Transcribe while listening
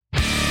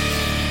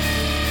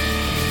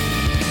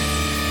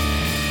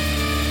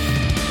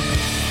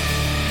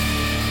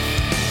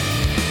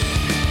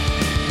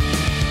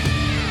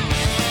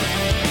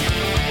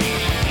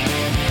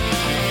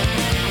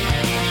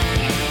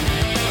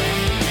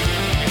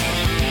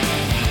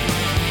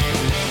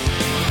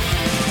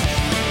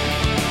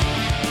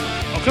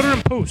it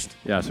in post.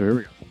 Yeah, so here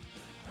we go.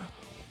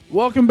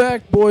 Welcome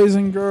back, boys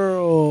and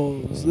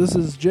girls. This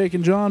is Jake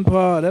and John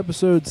Pod,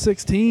 episode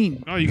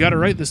 16. Oh, you got it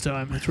right this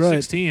time. That's right.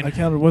 16. I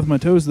counted with my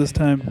toes this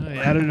time. I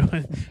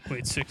added.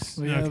 Wait, 6.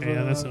 We Okay,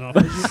 have, that's enough.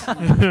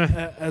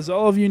 As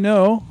all of you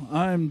know,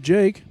 I'm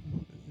Jake.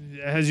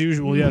 As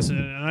usual, yes, and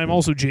I'm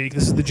also Jake.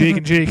 This is the Jake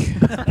and Jake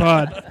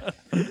pod.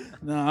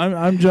 No,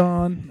 I'm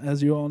John.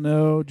 As you all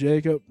know,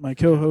 Jacob, my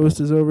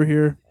co-host, is over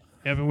here.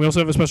 Yeah, but we also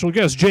have a special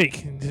guest,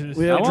 Jake.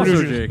 We have I'm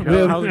also Jake.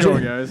 How's it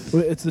going, guys?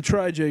 It's the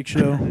Try Jake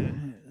show.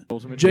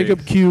 Ultimate Jacob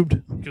Jake.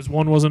 cubed. Because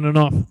one wasn't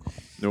enough.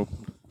 Nope.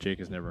 Jake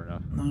is never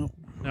enough. No.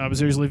 No, but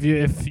seriously,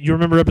 if you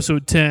remember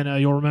episode 10,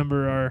 you'll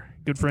remember our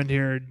good friend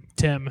here,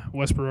 Tim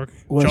Westbrook.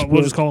 Westbrook.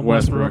 We'll just call him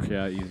Westbrook.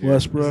 Yeah, easier.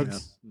 Westbrook. Yeah.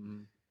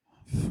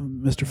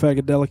 Mr.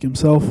 Fagadelic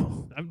himself.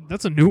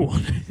 That's a new one.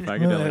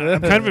 Fagadelic.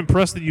 I'm kind of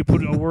impressed that you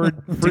put a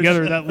word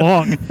together that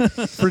long.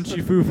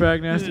 Frenchy foo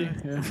fag nasty.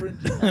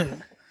 Yeah.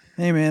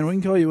 Hey, man, we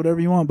can call you whatever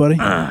you want, buddy.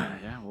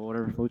 Yeah, well,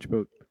 whatever floats your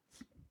boat.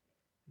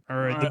 All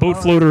right, the boat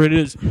floater it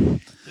is.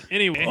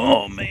 Anyway.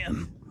 Oh,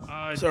 man.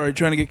 Sorry,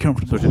 trying to get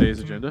comfortable. So today's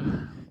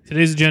agenda?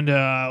 Today's agenda,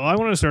 well, I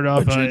want to start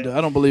off. Agenda. I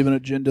don't believe in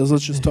agendas.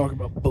 Let's just talk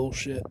about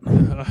bullshit.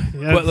 Yeah,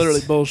 But literally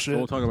So bullshit.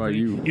 we'll talk about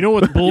you. You know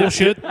what's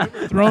bullshit?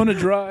 Throwing a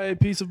dry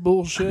piece of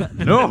bullshit.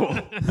 No!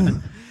 I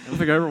don't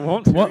think I ever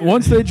want to.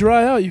 Once they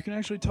dry out, you can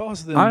actually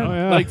toss them Oh,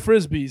 yeah. like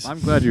frisbees. I'm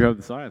glad you have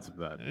the science of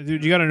that.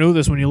 Dude, you got to know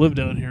this when you live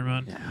down here,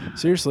 man.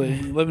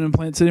 Seriously, living in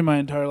Plant City my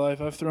entire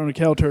life, I've thrown a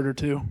cow turd or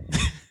two.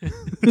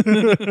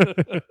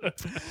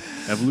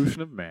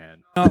 Evolution of man.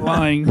 Not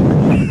lying.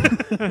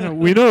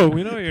 we know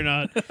you're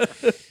not.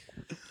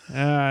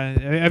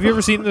 Have you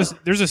ever seen this?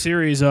 There's a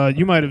series.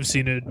 You might have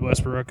seen it,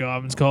 Westbrook.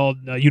 It's called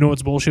 "You Know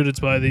What's Bullshit." It's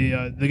by the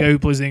guy who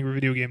plays the Angry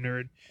Video Game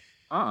Nerd.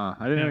 I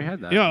didn't know you had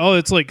that. Yeah. Oh,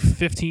 it's like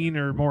 15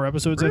 or more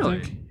episodes, Really?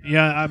 I think.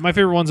 Yeah. My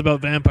favorite one's about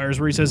vampires,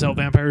 where he says how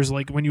vampires,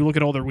 like, when you look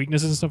at all their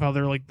weaknesses and stuff, how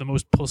they're like the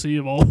most pussy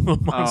of all the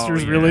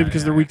monsters, really,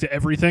 because they're weak to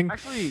everything.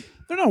 Actually,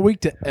 They're not weak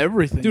to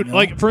everything. Dude, though.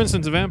 like, for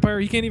instance, a vampire,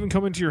 he can't even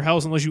come into your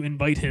house unless you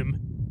invite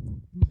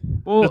him.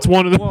 well, That's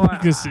one of the well,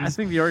 weaknesses. I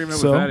think the argument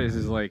So? with that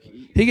is like...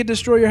 he could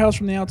destroy your house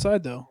from the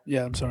outside, though.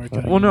 Yeah, I'm sorry.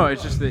 Well, no,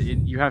 it's just that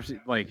you have to,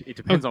 like, it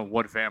depends on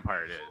what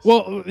vampire it is.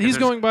 Well, he's there's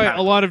going by a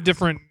categories. lot of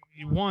different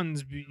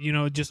ones, you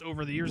know, just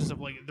over the years and stuff.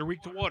 Like, they're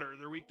weak to water,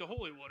 they're weak to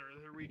holy water,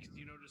 they're weak,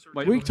 you know, to certain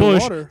Like, type weak of to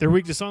bush, water? they're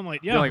weak to sunlight.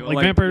 Yeah, like- like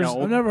like, vampires.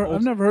 yeah,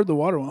 I've never heard the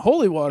water one.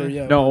 Holy water,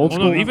 yeah. No, old Well,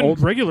 school. no, even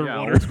regular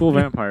water. Old school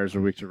vampires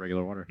are weak to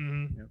regular water.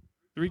 Mhm. Yep.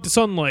 They're weak to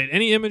sunlight.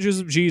 Any images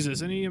of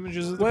Jesus, any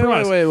images of the Wait,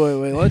 cross. wait.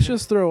 Let's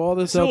just throw all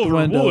this out the Silver,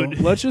 window. wood.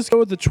 Let's just go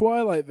with the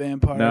Twilight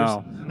vampires.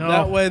 No, No.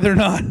 That way they're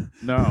not.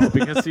 no,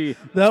 because see,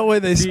 That way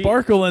they See-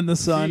 sparkle in the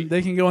sun. see-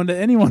 They can go into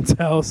anyone's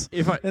house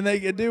if I and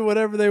they can do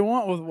whatever they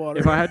want with water.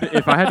 if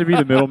I had to be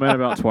the middleman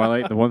about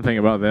Twilight, the one thing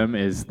about them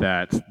is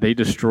that they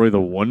destroy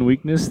the one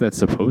weakness that's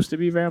supposed to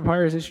be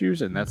vampires'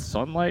 issues, and that's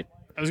sunlight.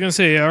 I was gonna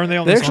say, aren't they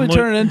on They the actually sunlight?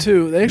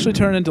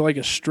 turn it into like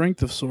a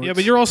strength of sorts. Yeah,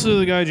 but you're also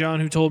the guy, John,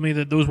 who told me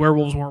that those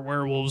werewolves weren't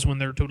werewolves when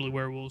they're totally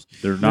werewolves.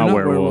 They're They're not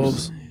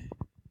werewolves.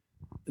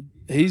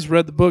 He's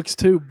read the books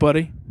too,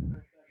 buddy.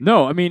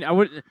 No, I mean I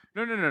would.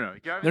 No. They're not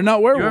You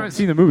haven't werewolves.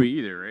 seen the movie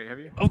either, right? Have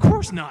you? Of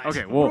course not.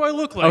 Okay, what do I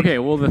look like? Okay,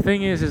 well the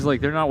thing is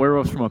like they're not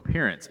werewolves from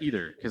appearance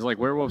either, because like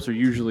werewolves are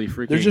usually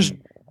freaking. They're just-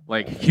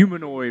 like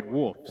humanoid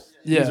wolves.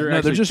 Yeah, These are no, they're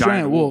actually just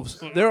giant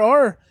wolves. There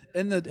are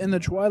in the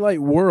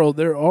Twilight world.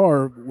 There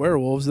are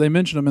werewolves. They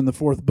mention them in the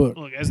 4th book.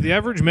 Look, as the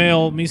average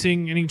male, me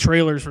seeing any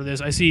trailers for this,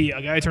 I see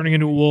a guy turning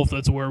into a wolf.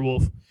 That's a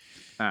werewolf.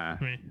 Uh-uh. I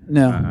mean,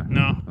 No,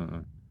 no, Uh-uh.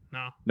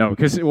 no. No,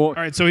 because well, All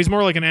right, so he's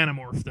more like an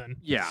anamorph then.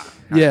 yeah,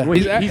 yeah, Well,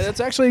 that's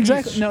actually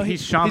exactly. No,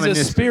 he's he's a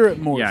shamanistic.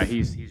 spirit morph. Yeah,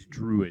 he's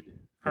druid.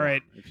 All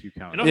right. if you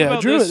count. Enough it. Yeah,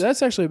 about druid. this.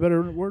 That's actually a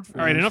better word for it.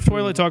 All right, enough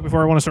Twilight talk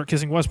before I want to start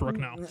kissing Westbrook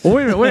now. Well,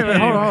 wait a minute,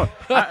 hold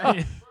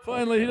on.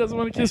 Finally, he doesn't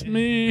want to kiss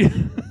me.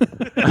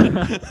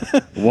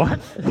 What?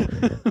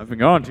 I've been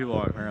gone too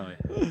long, apparently.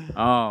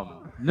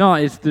 No,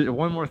 it's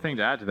one more thing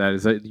to add to that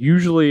is that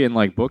usually in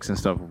like books and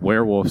stuff,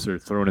 werewolves are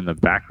thrown in the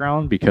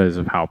background because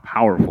of how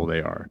powerful they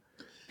are.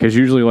 Because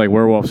usually, like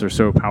werewolves are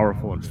so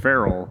powerful and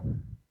feral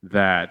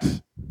that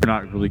they're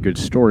not really good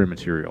story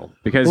material.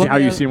 Because Well, how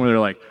you yeah. see them where they're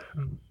like,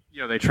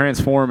 you know, they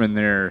transform and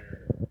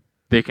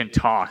they can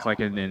talk like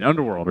in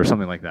Underworld or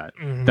something like that.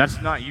 Mhm.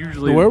 That's not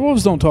usually The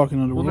werewolves don't talk in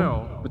Well, Underworld.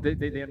 no, but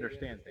they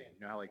understand things.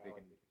 You know how like they can.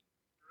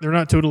 They're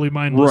not totally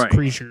mindless Right.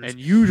 creatures. And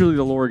usually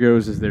the lore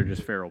goes is they're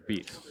just feral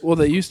beasts. Well,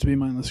 they used to be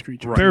mindless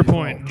creatures. Right. Fair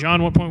point.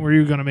 John, what point were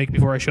you going to make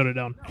before I shut it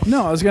down?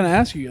 No, I was going to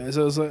ask you guys.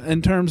 I was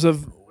in terms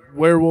of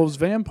werewolves,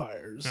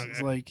 vampires. Okay.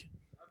 It's like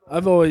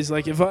I've always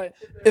like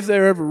if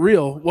they're ever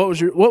real,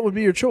 what would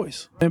be your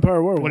choice? Vampire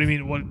or werewolf? What do you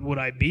mean? What would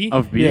I be?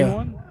 Of being Yeah.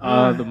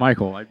 one? The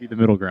Michael. I'd be the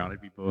middle ground. I'd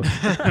be both.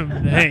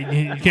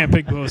 Hey, you can't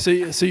pick both. So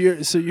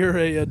you're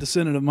a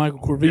descendant of Michael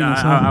Corvinus. Yeah,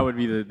 huh? I would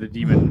be the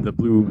demon, the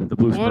blue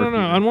Well, I don't know.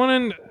 On one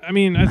end, I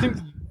mean, I think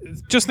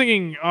just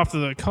thinking off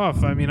the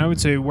cuff, I mean, I would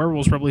say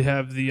werewolves probably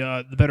have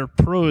the better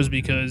pros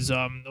because,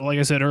 like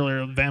I said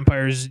earlier,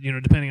 vampires,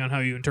 depending on how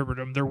you interpret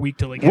them, they're weak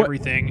to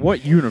everything.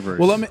 What universe?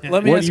 Well, let me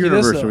what ask you this,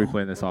 universe though. are we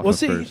playing this off Well, of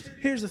see, first?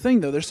 here's the thing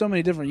though. There's so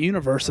many different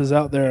universes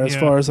out there as Yeah.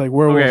 far as like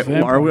werewolves. Okay,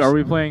 vampires. are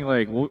we playing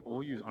like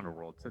we'll use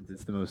Underworld since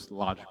it's the most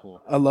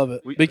logical. I love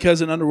it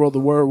because in Underworld the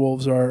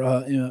werewolves are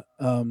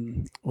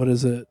what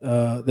is it?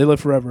 They live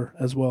forever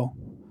as well.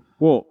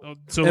 Well,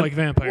 So And- like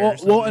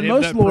vampires. Well, they in have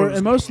most that lore,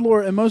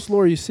 pros in most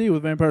lore you see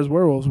with vampires,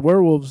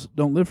 werewolves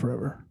don't live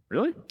forever.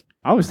 really?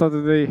 I always thought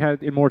that they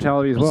had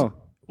immortality as well.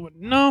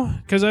 No,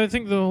 because I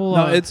think the whole.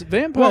 No, it's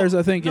vampires.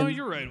 I think. No, in-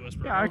 you're right,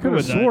 Westbrook. Yeah, I I'll could go have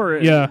with that. swore.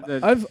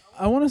 Yeah.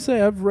 I want to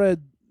say I've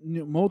read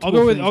multiple.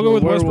 I'll go with things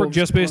Westbrook werewolves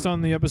just based aren't-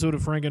 on the episode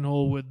of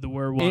Frankenhole with the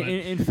werewolf.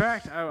 In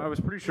fact, I was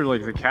pretty sure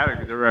like the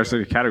category they were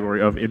actually the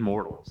category of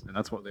immortals, and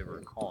that's what they were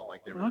called.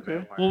 Like they were Okay.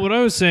 vampires. Well, what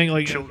I was saying,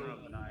 like, Children of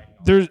the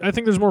night. I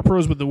think there's more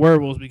pros with the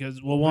werewolves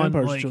because, well, one,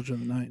 vampires, like,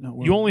 children of the night, not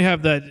werewolves. you only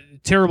have that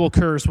terrible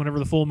curse whenever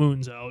the full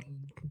moon's out.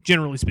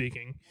 Generally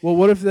speaking, Well,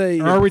 what if they?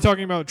 or are we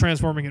talking about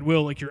transforming at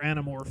will, like your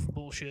Animorph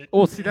bullshit?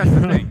 Well, see, that's the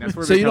thing. That's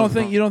where So they you don't come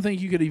think from. you don't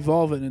think you could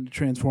evolve it into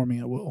transforming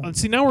at will?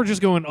 See, now we're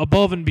just going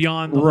above and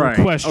beyond the Right.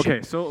 whole question.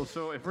 Okay. So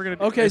if we're gonna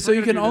do, Okay, if so we're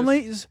you gonna can do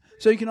only this-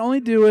 you can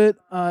only do it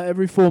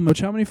every full moon.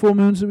 How many full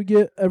moons do we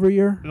get every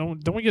year?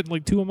 Don't we get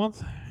like 2 a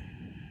month?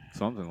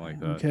 something like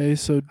that. Okay,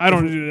 so I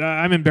don't.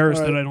 I'm embarrassed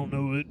All right. that I don't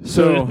know it.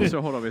 So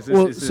hold on. Is this,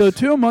 Well, is this, so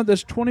 2 a month.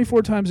 That's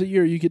 24 times a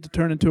year. You get to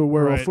turn into a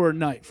werewolf Right. for a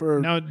night for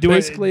Now, do I-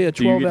 basically a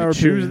do you 12-hour get to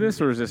choose period. this,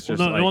 or is this Well,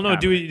 just no, like well, no.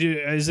 happening?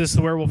 Is this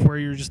the werewolf where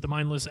you're just the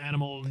mindless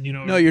animal?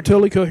 No, you're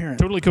totally coherent.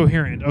 totally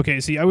coherent. Okay,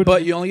 see, I would.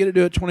 But you only get to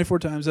do it 24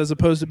 times, as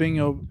opposed to being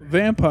a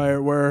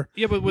vampire, where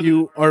yeah, but with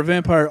you are a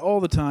vampire all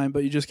the time,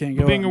 but you just can't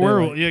go. being out a in daylight.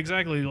 werewolf, yeah,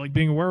 exactly. Like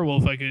being a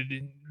werewolf, I could.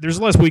 There's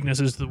less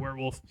weaknesses to the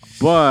werewolf.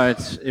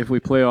 But if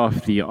we play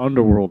off the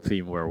underworld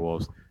theme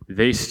werewolves,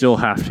 they still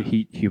have to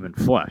eat human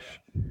flesh,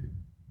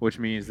 which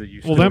means that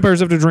you. Well, still, vampires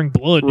have to drink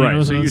blood, right? You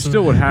know, so you that's-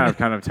 still would have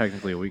kind of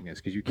technically a weakness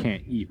because you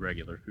can't eat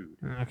regular food.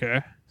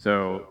 Okay.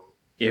 So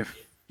if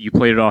you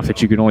played it off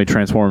that you can only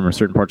transform in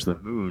certain parts of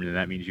the moon, then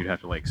that means you'd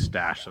have to like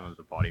stash some of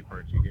the body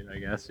parts you get, I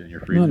guess, in your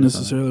freezer. Not or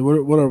something. necessarily.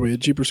 What are we? A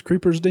Jeepers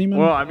Creepers demon?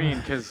 Well, I mean,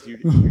 because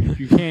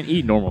you can't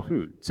eat normal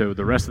food, so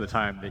the rest of the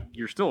time that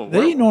you're still a they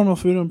eat werewolf. normal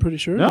food. I'm pretty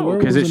sure. The No,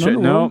 because werewolves in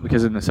Underworld.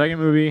 because in the second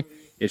movie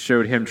it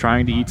showed him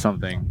trying to eat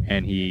something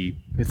and he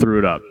threw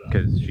it up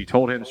because she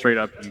told him straight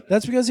up.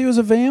 That's because he was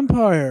a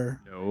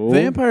vampire. No.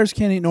 Vampires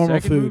can't eat normal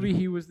Second food. movie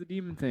he was the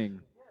demon thing.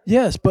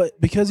 Yes,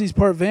 but because he's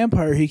part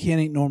vampire, he can't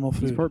eat normal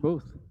He's food. part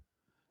both.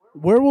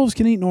 Werewolves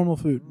can eat normal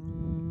food.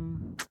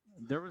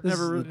 There was This is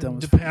never. the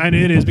dumbest. And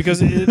it is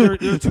because there are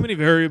too many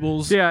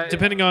variables. Yeah,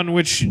 Depending on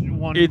which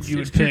one It's you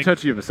would too pick.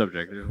 touchy of a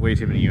subject. There's way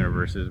too many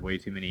universes, way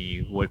too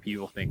many what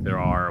people think there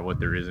are, or what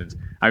there isn't.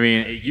 I mean,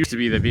 it used to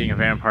be that being a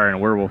vampire and a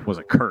werewolf was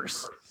a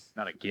curse,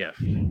 not a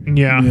gift.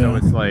 Yeah. Yeah. So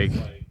it's like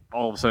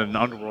all of a sudden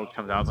Underworld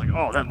comes out. It's like,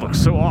 oh, that looks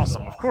so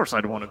awesome. Of course,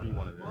 I'd want to be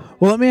one of them.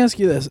 Well, let me ask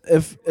you this: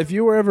 if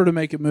you were ever to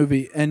make a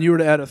movie and you were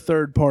to add a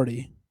third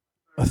party,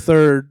 a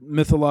third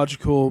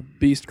mythological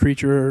beast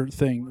creature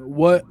thing,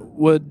 what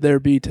would there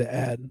be to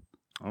add?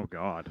 Oh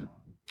God.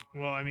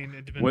 Well, I mean,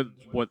 it depends.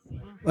 What?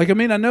 Like, I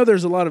mean, I know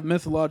there's a lot of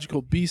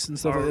mythological beasts and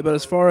stuff like that, but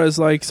as far as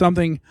like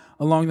something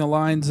along the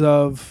lines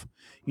of,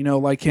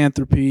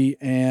 lycanthropy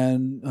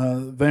and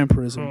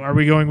vampirism. So are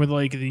we going with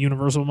like the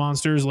universal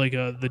monsters, like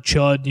the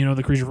Chud,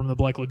 the creature from the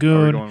Black Are we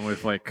Lagoon? going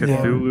with like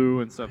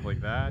Cthulhu and stuff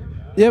like that?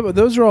 Yeah, but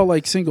those are all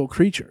like single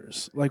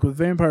creatures. Like with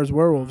vampires,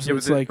 werewolves, Yeah, but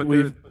it's there- like but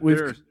we've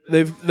there's-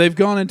 they've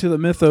gone into the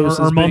mythos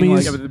Or as being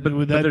mummies. like- Yeah, but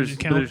Would that there's,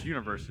 count? there's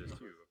universes too, of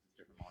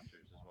different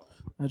monsters as well.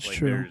 that's Like,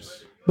 true.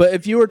 there's- But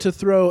if you were to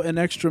throw an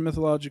extra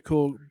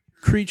mythological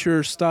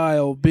creature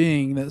style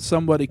being that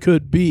somebody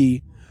could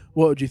be,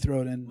 what would you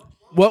throw it in?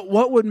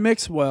 What would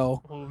mix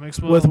well Well,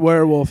 mixed well. with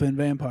werewolf and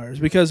vampires?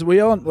 Because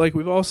we've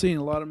all seen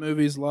a lot of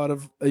movies, a lot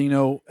of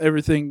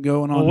everything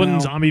going on. Well, wouldn't now.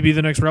 zombie be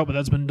the next route? But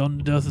that's been done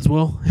to death as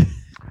well.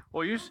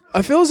 Well,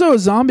 I feel as though a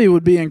zombie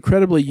would be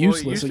incredibly it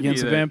useless used to be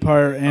against a that,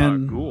 vampire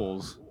and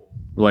ghouls.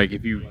 Like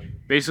if you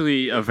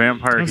basically a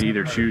vampire could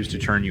either choose to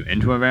turn you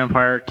into a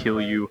vampire,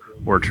 kill you,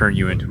 or turn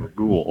you into a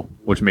ghoul,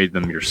 which made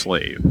them your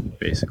slave,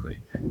 basically,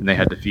 and they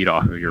had to feed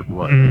off of your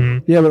blood.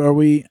 Mm-hmm. yeah. But are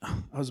we?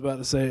 I was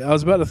about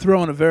to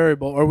throw in a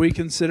variable. Are we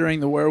considering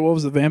the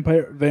werewolves the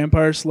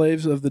vampire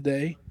slaves of the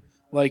day,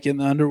 like in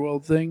the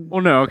underworld thing?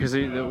 Well, no,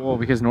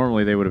 because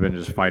normally they would have been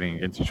just fighting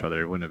against each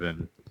other. It wouldn't have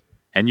been.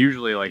 And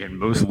usually, like in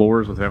most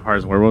lores with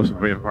vampires and werewolves,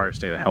 vampires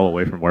stay the hell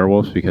away from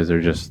werewolves because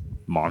they're just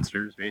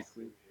monsters,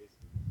 basically.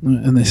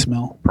 And they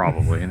smell.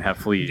 Probably, and have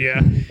fleas.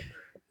 Yeah.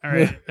 All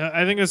right.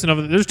 I think that's enough.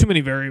 There's too many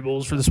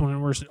variables for this one,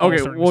 and we're all Okay,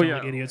 starting to well, sound yeah.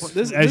 like idiots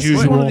This as is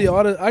usual. one of the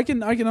oddest. I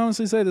can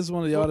honestly say this is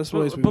one of the oddest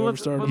ways we've ever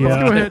started. Let's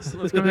Yeah. go ahead.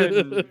 Let's go ahead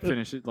and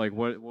finish it. Like,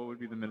 what would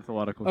be the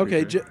mythological?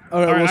 Okay, creature?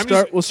 all right.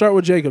 I'm We'll start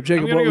with Jacob. I'm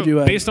Jacob, gonna what go, would you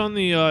add? based on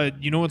the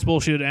what's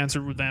bullshit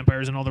answer with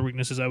vampires and all their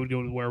weaknesses, I would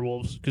go with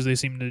werewolves because they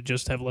seem to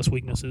just have less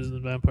weaknesses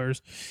than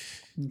vampires.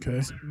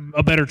 Okay,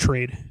 A better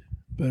trade.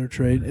 better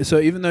trait. So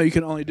even though you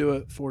can only do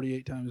it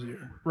 48 times a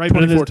year, Right, but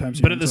 24 times a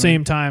year. but at the I'm sorry.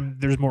 same time,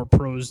 there's more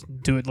pros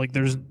to it. Like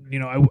there's,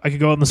 I could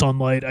go out in the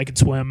sunlight, I could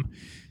swim.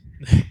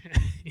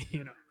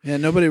 Yeah,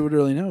 nobody would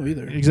really know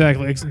either.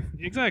 Exactly.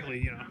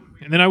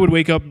 And then I would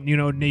wake up,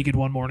 naked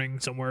one morning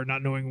somewhere,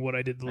 not knowing what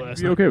I did the last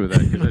Be night. okay with that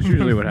because that's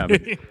usually what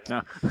happens.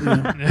 No.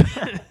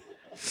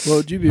 What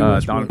would you be? Don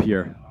Westbrook?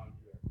 Pierre.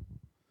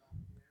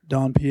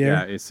 Don Pierre.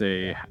 Yeah, it's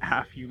a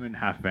half human,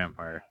 half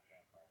vampire.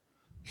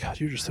 God,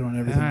 you're just throwing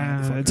everything. out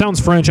the fucking It sounds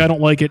French. I don't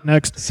like it.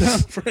 Next.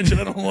 Sounds French.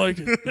 I don't like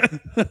it.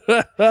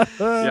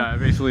 Yeah,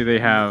 basically they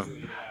have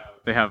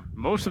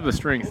most of the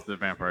strength the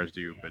vampires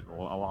do, but a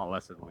lot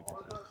less of the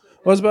weaknesses.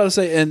 I was about to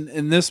say,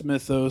 in this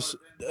mythos,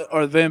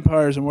 are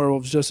vampires and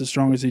werewolves just as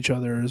strong as each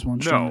other, or is one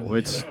stronger? No,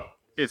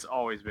 it's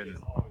always been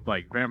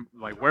like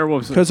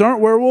werewolves. Because aren't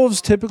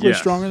werewolves typically Yes.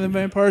 stronger than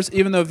vampires?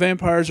 Even though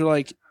vampires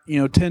are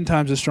 10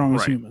 times as strong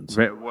as Right. humans.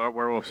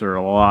 Werewolves are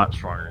a lot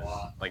stronger.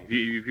 Like if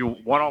you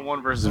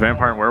one-on-one versus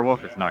vampire and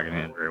werewolf, it's not going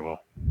to end very well,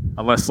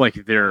 unless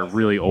they're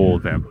really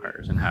old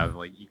vampires and have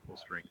equal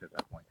strength at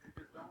that point.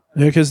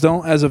 Yeah, because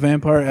as a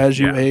vampire, as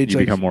you age, you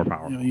become more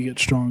powerful. you get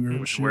stronger.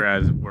 And shit.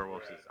 Whereas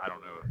werewolves, I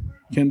don't know.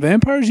 Can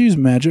vampires use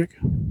magic?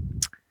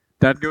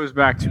 That goes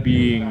back to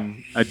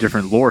being a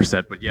different lore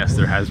set, but yes,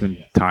 there has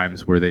been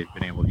times where they've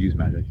been able to use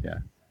magic. Yeah,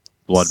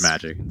 blood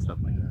magic and stuff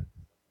like that.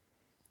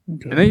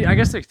 Okay. And I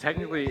guess like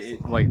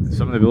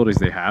some of the abilities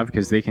they have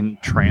because they can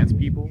trance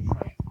people,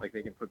 like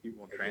they can put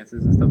people in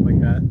trances and stuff like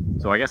that.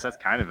 So I guess that's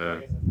kind of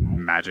a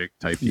magic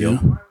type deal. Yeah.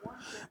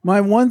 My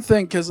one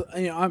thing, because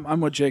I'm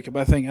with Jacob.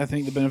 I think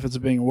the benefits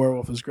of being a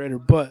werewolf is greater.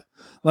 But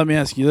let me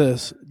ask you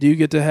this: do you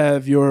get to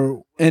have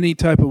any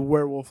type of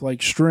werewolf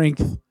like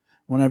strength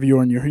whenever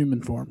you're in your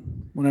human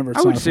form? Whenever it's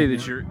I would not say full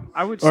that form?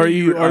 I would say Are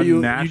you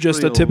unnaturally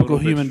just a typical little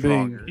bit human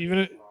being? stronger, Even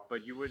it,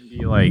 but you wouldn't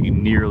be like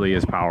nearly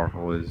as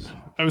powerful as.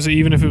 I would say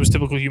even if it was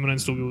typical human, I'd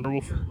still be a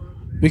werewolf.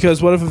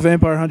 Because what if a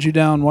vampire hunts you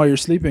down while you're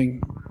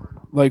sleeping?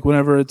 Like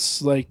whenever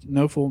it's like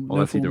no full. Well, no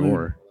that's full either moon.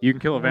 or. You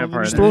can kill a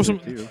vampire. just and throw then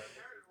some- too.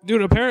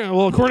 Dude,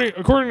 apparently,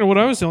 according to what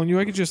I was telling you,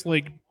 I could just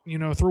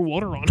throw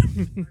water on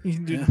him.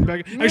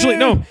 Actually,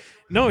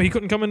 no, he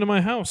couldn't come into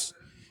my house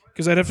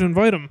because I'd have to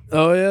invite him.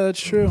 Oh yeah, that's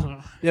true. So,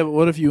 Yeah, but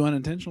what if you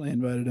unintentionally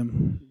invited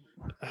him?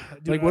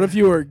 dude, Like, what if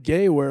you were a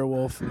gay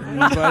werewolf and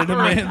you invited a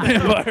man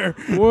vampire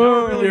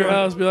to your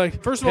house? Be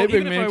like, First of all, hey,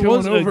 big even man, if I come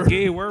was on over. a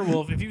gay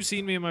werewolf, if you've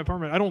seen me in my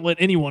apartment, I don't let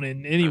anyone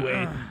in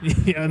anyway,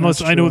 unless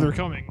That's I know true. they're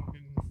coming.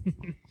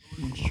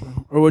 That's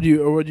true. Or would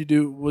you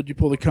do? Would you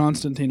pull the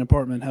Constantine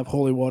apartment and have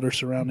holy water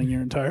surrounding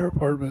your entire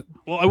apartment?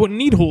 Well, I wouldn't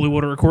need holy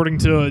water according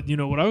to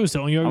what I was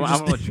telling you. I I'm would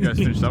gonna let you guys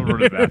finish. I'm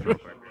running to the bathroom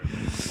real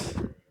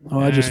quick. Oh,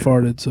 I just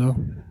farted. So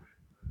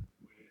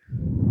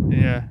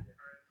Yeah.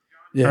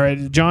 yeah. All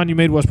right, John, you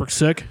made Westbrook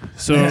sick,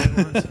 so All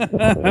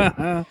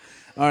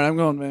right, I'm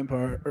going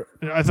vampire.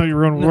 I thought you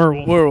were going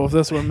werewolf. Werewolf.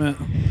 That's what I meant.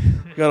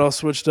 Got all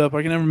switched up.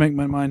 I can never make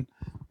my mind.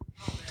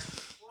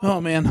 Oh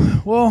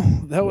man. Well,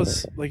 that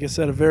was, like I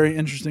said, a very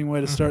interesting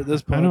way to start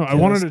this podcast. I know. I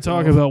wanted to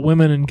talk about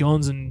women and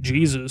guns and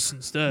Jesus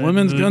instead.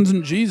 women's but- guns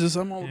and Jesus.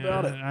 I'm all Yeah,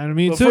 about it. I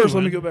mean, But too. first,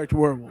 let me go back to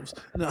werewolves.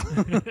 No.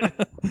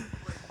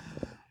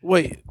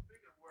 Wait.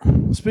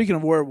 Speaking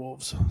of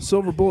werewolves,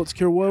 silver bullets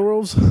kill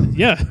werewolves?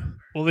 Yeah.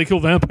 Well, they kill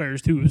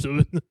vampires too.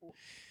 So,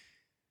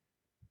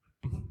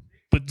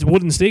 but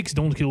wooden stakes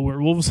don't kill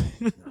werewolves.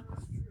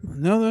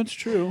 No, that's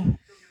true.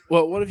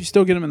 Well, what if you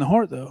still get them in the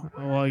heart, though?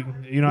 Well, I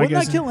Wouldn't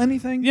guess. that kill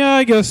anything? Yeah,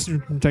 I guess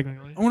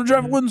technically. I want to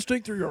drive a wooden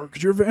stake through your heart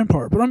because you're a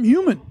vampire, but I'm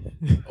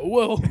human. Oh,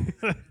 well.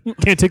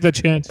 Can't take that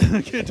chance.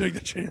 I can't take the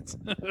chance.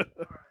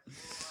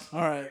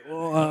 All right.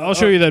 Well, I'll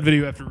show you that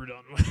video after we're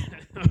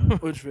done.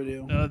 Which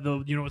video?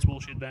 It's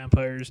bullshit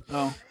vampires.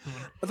 Oh.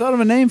 I thought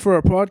of a name for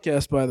our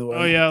podcast, by the way.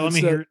 Oh, yeah, let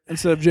me hear it.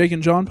 Instead of Jake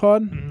and John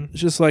Pod, Mhm.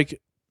 it's just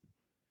like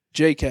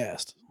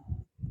J-Cast.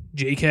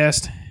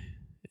 J-Cast.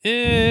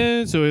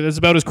 So that's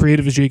about as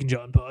creative as Jake and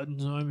John Pod.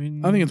 So, I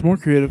mean, I think it's more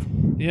creative.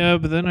 yeah,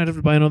 but then I'd have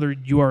to buy another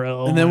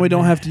URL. And then we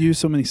don't have to use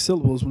so many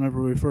syllables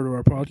whenever we refer to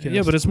our podcast.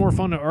 Yeah, but it's more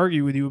fun to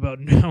argue with you about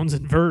nouns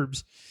and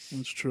verbs.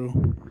 That's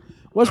true.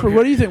 Westbrook,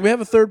 what do you think? We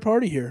have a third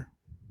party here.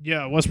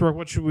 Yeah, Westbrook,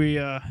 what should we...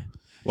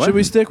 What? Should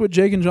we stick with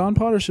Jake and John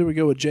Pod, or should we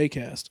go with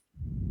J-Cast?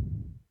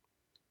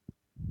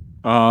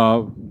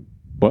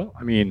 Well,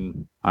 I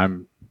mean,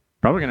 I'm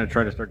probably gonna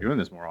try to start doing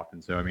this more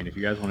often. So, I mean, if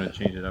you guys want to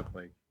change it up,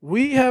 like.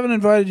 We haven't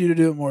invited you to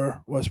do it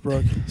more,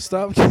 Westbrook.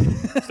 Stop.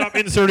 Stop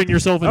inserting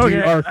yourself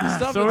into our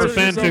Stop So our inserting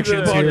fan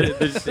yourself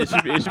fictions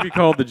into here. it should be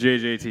called the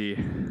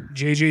JJT.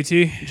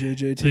 JJT.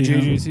 JJT. The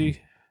huh? JJT.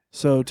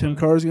 So Tim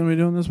Carr's going to be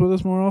doing this with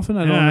us more often?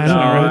 I don't Yeah, I understand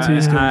know, where right? that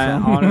tea's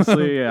coming from.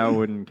 honestly, I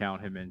wouldn't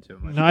count him into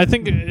much. No, I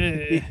think...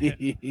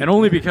 And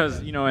only because,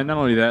 and not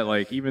only that,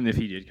 like, even if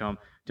he did come,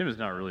 Tim is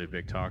not really a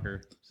big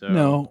talker. So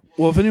No.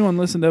 Well, if anyone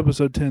listened to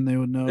episode 10, they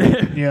would know.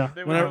 yeah.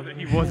 They would know that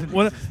he wasn't.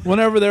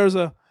 Whenever there was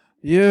a,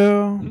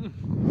 yeah.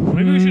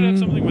 Maybe we should have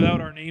something without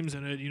our names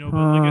in it, but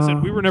like I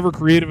said, we were never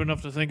creative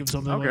enough to think of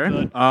something like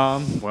Okay.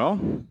 that. Well,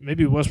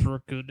 Maybe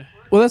Westbrook could.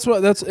 Well,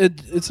 that's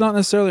it. It's not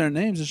necessarily our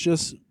names. It's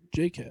just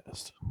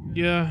J-Cast.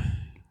 Yeah.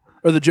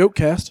 or the Joke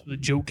Cast. The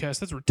Joke Cast.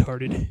 That's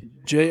retarded.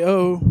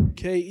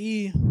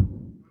 JOKE.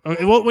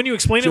 Okay, well, when you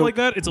explain it Joke. like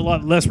that, it's a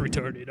lot less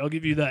retarded. I'll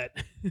give you that.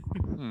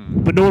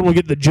 But no one will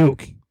get the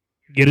joke.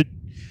 Get it?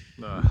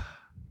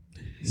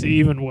 See,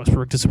 even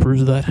Westbrook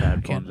disapproves of that.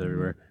 Bad Can't- puns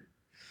everywhere.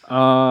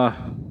 I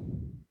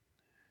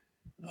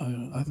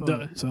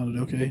thought it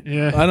sounded okay.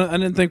 Yeah, I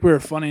didn't think we were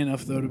funny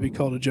enough though to be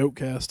called a Joke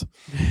Cast.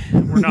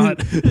 we're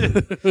not.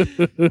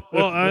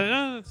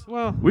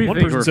 well, We one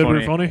think person we're said funny.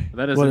 we're funny.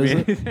 That What doesn't is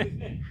mean it?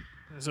 anything.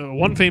 So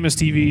one famous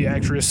TV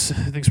actress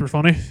thinks we're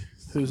funny.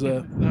 Who's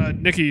that?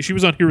 Nikki, she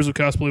was on Heroes of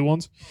Cosplay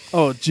once.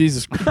 Oh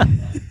Jesus!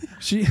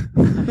 she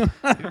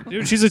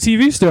Dude, she's a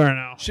TV star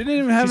now. she didn't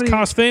even have She's any.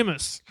 cost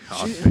famous.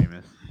 Cost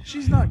famous.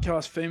 She's not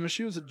cost famous.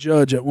 She was a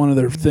judge at one of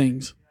their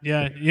things.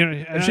 Yeah, you know.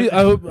 And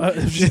I hope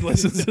if she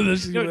listens to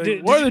this, she's No, gonna be did-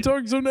 like, why are did they you-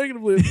 talking so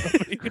negatively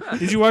about me?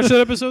 Did you watch that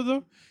episode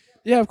though?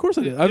 Yeah, of course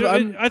I did. You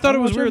know, I thought it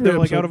was watch weird every that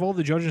like episode. out of all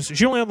the judges,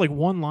 she only had like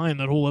one line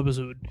that whole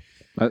episode.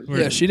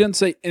 Yeah, she didn't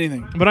say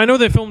anything. But I know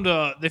they filmed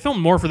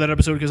more for that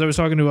episode because I was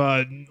talking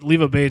to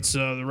Leva Bates,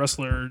 the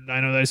wrestler.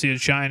 I know that I see it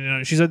shine.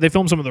 And she said they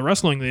filmed some of the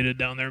wrestling they did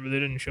down there, but they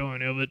didn't show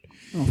any of it.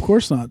 No, of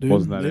course not, dude.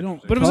 Wasn't that they interesting?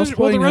 don't. But it was- Cosplaying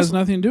well, the has wrestling-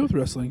 nothing to do with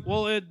wrestling.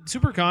 Well, at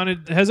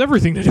SuperCon, it has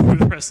everything to do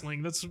with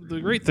wrestling. That's the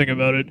great thing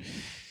about it.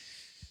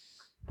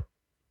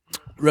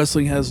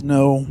 Wrestling has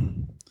no.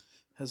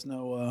 I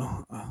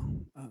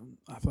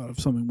thought of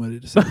something witty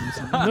to say.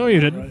 No, you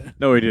didn't. Right.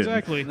 No, he didn't.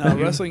 Exactly. No,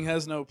 wrestling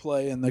has no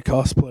play in the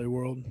cosplay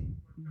world.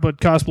 But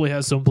cosplay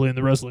has some play in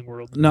the wrestling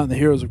world. Not in the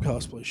Heroes of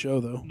Cosplay show,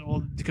 though.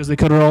 Well, because they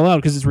cut it all out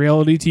because it's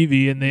reality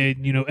TV and they,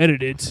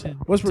 edit it.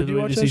 Westbrook, to do the you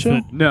way watch they that see show?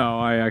 fit. No,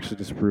 I actually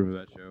disapprove of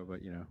that show, but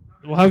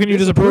Well, how can you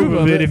disapprove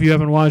of it if you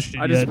haven't watched it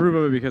I yet? disapprove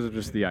of it because of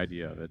just the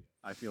idea of it.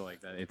 I feel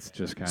like that it's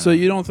just kind of. So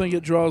you don't think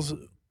it draws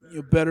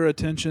better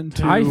attention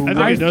to? I think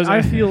it does.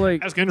 I feel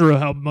like Ask Indra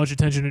how much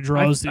attention it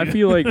draws to I you.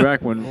 feel like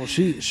back when Well,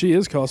 she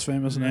is cost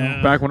famous now.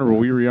 Yeah. back whenever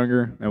we were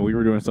younger and we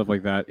were doing stuff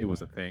like that, it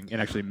was a thing. It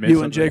actually meant You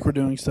something. and Jake were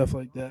doing stuff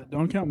like that.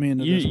 Don't count me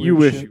into this. You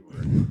weird wish shit. you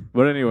would.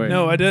 But anyway.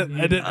 No, I didn't.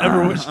 I didn't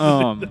ever wish.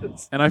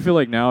 And I feel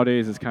like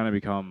nowadays it's kind of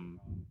become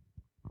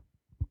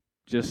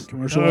just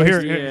Commercial. Oh,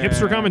 here, Yeah.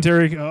 hipster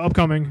commentary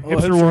upcoming. Oh,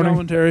 hipster warning.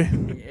 commentary.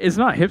 it's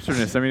not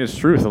hipsterness. I mean, it's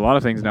truth. A lot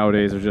of things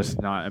nowadays are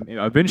just not. I mean,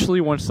 eventually,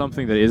 once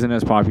something that isn't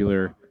as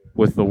popular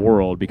with the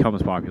world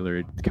becomes popular,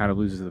 it kind of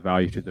loses the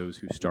value to those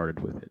who started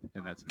with it,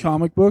 and that's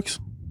Comic books.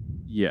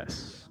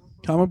 yes.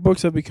 Comic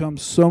books have become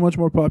so much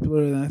more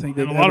popular than I think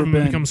they've And a lot ever of them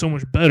have been. become so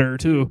much better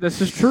too. This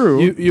is true.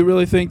 You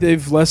really think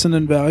they've lessened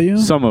in value?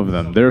 Some of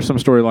them. There are some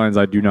storylines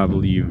I do not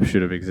believe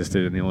should have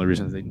existed, and the only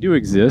reasons they do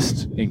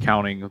exist, in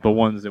counting the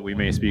ones that we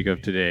may speak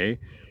of today,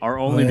 are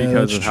only Yeah,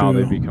 because that's of how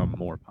true. they've become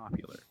more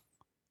popular.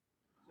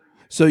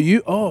 So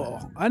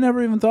I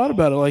never even thought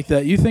about it like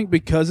that. You think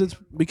because it's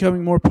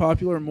becoming more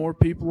popular, more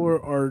people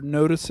are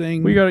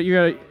noticing You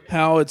got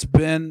how it's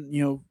been,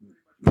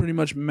 pretty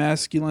much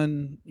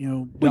masculine,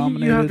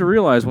 dominated. You have to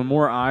realize when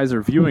more eyes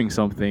are viewing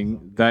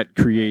something, that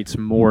creates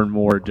more and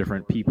more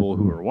different people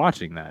who are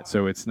watching that.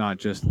 So it's not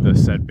just the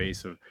set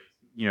base of,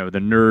 the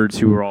nerds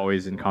who are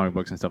always in comic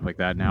books and stuff like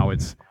that. Now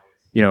it's,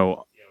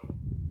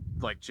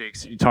 like Jake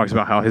talks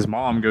about how his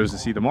mom goes to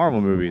see the Marvel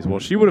movies. Well,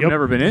 she would have Yep.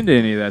 never been into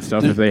any of that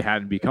stuff if they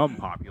hadn't become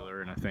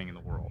popular and a thing in the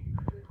world.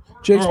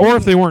 Jake, Or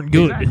if they weren't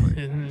good.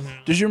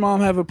 does your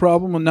mom have a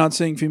problem with not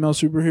seeing female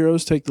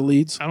superheroes take the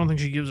leads? I don't think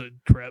she gives a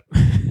crap.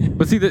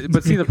 But see, the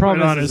problem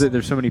Quite is honest. that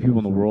there's so many people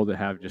in the world that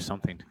have just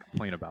something to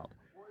complain about.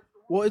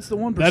 Well, it's the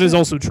 1%. That is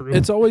also true.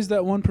 It's always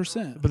that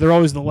 1%. But they're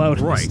always the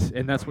loudest. Right,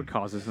 and that's what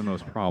causes the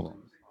most problems.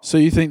 So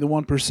you think the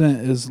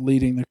 1% is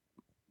leading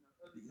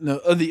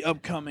the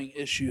upcoming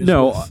issues?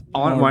 No, with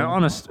my Marvel?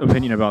 honest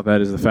opinion about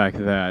that is the fact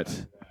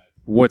that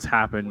what's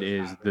happened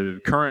is the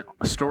current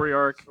story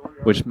arc,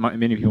 which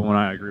many people and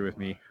I agree with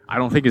me, I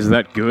don't think is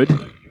that good.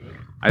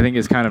 I think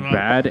it's kind of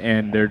bad,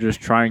 and they're just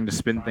trying to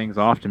spin things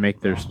off to make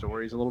their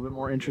stories a little bit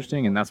more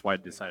interesting, and that's why I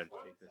decided to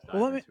take this.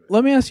 Well,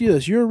 let me ask you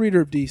this: you're a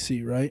reader of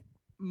DC, right?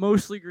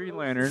 Mostly Green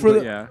Lantern, For but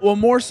the, yeah. Well,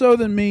 more so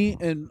than me,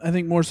 and I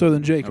think more so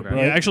than Jacob. Okay.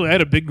 Right? Yeah, actually, I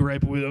had a big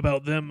gripe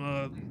about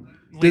them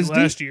late Does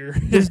last year.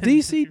 Does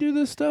DC do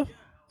this stuff?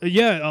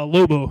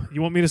 Lobo.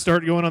 You want me to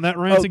start going on that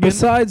rant Oh, again?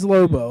 besides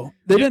Lobo,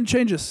 they Yeah. didn't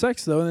change his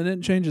sex though, and they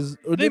didn't change his.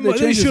 Or They did they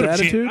change his should have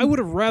attitude? changed. I would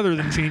have rather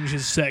them change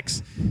his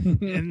sex.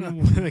 In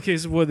the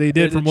case of what they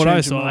did, They from did what I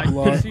change him saw. a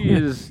lot.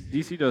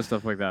 DC does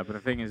stuff like that, but the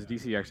thing is,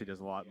 DC actually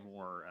does a lot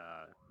more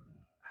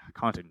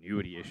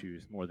continuity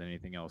issues more than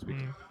anything else.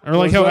 Because Or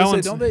like how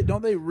Alan.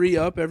 don't they re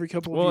up every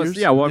couple of years?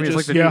 yeah, well, I mean, They it's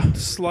like just the Yeah.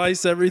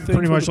 slice everything.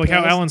 Pretty from much the like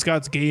how past? Alan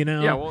Scott's gay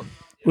now. yeah, well,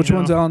 Which you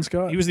one's know. Alan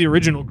Scott? He was the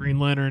original Green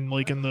Lantern,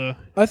 like in the.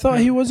 I thought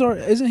he was our.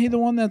 Isn't he the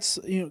one that's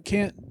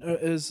can't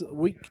is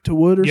weak to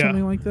wood or Yeah.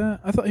 something like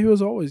that? I thought he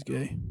was always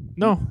gay.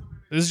 No,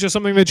 this is just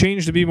something they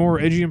changed to be more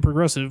edgy and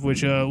progressive.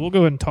 Which we'll go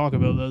ahead and talk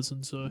about that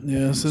since.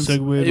 Yeah, since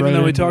Segued even right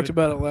though we into talked it.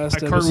 about it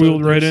last I episode,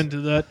 cartwheeled right there's-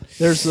 into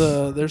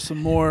that. There's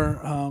some more.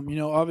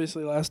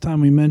 Obviously last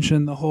time we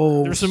mentioned the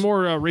whole. There's some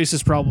more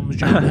racist problems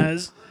John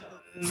has.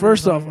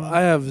 First off,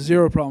 I have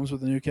zero problems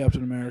with the new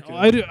Captain America.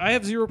 I do. I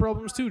have zero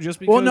problems too. Just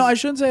because. Well, no, I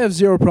shouldn't say I have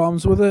zero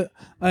problems with it.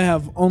 I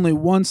have only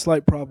one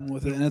slight problem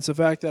with it, and it's the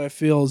fact that I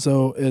feel as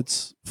though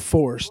it's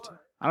forced.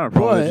 I don't have a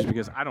problem with it But- just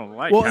because I don't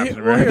like Well, Captain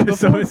here- well, America, here,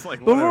 so it's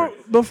like whatever.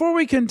 before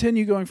we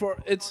continue going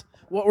forward, it's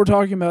what we're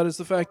talking about is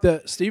the fact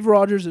that Steve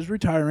Rogers is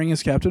retiring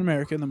as Captain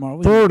America in the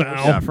Marvel For Universe.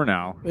 now. Yeah, for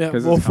now. Yeah,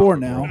 'Cause well, it's for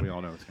comic book, now. we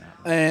all know what's going to happen.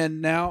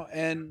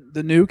 And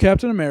the new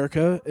Captain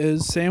America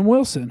is Sam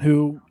Wilson,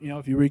 who,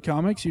 if you read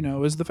comics,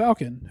 is the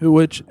Falcon,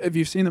 which if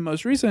you've seen the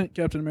most recent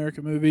Captain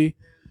America movie,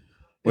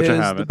 Which I is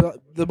haven't.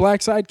 the black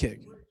sidekick.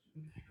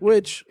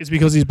 Which It's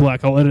because he's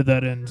black. I'll edit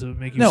that in to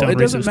make you no, sound it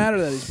doesn't racist.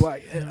 matter that he's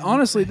black.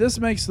 Honestly, this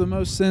makes the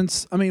most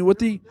sense. I mean, with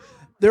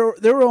there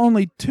were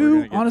only We're two,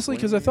 gonna get honestly,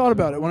 because I flamed. thought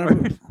about it whenever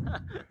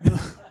Dude,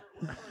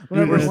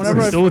 whenever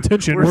we're I still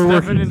attention. We're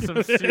We're stepping working.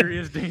 in some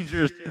serious,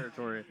 dangerous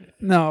territory.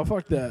 no,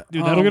 fuck that,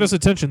 Dude, that'll get us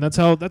attention. That's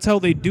how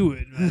they do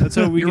it. Man. That's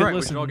how we You're get right. We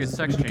listened. should all get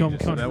sex We become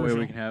changes, so that way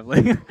we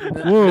controversial. can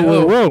have like.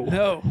 Whoa.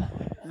 No,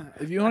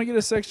 if you want to get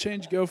a sex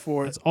change, go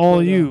for it. It's all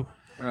But, you.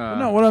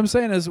 No, what I'm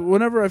saying is,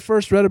 whenever I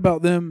first read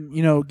about them,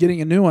 getting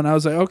a new one, I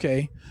was like,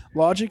 okay,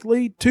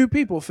 logically, two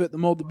people fit the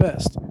mold the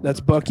best. That's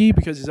Bucky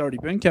because he's already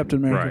been Captain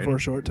America Right. for a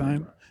short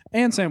time,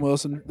 and Sam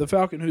Wilson, the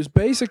Falcon, who's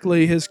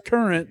basically his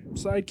current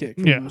sidekick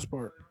for Yeah. the most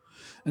part.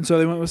 And so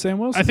they went with Sam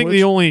Wilson. I think which-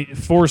 the only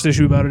forced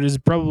issue about it is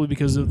probably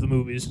because of the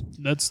movies.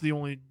 That's the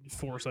only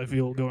force I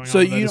feel going So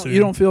on. with that you decision.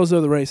 don't feel as though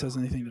the race has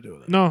anything to do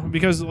with it. No,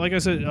 because like I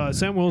said,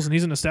 Sam Wilson,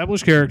 he's an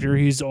established character.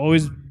 He's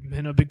always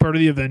been a big part of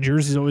the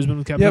Avengers. He's always been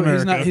with Captain Yeah,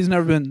 but America. he's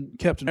never been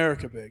Captain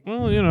America big.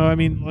 Well, I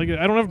mean, like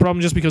I don't have a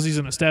problem just because he's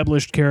an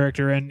established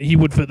character and he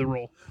would fit the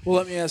role. Well,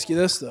 let me ask you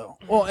this though.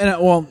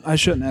 I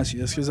shouldn't ask you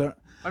this because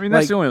I mean,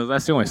 that's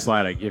like- the only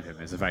slide I give him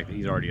is the fact that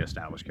he's already an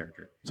established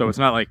character. So it's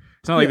not like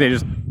they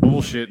just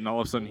bullshit and all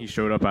of a sudden he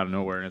showed up out of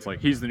nowhere and it's like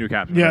he's the new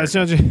Captain Yeah,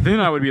 America. it sounds. Then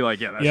I would be like,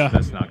 Yeah.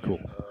 that's not cool.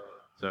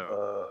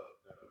 So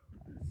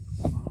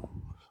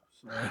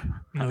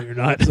No, you're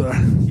not.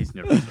 he's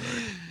never.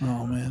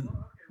 Oh man.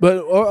 But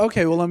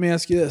okay, well let me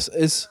ask you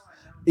this: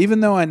 even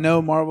though I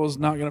know Marvel's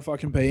not going to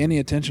fucking pay any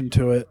attention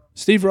to it,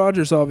 Steve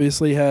Rogers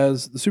obviously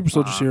has the Super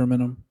Soldier Serum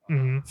in him.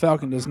 Mhm.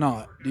 Falcon does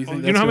not. Do you think?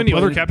 You that's know how gonna many play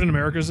other any- Captain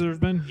Americas there have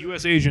been?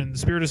 U.S. Agent,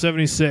 Spirit of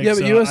 '76. Yeah,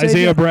 but U.S.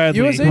 Isaiah Agent, Bradley,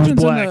 U.S. who's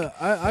Agent's black. in the.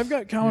 I've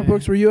got comic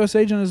books where U.S.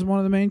 Agent is one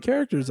of the main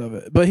characters of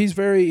it, but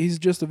he's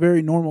just a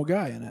very normal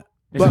guy in it.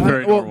 He's But a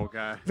very well, normal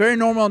guy. Very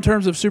normal in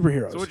terms of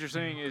superheroes. So what you're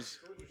saying is,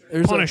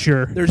 There's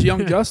Punisher. there's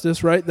Young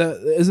Justice, right?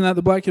 Isn't that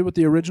the black kid with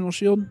the original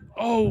shield?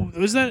 Oh,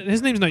 is that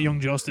his name's not Young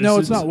Justice? No,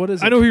 it's not. What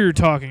is I it? know who you're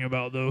talking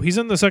about though. He's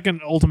in the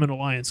second Ultimate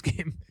Alliance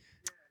game.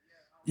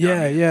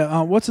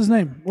 Yeah. What's his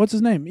name?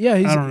 Yeah,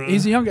 I don't know.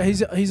 he's a young guy.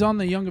 He's on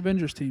the Young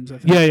Avengers teams, I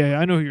think. Yeah.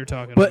 I know who you're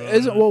talking But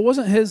about.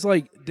 wasn't his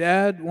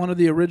dad one of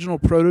the original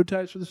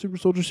prototypes for the Super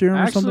Soldier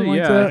Serum or something actually,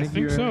 like yeah, that? I think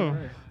you're so.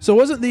 right. So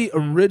wasn't the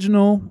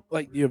original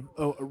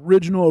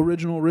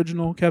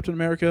original Captain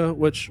America,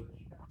 which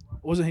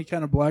wasn't he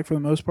kind of black for the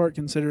most part,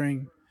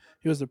 considering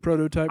he was the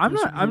prototype? For I'm the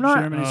not- Super I'm Soldier not-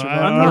 Serum and he I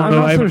survived? don't I'm know.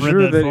 not I so haven't read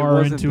sure that that it far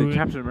wasn't into that it.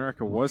 Captain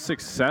America was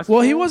successful.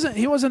 Well, he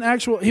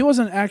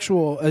wasn't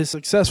actual a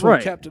successful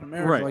Right, Captain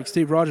America right. like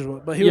Steve Rogers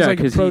was, but he was like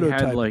a 'cause prototype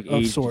he had like of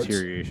age sorts.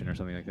 deterioration or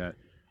something like that.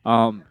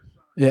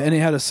 Yeah, and he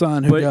had a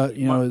son who But got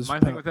his. my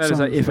thing with that is son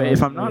that was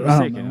if I'm not I don't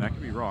mistaken, and know. I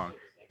could be wrong,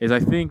 is I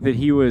think that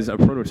he was a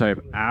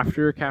prototype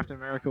after Captain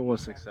America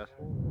was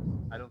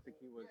successful. I don't think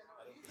he was.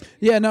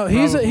 Yeah, no,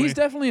 he's Probably.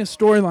 definitely a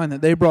storyline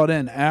that they brought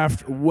in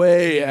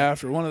way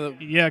after one of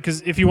the. Yeah,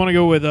 because if you want to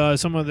go with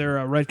some of their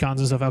retcons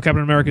and stuff, how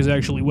Captain America is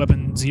actually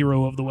Weapon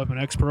 0 of the Weapon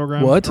X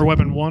program. What? Or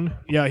Weapon 1.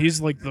 Yeah, he's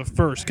like the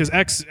first, because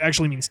X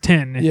actually means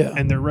 10 Yeah.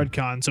 and they're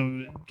retcon.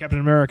 So Captain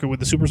America with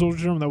the Super Soldier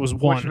Serum, that was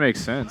 1. Which makes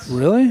sense.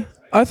 Really?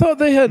 I thought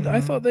they had.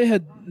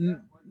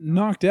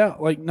 Knocked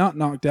out, not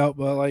knocked out,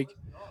 but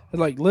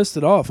had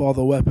listed off all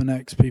the Weapon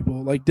X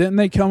people. Didn't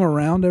they come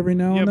around every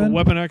now Yeah, and but then?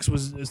 Weapon X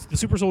was the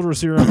Super Soldier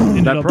Serum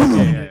ended That up.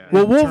 yeah.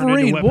 Well, turned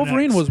into Weapon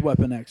Wolverine X. was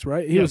Weapon X,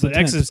 right? He Yeah, was the but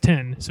X 10th. is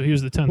 10, so he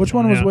was the 10th. Which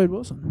one was yeah. Wade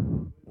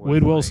Wilson?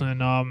 Wade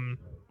Wilson. I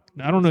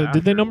don't know.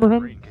 Did they number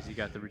him? Because he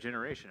got the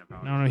regeneration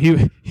power. No,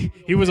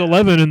 he was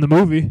 11 in the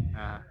movie.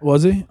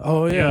 Was he?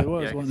 Oh yeah, Yeah. he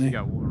was, Yeah, 'cause wasn't he he?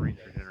 got Wolverine's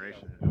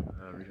regeneration.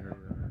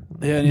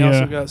 Yeah, and he Yeah.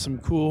 also got some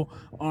cool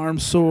arm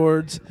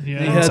swords. Yeah,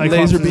 and he had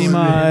Cyclops laser was beam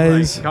really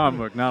eyes, Comic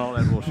book, not all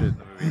that bullshit in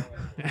the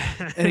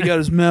movie. and he got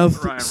his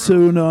mouth Ryan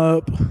sewn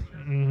up,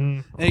 hmm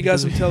and he got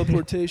some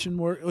teleportation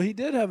work. Well, he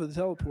did have a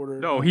teleporter.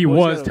 No, he Well,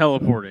 was got a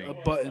teleporting.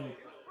 button.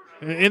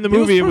 In the He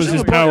was movie, it was pushing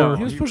his a button. power.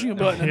 He was pushing a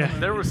button. Yeah.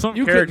 There was some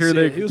You couldn't character see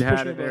they it. He was had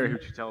pushing in a there button. who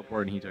could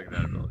teleport, and he took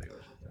that ability.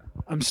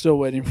 I'm still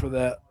waiting for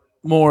that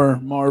more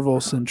Marvel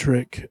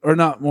centric, or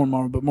not more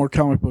Marvel, but more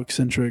comic book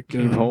centric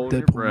Keep holding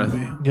your Deadpool breath.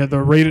 movie. Yeah,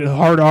 the rated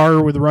hard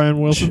R with Ryan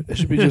Wilson. It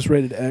should be just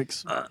rated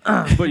X.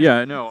 But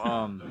yeah,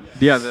 no,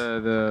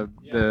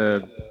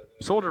 the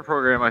soldier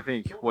program I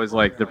think was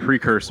like the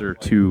precursor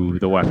to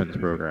the weapons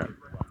program.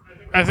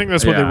 I think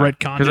that's what they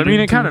retconned. Because I mean,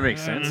 it into. kind of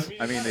makes sense.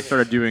 I mean, they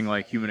started doing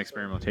like human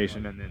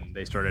experimentation, and then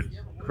they started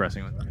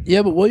progressing with it.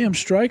 Yeah, but William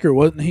Stryker,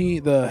 wasn't he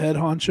the head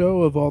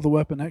honcho of all the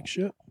Weapon X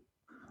shit?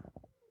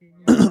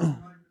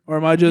 Or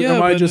am I just Yeah,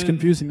 but,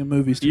 confusing the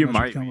movies too You much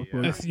might with comic be,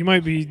 yeah. books? You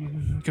might be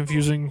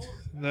confusing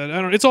that.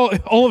 I don't. It's all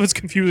of it's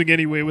confusing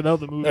anyway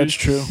without the movies. That's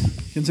true.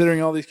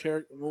 Considering all these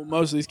characters, well,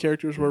 most of these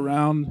characters were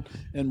around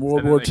in World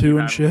And then War they keep II and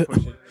having shit. to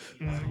push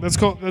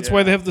it. That's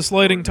why they have the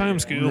sliding time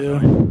scale. Yeah.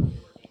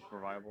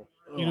 Revival.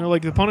 You know,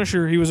 like the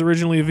Punisher, he was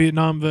originally a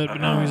Vietnam vet,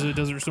 but now he's a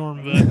Desert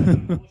Storm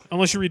vet.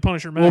 Unless you read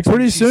Punisher Max. Well,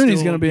 pretty he's soon he's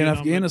still going to a be an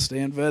Vietnam vet.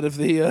 Afghanistan vet if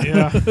the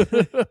Yeah.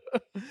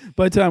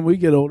 by the time we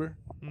get older,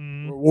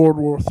 Mm. or World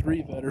War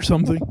III vet or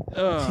something.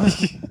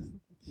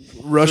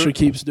 Russia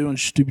keeps doing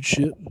stupid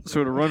shit.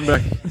 So to run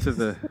back to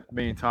the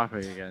main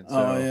topic again. So,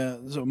 Oh yeah,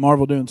 so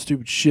Marvel doing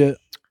stupid shit.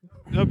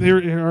 All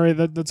right,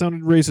 that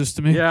sounded racist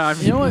to me. Yeah, I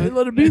mean, You know what?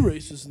 Let it be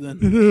racist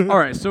then. all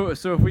right. So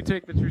if we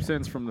take the true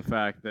sense from the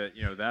fact that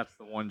that's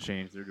the one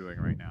change they're doing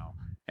right now.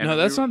 And No,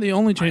 that's not the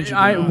only change.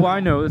 I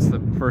know it's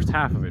the first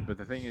half of it, but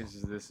the thing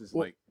is this is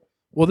Well, like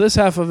Well, this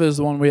half of it is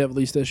the one we have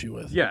least issue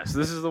with. yes,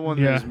 this is the one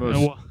Yeah. that is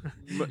most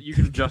you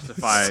can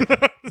justify.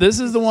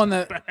 This is the one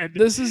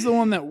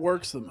that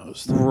works the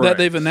most Right. that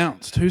they've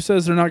announced. Who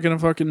says they're not going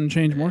to fucking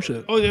change more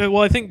shit? Oh yeah,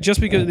 well I think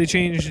just because they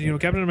changed,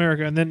 Captain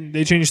America and then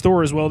they changed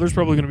Thor as well, there's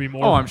probably going to be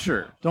more. Oh, I'm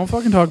sure. Don't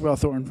fucking talk about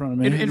Thor in front of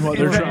me and what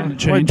they're trying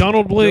to Why change.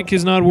 Donald Blake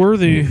is not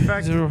worthy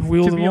fact, to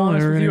wield To the be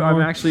honest Mjolnir with you,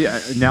 anymore. I'm actually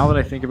now that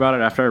I think about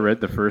it, after I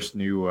read the first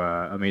new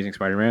Amazing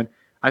Spider-Man,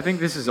 I think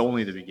this is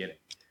only the beginning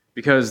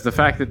because the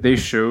fact that they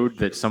showed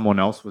that someone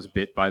else was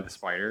bit by the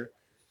spider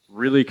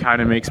really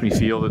kind of makes me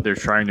feel that they're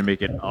trying to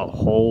make it a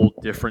whole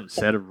different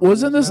set of rules.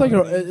 Isn't this like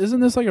a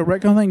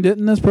retcon thing?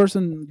 Didn't this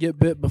person get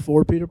bit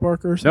before Peter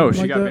Parker or something No,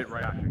 she like got that? bit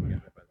right after he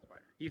got bit by the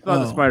spider. He thought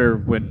the Oh. spider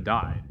went and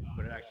died,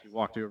 but it actually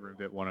walked over and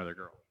bit one other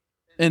girl.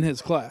 In his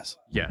class.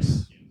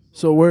 Yes.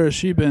 So where has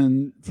she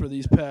been for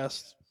these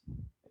past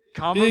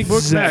Comic book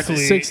Exactly.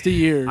 magic. 60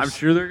 years? I'm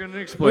sure they're going to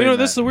explain Well, that.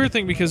 that's the weird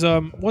thing because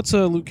what's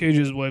Luke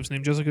Cage's wife's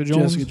name? Jessica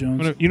Jones. Jessica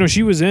Jones.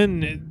 She was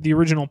in the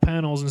original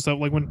panels and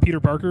stuff. Like when Peter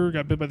Parker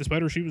got bit by the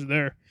spider, she was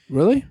there.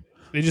 Really?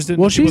 They just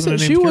didn't. Well, she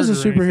wasn't she named was a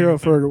character or superhero anything.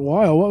 for a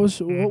while. What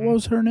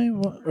was her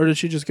name? Or did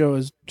she just go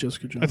as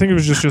Jessica Jones? I think it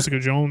was just Jessica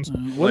Jones.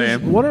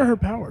 Lame. What are her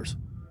powers?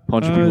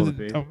 Punching people in the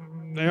face.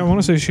 I want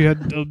to say she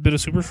had a bit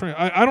of super strength.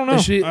 I don't know.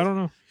 Is she- I don't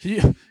know.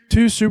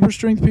 Two super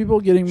strength people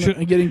getting Should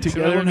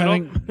together I and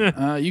look it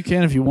having. You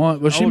can if you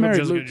want, but she I'll look up married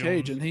Jessica Luke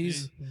Cage, Jones. and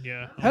he's.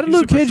 Yeah. How did He's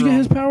Luke super Cage get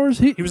his strong. powers?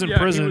 He was in Yeah,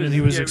 he prison was- and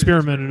he was yeah, he was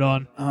experimented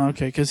on.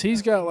 Okay, because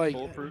he's got like.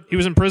 He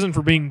was in prison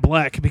for being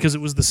black because it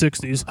was the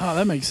 60s. Oh,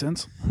 that makes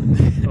sense.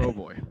 Oh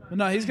boy. But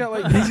no, he's got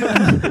like.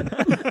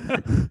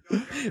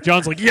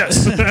 John's like,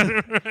 yes.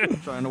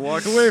 Trying to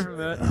walk away from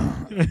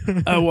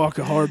that. I walk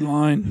a hard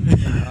line.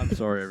 I'm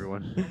sorry,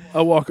 everyone.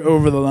 I walk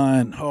over the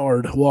line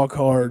hard. Walk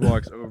hard.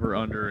 Walks over,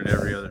 under, in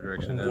every other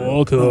direction.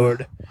 Walk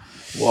hard.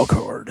 Walk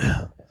hard.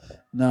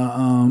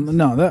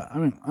 No, that I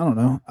mean, I don't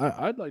know.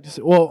 I'd like to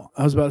see. Well,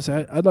 I was about to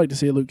say I'd like to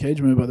see a Luke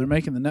Cage movie, but they're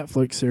making the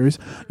Netflix series.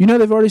 You know,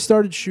 they've already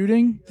started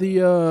shooting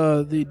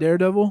the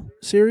Daredevil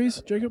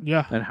series. Jacob,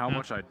 Yeah. And how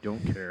much I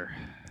don't care.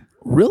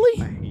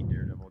 really? I hate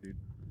Daredevil, dude.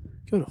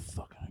 Go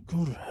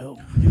to hell.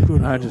 You go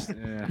to I hell. just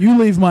yeah. You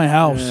leave my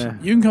house. Yeah.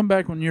 You can come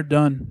back when you're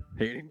done.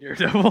 hating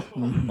Daredevil.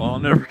 Well, I'll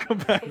never come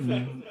back.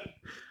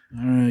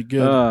 All right,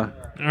 good. All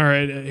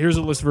right, here's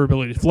a list of her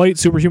abilities: flight,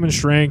 superhuman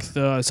strength,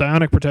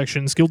 psionic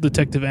protection, skilled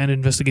detective and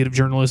investigative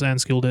journalist, and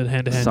skilled at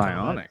hand-to-hand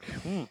combat.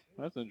 Psionic.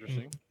 That's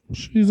interesting.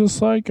 She's a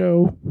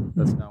psycho.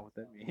 That's not what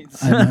that means.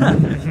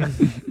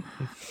 I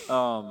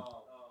know.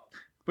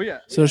 But yeah,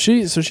 So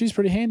she's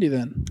pretty handy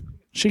then.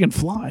 She can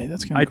fly.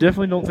 That's kind I of.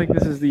 definitely don't think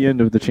this is the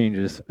end of the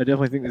changes. I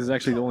definitely think this is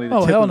actually the only. The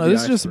Oh tip hell of no! the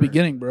This is just the iceberg.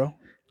 beginning, bro.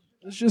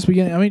 This is just the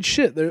beginning. I mean,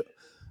 shit.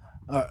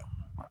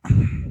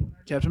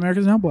 Captain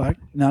America's now black.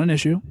 Not an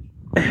issue.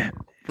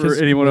 For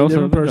 'Cause anyone else,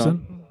 different other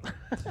than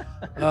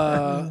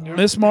person.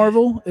 Miss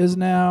Marvel is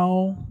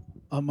now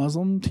a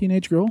Muslim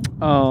teenage girl.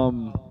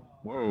 John.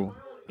 Whoa.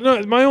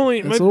 No, my That's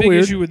a big little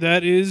weird. issue with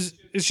that is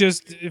it's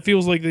just it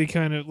feels like they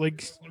kind of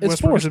like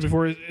Westbrook forced. said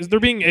before is they're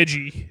being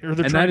edgy or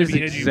they're And trying that to is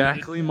be edgy. with it.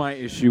 exactly my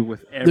issue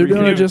with doing everything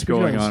it that's just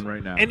going because. on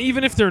right now. And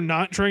even if they're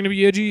not trying to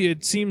be edgy,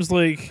 it seems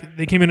like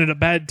they came in at a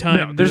bad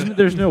time. no,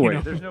 there's no you way.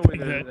 know, There's no way.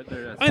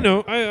 that- I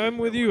know. I'm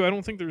with you. I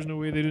don't think there's no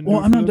way they didn't. Well,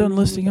 do it I'm for not that done reason.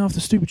 listing off the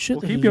stupid shit.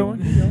 Well, that keep they're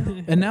going.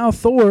 doing. And now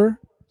Thor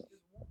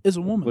is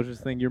a woman. Which is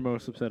the thing you're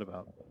most upset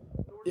about?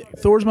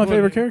 Thor's my Well,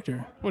 favorite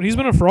character. Well, he's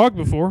been a frog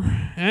before,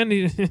 and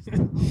he,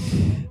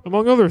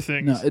 among other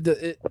things.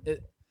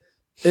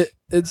 No,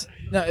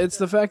 it's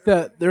the fact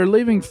that they're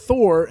leaving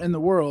Thor in the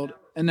world,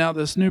 and now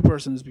this new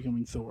person is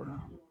becoming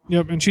Thor.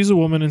 Yep, and she's a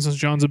woman, and since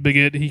John's a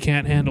bigot, he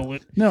can't handle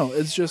it. No,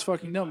 it's just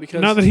fucking dumb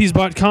because Not that he's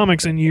bought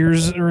comics in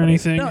years or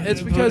anything. no,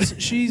 it's but- because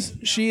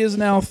she is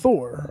now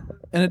Thor,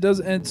 and it does.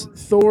 And it's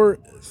Thor.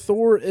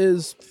 Thor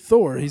is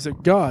Thor. He's a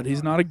god.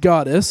 He's not a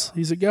goddess.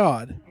 He's a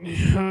god.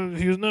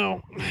 he was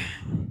no.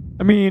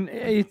 I mean,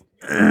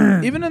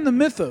 Even in the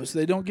mythos,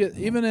 they don't get.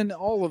 Even in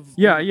all of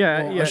Yeah. well,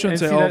 Yeah. I shouldn't and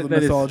say see, all that- the that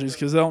is- mythologies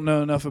because I don't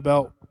know enough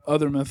about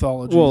other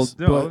mythologies. Well,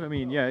 no. but I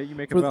mean, yeah, you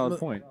make a but- valid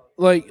point.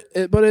 like,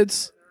 but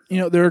it's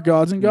there are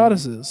gods and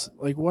goddesses.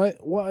 Like, why?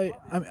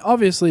 I mean,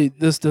 obviously,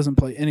 this doesn't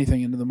play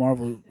anything into the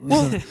Marvel.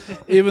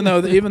 even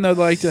though they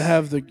like to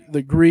have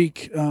the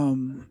Greek.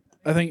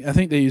 I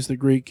think they use the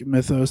Greek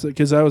mythos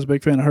because I was a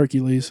big fan of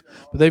Hercules.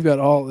 But they've got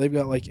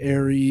like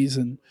Ares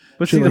and.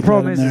 But see, the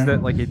problem is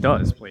that like it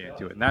does play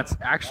into it, and that's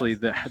actually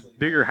the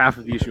bigger half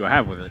of the issue I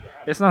have with it.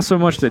 It's not so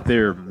much that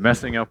they're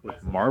messing up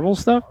with Marvel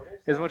stuff,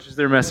 as much as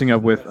they're messing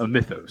up with a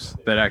mythos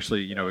that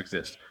actually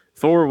exists.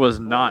 Thor was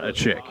not a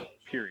chick.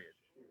 Period.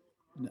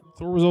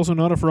 Thor was also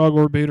not a frog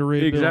or Beta Ray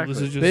Bill. Exactly.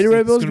 This is just, Beta Ray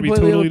it's Bill's a gonna be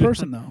completely totally other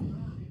person,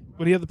 different.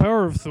 But he had the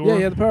power of Thor. Yeah,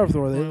 he had the power of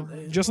Thor. Well,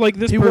 just like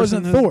this he person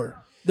wasn't has- Thor.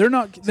 They're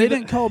not. They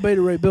didn't call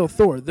Beta Ray Bill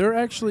Thor. They're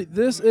actually.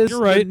 This is You're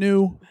right. the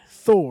new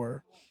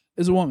Thor.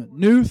 Is a woman.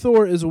 New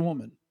Thor is a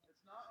woman.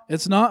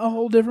 It's not a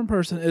whole different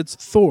person. It's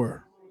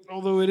Thor.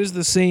 Although it is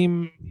the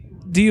same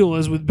deal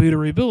as with Beta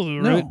Ray Bill, though,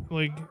 right? No.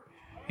 Like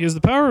he has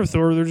the power of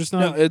Thor. They're just No,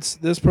 not. it's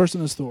this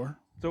person is Thor.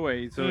 So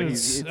wait,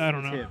 I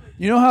don't know. him.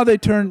 You know how they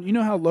turned. You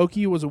know how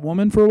Loki was a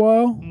woman for a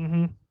while.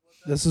 hmm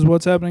This is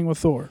what's happening with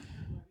Thor.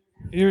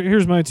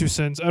 Here's my 2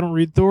 cents. I don't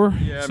read Thor,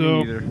 Yeah,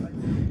 so me neither.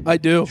 I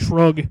do.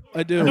 shrug.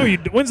 I do. No,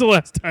 when's the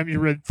last time you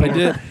read Thor? I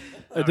did.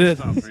 I did.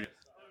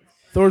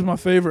 Thor's my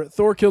favorite.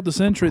 Thor killed the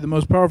Sentry, the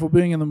most powerful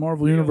being in the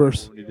Marvel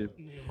universe.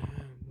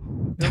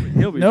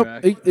 He'll be Nope,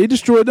 back. he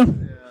destroyed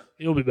them.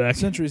 He'll be back.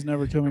 Sentry's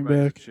never coming Come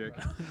back back. to the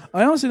chick.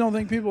 I honestly don't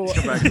think people.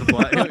 Come back to the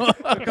black. Come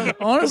back to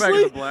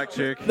Honestly, the black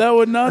chick. that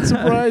would not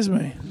surprise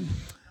me.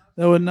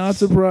 That would not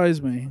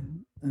surprise me.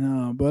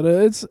 No, but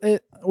it's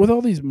with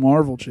all these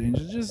Marvel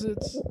changes.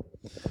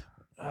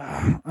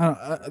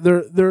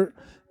 They're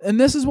and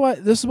this is why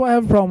I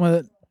have a problem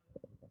with it.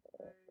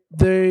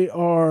 They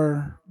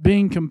are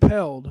being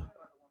compelled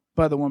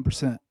by the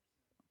 1%,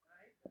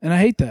 and I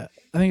hate that.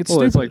 I think it's Well,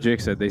 stupid. it's like Jake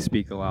said, they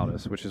speak the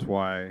loudest, which is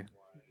why.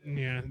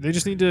 Yeah, they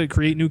just need to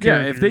create new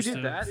Yeah, if characters. they did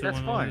to that, fill that's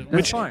in all fine. of it.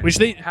 That's fine. Which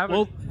they Have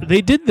a-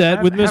 they did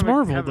that with Miss Have a-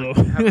 Marvel have a- though.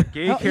 have a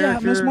gay yeah,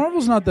 character. Miss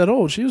Marvel's not that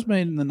old. She was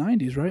made in the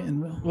 90s, right?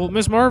 And Well,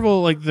 Miss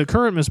Marvel, like the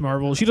current Miss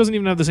Marvel, she doesn't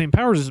even have the same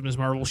powers as Miss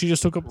Marvel. She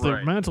just took up the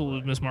Right. mantle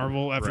of Miss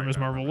Marvel after Right, Miss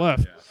right, Marvel right,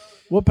 left. yeah.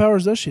 what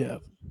powers does she have?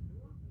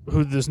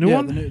 Who this new yeah,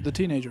 one? the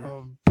teenager.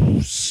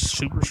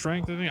 Super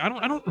strength. I think. I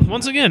don't.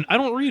 Once again, I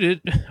don't read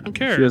it. I don't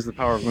care. She has the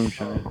power of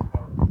moonshine.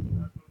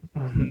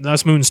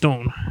 That's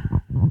Moonstone.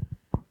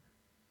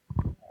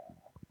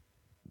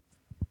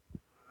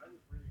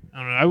 I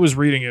don't know. I was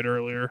reading it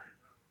earlier.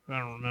 I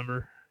don't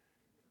remember.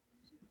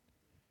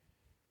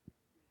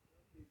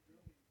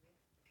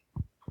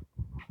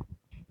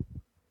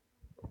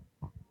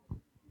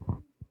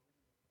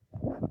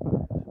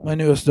 My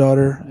newest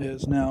daughter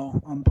is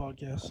now on the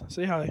podcast.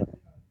 Say hi.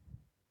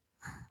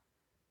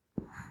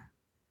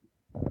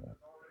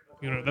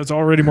 That's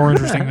already more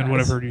interesting than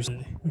what I've heard you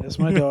say. That's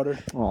my daughter.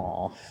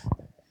 Aww.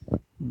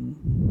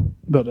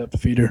 About to have to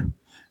feed her.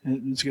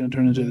 And it's going to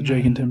turn into the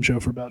Jake and Tim show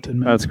for about 10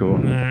 minutes. That's cool.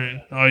 All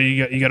right. Oh,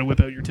 you got to whip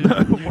out your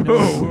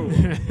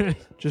tip.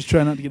 Just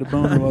try not to get a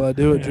boner while I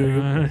do it,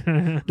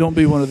 Jacob. Don't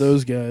be one of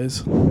those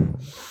guys.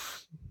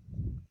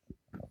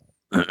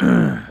 All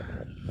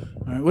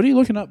right, what are you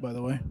looking up, by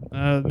the way?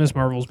 Miss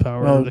Marvel's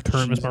power, Oh, the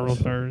current Miss Jesus.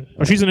 Marvel's power.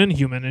 Oh, she's an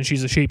Inhuman and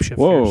she's a shapeshifter.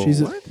 Whoa.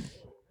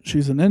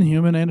 She's an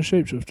Inhuman and a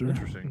shapeshifter.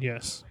 Interesting.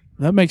 Yes.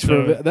 That makes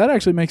So- that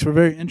actually makes for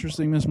very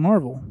interesting Miss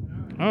Marvel.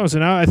 Oh, so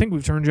now I think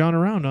we've turned John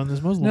around on this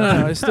Muslim.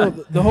 No, I still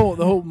the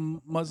whole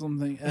Muslim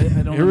thing.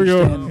 I don't. Here we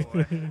go.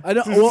 understand. I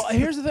don't. Well,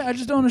 here's the thing. I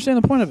just don't understand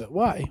the point of it.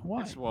 Why?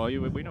 Why? Well,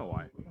 we know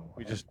why.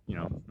 We just,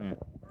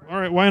 All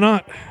right, why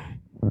not?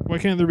 Why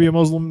can't there be a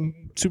Muslim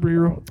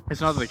superhero? It's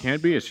not that it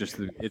can't be. It's just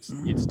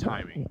it's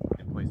timing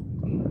and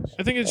placement.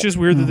 I think it's just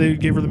weird that they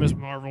gave her the Miss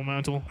Marvel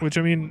mantle, which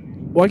I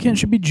mean, Why can't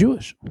she be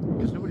Jewish?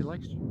 Because nobody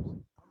likes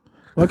you.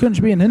 Why couldn't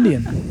she be an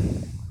Indian?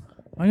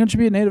 Why couldn't she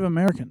be a Native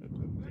American?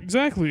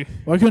 exactly.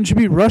 Why couldn't she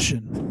be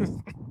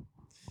Russian?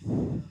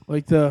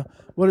 Like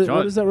what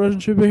is that Russian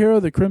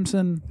superhero? The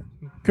Crimson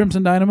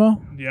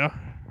Dynamo? Yeah.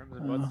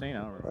 Crimson Blood Stain,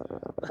 I don't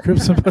remember.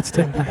 Crimson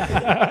Bloodstained.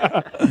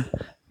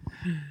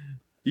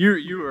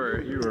 You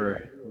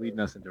were leading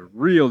us into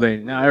real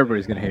danger. Now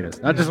everybody's gonna hate us.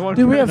 Not just one.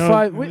 Dude, we have No.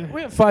 five. We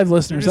have 5 They're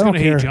listeners. just I don't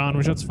gonna care. hate John,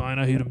 which that's fine.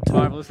 I hate him too.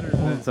 5 listeners,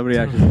 and then somebody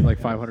actually, like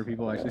 500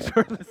 people actually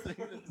started listening.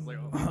 It's like,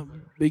 oh.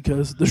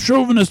 Because the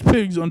chauvinist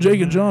pigs on Jake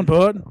and John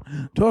Pod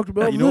talked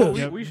about You know what?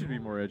 this. We should be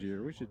more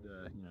edgier. We should,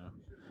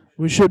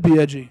 We should be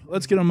edgy.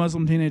 Let's get a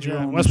Muslim teenager Yeah,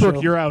 on Westbrook, the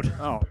show. you're out.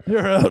 Oh,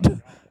 You're out.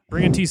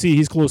 Bring in TC.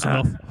 He's close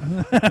enough.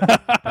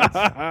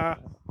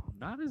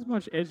 not as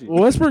much edgy.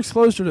 Well, Westbrook's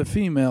closer to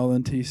female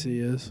than TC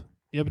is.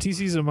 Yeah, but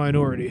TC's a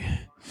minority,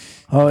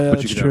 Oh yeah, But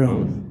that's you could have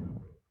true.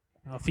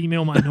 a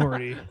female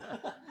minority.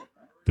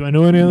 Do I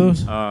know any of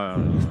those?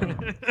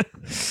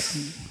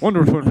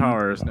 Wonder Twin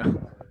Powers.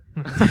 No.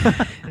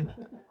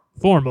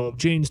 Form of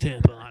Jane's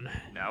tampon.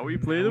 Now we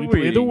play the We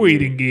waiting. play the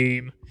waiting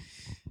game.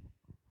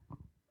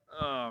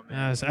 Oh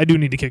man. Yes, I do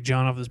need to kick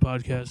John off this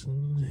podcast.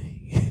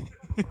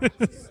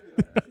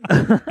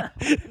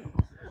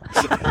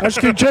 I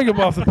should kick Jacob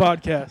off the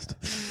podcast.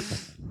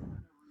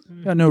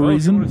 Got no Well, if you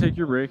reason. want to take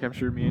your break, I'm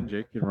sure me and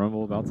Jake can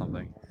rumble about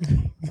something.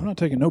 I'm not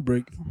taking no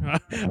break.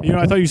 You know,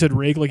 I thought you said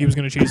rake, like he was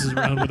going to chase us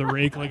around with a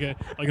rake, like an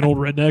old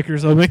redneck or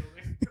something.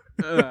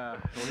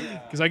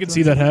 Because I could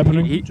see that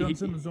happening. John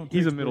Simmons don't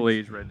He's a take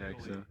middle-aged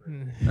redneck,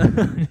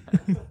 so.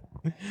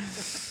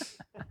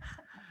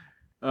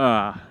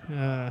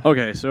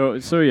 Okay,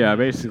 so yeah,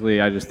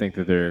 basically, I just think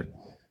that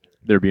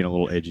they're being a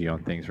little edgy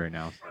on things right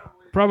now.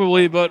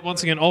 Probably, but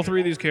once again, all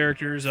three of these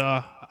characters,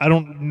 I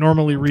don't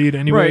normally read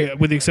anyway, Right.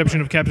 with the exception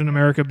of Captain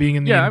America being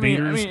in the Yeah, I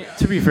Invaders. mean,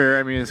 to be fair,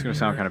 it's going to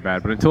sound kind of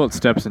bad, but until it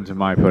steps into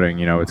my pudding,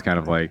 it's kind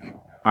of like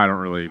I don't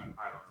really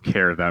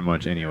care that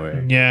much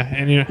anyway. Yeah,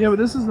 and you know, Yeah, but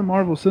this is the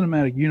Marvel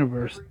Cinematic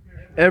Universe.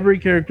 Every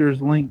character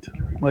is linked.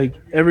 Like,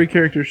 every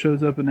character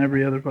shows up in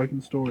every other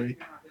fucking story.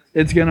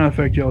 It's going to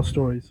affect y'all's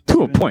stories.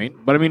 To a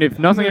point, but I mean, if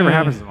nothing ever Yeah.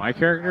 happens to my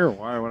character,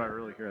 why would I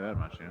really care that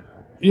much?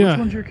 yeah, Which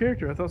one's your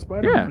character? I thought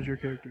Spider-Man Yeah. was your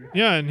character.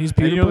 yeah, and he's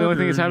Peter you know the Parker. only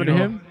thing that's happened you to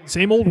know, him?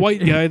 Same old white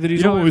guy that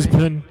he's You know what I always mean?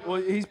 been.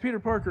 Well, he's Peter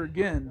Parker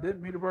again.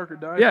 Didn't Peter Parker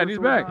die? Yeah, for and he's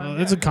a back. time?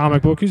 That's a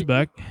comic book. He's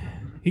back.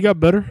 He got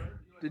better.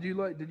 Did you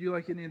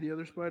like any of the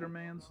other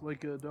Spider-Mans,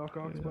 like Doc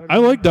Ock Spider-Man? I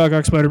like Doc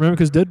Ock Spider-Man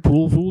because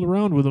Deadpool fooled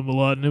around with him a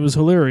lot, and it was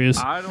hilarious.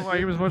 I don't like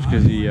him as much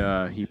because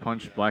he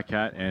punched Black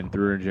Cat and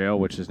threw her in jail,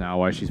 which is now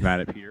why she's mad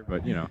at Peter.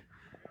 But You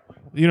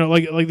know,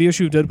 like the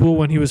issue of Deadpool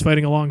when he was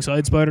fighting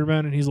alongside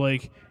Spider-Man, and he's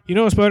like, you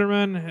know,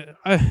 Spider-Man,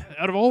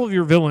 out of all of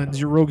your villains,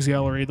 your rogues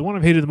gallery, the one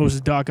I've hated the most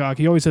is Doc Ock.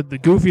 He always had the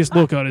goofiest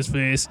look on his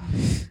face.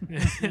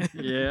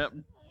 yep.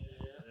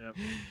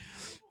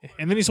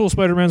 And then he stole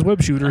Spider-Man's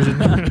web shooters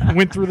and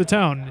went through the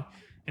town.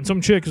 And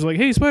some chick was like,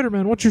 "Hey,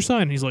 Spider-Man, what's your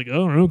sign?" And he's like, "I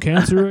don't know,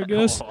 cancer, I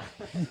guess."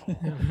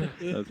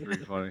 That's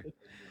pretty funny.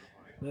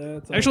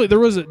 That's Actually, there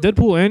was a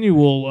Deadpool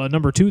Annual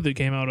 #2 that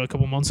came out a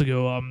couple months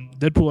ago.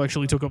 Deadpool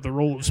actually took up the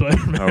role of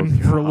Spider-Man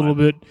for a little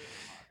bit.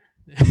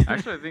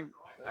 Actually, I think.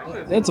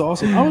 That's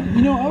awesome.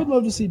 I would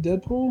love to see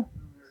Deadpool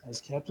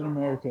as Captain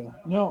America.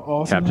 You know, how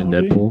awesome Captain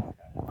that would be? Deadpool.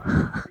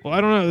 Well, I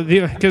don't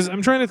know, because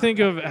I'm trying to think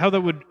of how that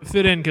would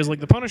fit in. Because like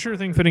the Punisher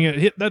thing fitting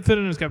it, that fit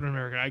in as Captain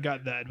America. I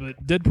got that,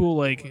 but Deadpool,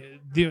 like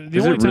the Does only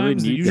it really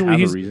times that need to usually have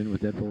he's a reason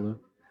with Deadpool though?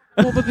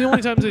 well, but the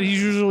only times that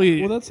he's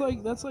usually Well, that's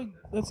like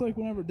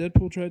whenever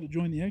Deadpool tried to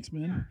join the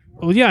X-Men.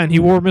 well, yeah, and he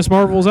wore Miss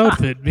Marvel's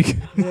outfit. Because,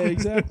 Yeah,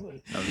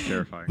 exactly. That was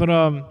terrifying. but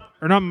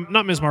or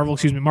not Miss Marvel,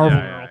 excuse me, Marvel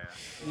Girl.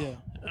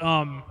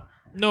 Yeah.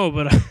 No,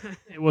 but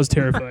it was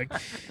terrifying.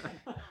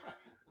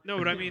 No,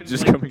 but I mean,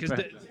 Just like, coming 'cause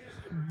back.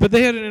 but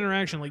they had an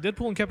interaction. Like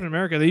Deadpool and Captain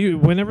America,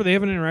 whenever they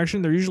have an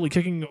interaction, they're usually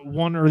kicking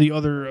one or the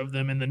other of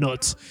them in the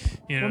nuts.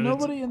 You know, Well,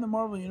 that's- nobody in the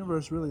Marvel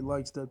universe really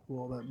likes Deadpool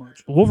all that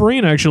much.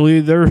 Wolverine actually,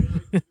 they're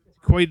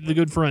quite the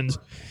good friends.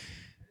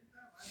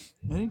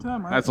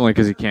 Anytime That's only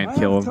because he I can't have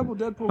kill a him. couple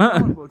Deadpool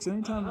comic books.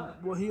 Anytime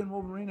he and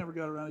Wolverine ever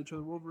got around each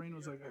other, Wolverine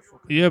was like, "I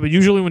fuck." Yeah, but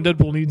usually when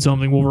Deadpool needs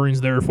something, Wolverine's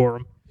there for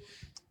him.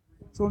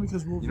 It's only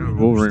because Wolverine. You know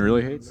who Wolverine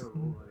really hates?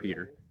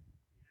 Peter.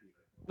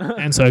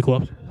 And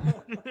Cyclops.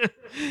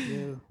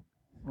 Yeah.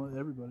 Well,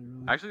 everybody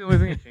really. Actually, the only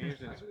thing that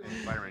changed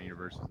in Spider-Man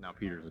universe is now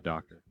Peter's a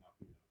doctor.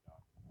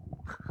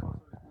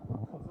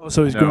 Oh,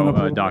 so he's grown up. a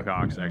little Doc bit.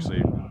 Ock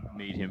actually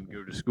made him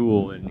go to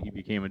school, and he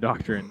became a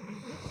doctor. And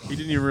he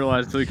didn't even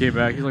realize until he came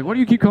back. He's like, "Why do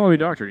you keep calling me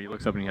doctor?" And he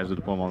looks up and he has a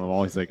diploma on the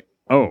wall. He's like,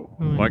 "Oh,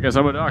 well, I guess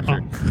I'm a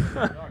doctor."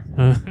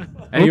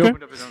 And he Okay.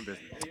 opened up his own business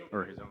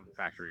or his own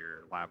factory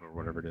or lab or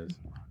whatever it is.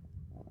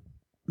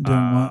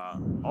 Doing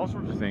what? All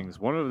sorts of things.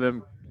 One of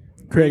them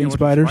Creating a bunch of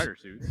spiders. spider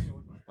suits,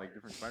 like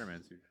different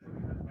Spider-Man suits.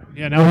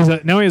 Yeah,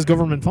 now he has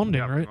government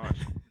funding, Yeah, right? pretty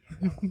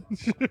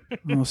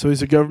much. Oh, so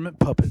he's a government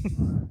puppet.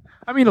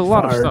 I mean, a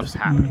lot of Fired. stuff's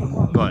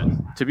happening,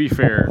 but to be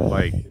fair,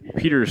 like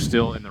Peter's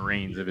still in the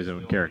reins of his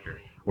own character.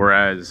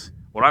 Whereas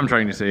what I'm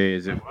trying to say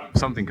is, if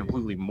something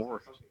completely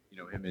morphed,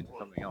 him into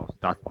something else,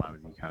 that's when I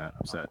would be kind of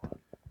upset.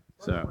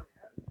 So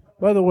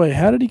By the way,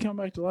 how did he come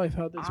back to life?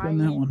 How'd they spin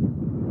that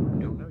one?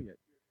 I don't know yet.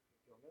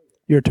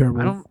 You're terrible.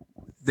 I don't.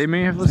 They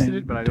may have listed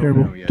it, but I don't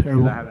Terrible, know yet. 'cause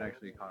terrible. I haven't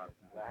actually caught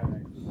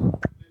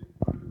up.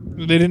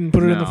 They didn't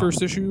put it in the No.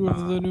 first issue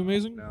of the New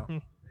Amazing. No.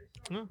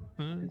 No?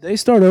 Did they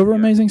start over Yeah.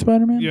 Amazing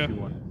Spider-Man? Yeah.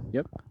 2-1.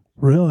 Yep.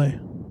 Really?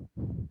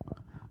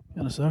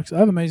 Kind of sucks. I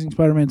have Amazing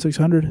Spider-Man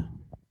 600.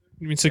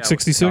 You mean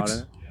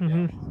 666? Yeah,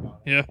 Mm-hmm.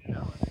 Yeah,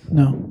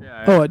 No.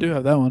 Yeah, Oh, I do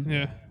have that one.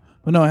 yeah.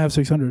 But no, I have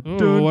 600. Oh,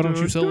 Dun, why don't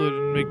dun, you sell it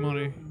and make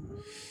money?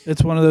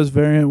 It's one of those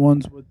variant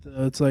ones with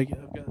it's like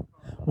I've got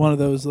one of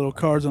those little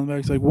cards on the back.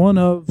 It's like one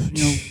of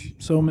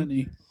so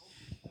many.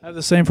 I have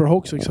the same for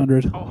Hulk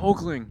 600. Oh,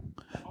 Hulkling.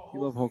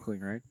 You love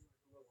Hulkling, right?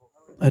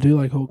 I do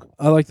like Hulk.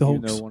 I like the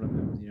Even Hulks. though one of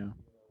them,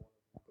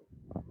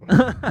 Oh,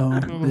 No,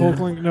 the yeah.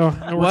 Hulkling. No,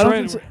 Well, we're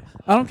trying.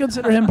 I don't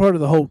consider him part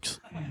of the Hulks.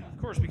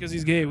 Of course, because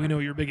he's gay. We know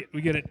you're a bigot.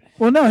 We get it.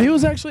 Well, no, he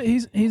was actually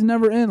he's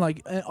never in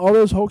like all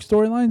those Hulk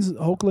storylines.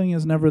 Hulkling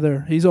is never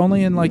there. He's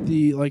only in like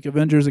the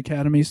Avengers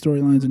Academy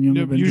storylines and Young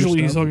Yeah, Avengers.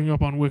 usually he's stuff. hooking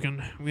up on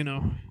Wiccan. We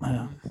know.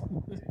 Yeah.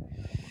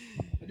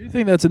 I do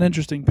think that's an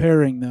interesting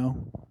pairing, though.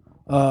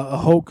 A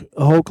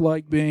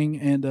Hulk-like being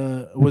and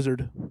a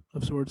wizard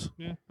of sorts.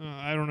 Yeah,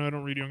 I don't know. I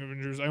don't read Young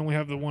Avengers. I only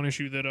have the one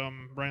issue that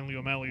Brian Lee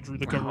O'Malley drew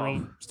the cover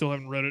of. Still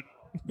haven't read it.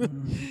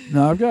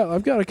 No, I've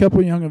got a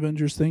couple Young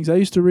Avengers things. I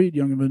used to read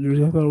Young Avengers.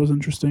 I thought it was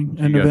interesting,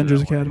 and You got to Avengers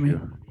that one, Academy.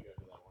 too.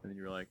 And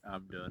you're like,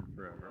 I'm done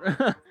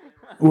forever.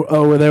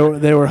 Oh, where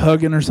they were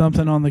hugging or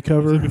something on the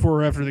cover.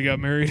 Before or after they got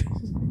married.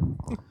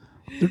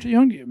 They're too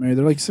young to get married.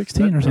 They're like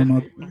 16 or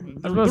something.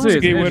 There about to was say, a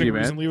it's gay edgy, wedding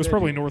man. recently. It was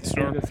probably North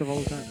Star. That stuff all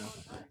the time now.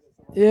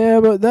 Yeah,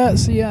 but I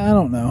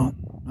don't know.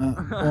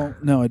 Well,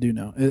 no, I do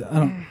know. I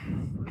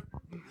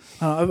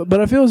don't. But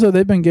I feel as though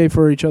they've been gay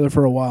for each other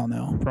for a while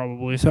now.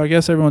 Probably. So I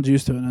guess everyone's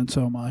used to it, and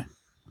so am I.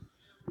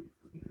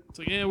 It's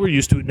like, yeah, we're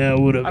used to it now.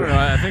 Whatever. I don't know.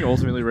 I think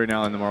ultimately right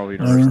now in the Marvel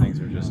Universe, things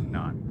are just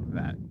not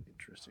that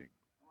interesting.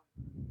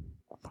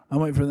 I'm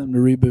waiting for them to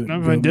reboot. I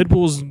and mean, go-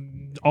 Deadpool's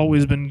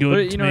always been good.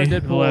 But you to know, me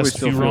Deadpool the always last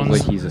still few feels runs.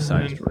 like he's a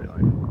side And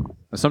storyline.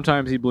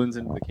 Sometimes he blends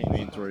into the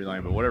main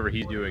storyline, but whatever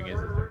he's doing is.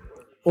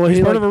 Well, He's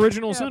he part like, of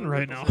Original Sin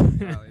right now.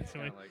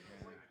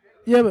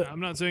 yeah, but I'm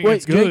not saying wait,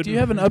 it's good. Jake, do you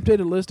have an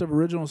updated list of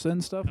Original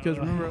Sin stuff? Because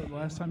remember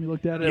last time you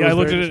looked at it, Yeah, I it was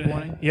looked very at it.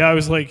 disappointing. Yeah, I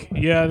was like,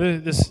 yeah,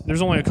 this.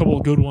 There's only a couple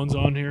of good ones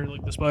on here,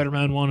 like the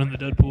Spider-Man one and the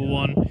Deadpool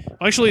one.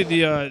 Actually,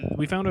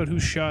 we found out who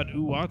shot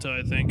Uwata.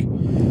 I think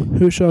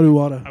Who shot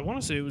Uwata? I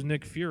want to say it was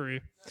Nick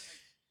Fury.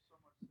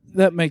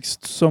 That makes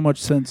so much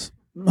sense.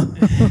 Well, I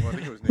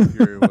think it was Nick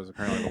Fury was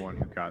apparently the one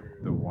who got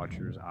the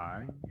Watcher's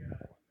eye.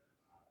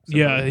 So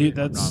Yeah, maybe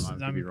that's. I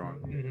could be wrong.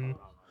 Mhm.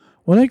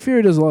 Well, Nick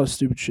Fury does a lot of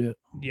stupid shit.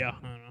 Yeah,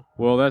 I don't know.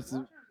 Well, that's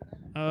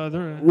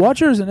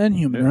Watcher is an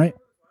Inhuman, Yeah. right?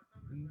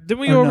 Didn't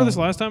we Or go over no? this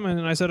last time?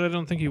 And I said I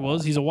don't think he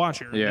was. He's a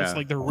Watcher. Yeah. That's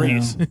like their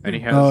race. and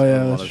he has Oh, a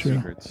yeah, lot that's of true.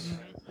 secrets.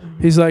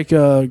 He's like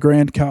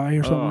Grand Kai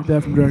or something Oh. like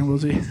that from Dragon Ball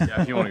Z.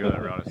 Yeah, if you want to go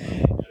that route.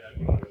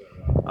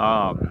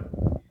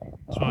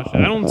 So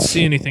I don't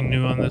see anything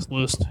new on this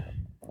list.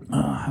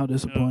 How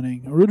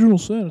disappointing. Original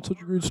Sin, it's such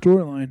a great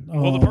storyline.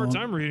 Well, the Oh, parts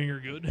I'm reading are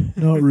good.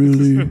 Not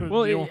really.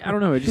 Well, You know, I don't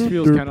know. It just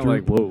feels Derp, kind of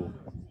like whoa.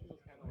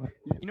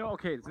 You know,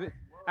 okay.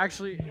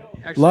 Actually,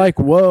 Like,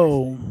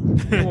 whoa.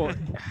 well,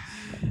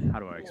 how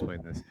do I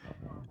explain this?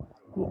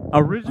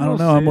 Original I don't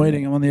know. I'm Sin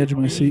waiting. I'm on the edge of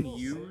my is seat.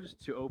 used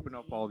to open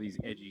up all these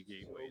edgy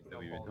gateways that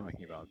we've been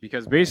talking about.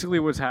 Because basically,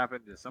 what's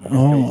happened is someone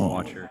kills the Oh.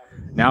 Watcher.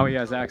 Now he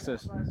has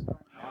access.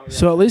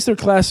 So at least they're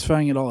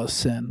classifying it all as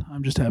sin.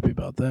 I'm just happy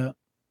about that.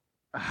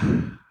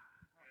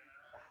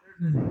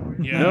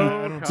 Yeah,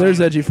 No, I don't There's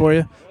see- edgy for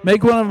you.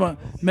 Make one of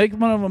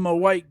them a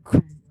white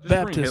bring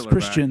Baptist Hitler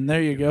Christian.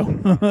 There you go.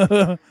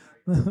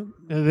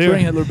 They-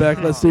 Bring Hitler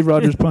back. Let Steve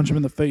Rogers punch him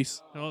in the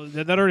face. Well,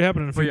 that already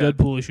happened in a few But yeah.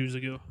 Deadpool issues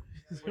ago.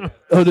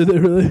 Oh, did they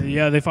really?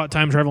 Yeah, they fought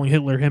time traveling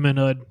Hitler, him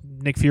and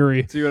Nick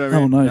Fury. See what I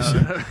Oh, mean? nice.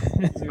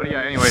 But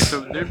yeah, anyway,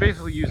 so they're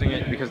basically using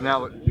it because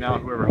now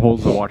whoever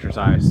holds the Watcher's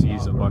eye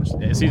sees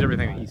sees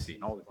everything that he's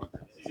seen, all the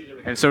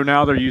things. And so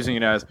now they're using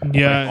it as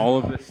Yeah. like, all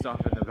of this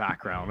stuff in the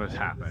background has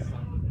happened.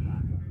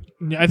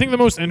 Yeah, I think the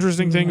most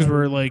interesting things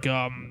were like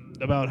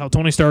about how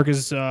Tony Stark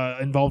is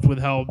involved with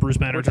how Bruce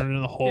Banner turned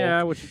into the Hulk.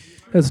 Yeah, which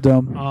That's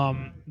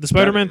dumb. The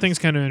Spider-Man is. thing's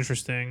kind of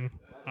interesting.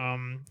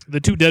 The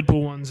two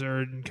Deadpool ones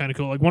are kind of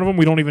cool. Like one of them,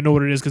 we don't even know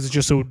what it is because it's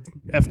just so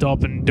effed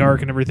up and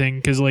dark and everything.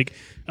 Because like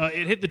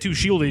it hit the two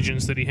Shield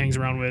agents that he hangs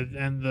around with,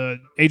 and the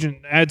agent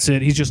ad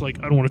said he's just like,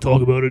 I don't want to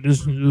talk about it.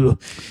 This,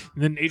 ugh.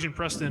 And then Agent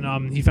Preston,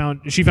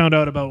 she found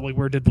out about like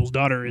where Deadpool's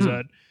daughter is at,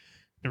 and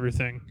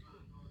everything.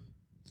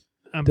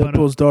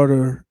 Deadpool's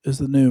daughter is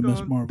the new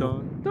Miss Marvel.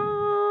 Dun,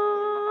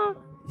 dun.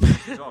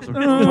 She's also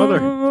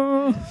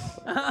Deadpool's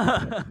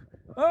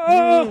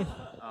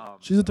mother.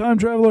 She's a time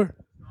traveler.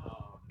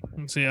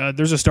 Let's see,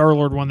 there's a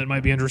Star-Lord one that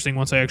might be interesting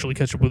once I actually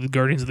catch up with the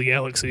Guardians of the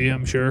Galaxy,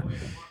 I'm sure.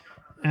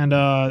 And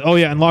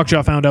and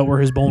Lockjaw found out where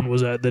his bone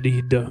was at that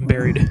he'd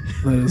buried.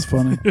 That is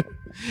funny.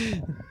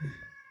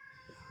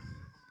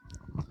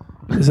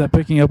 Is that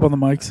picking up on the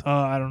mics?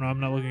 I don't know. I'm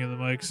not looking at the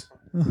mics.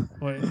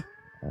 Wait,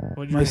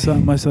 what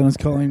My son is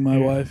calling my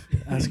wife,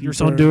 asking Your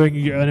son for- doing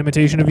an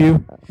imitation of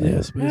you?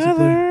 Yes,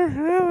 basically.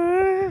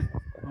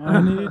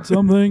 I need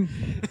something.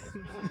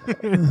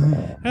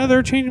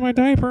 Heather, change my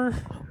diaper.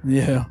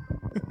 Yeah.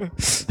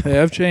 Hey,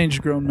 I've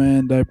changed grown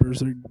man diapers.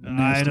 They're I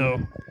nasty.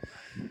 know.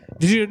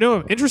 Did you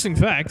know? Interesting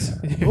fact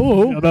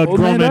Oh, about old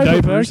grown man man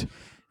diaper diapers.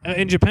 fact.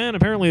 In Japan,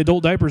 apparently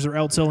adult diapers are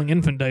outselling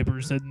infant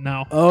diapers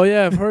now. Oh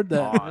yeah, I've heard that.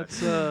 Odd.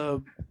 That's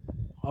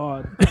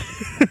odd.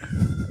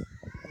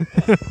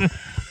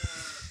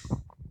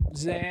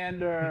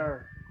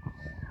 Xander.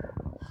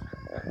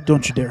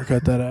 Don't you dare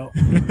cut that out.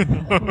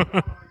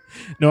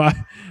 No,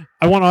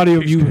 I want audio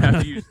of You you.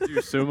 have to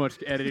do so much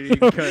editing.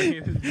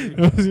 Cutting.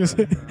 I was gonna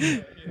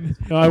say-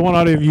 No, I want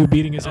audio of you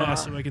beating his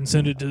ass so I can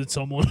send it to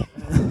someone.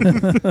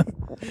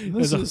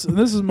 This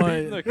is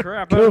my the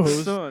crap out of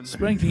his co-host son.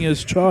 spanking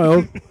his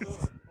child.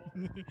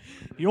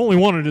 He only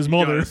wanted his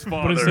mother, his but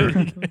father.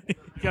 instead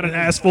he got an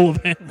ass full of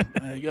hand.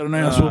 You got an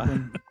ass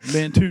whooping.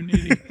 Being too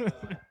needy.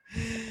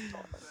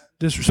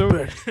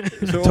 Disrespect.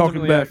 So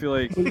Talking ultimately, back. I feel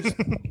like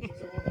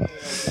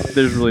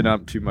there's really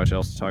not too much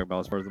else to talk about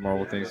as far as the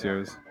Marvel things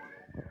goes.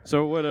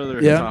 So what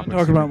other Yeah, topics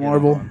talking do we about get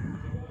Marvel. on?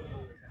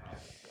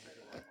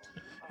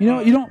 You know,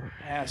 you don't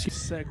ask. You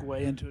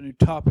segue into a new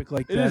topic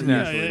like It that. is you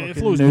natural. Yeah, it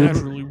fucking flows noob.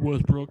 naturally,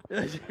 Westbrook.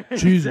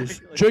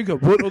 Jesus,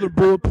 Jacob, what other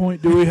bullet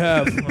point do we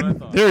have?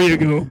 There you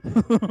go.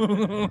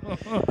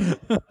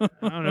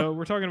 I don't know.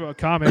 We're talking about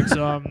comics.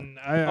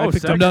 I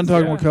picked I'm up. done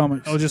talking Yeah. about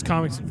comics. Oh, just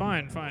comics.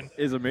 Fine.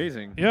 Is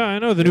amazing. Yeah, I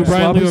know the new Yeah.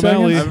 Brian Sloppy Lee seconds?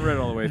 O'Malley I haven't read it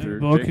all the way through.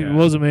 book. Jake It has.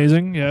 was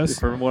amazing. Yes.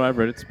 From what I've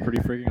read, it's pretty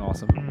freaking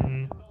awesome.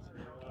 Mhm.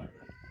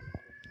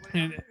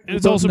 And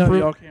it's Both also know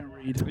y'all can't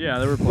read. Yeah,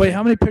 there were. Wait,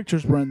 how many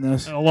pictures were in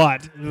this? a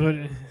lot. But,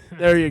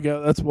 There you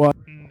go. That's why.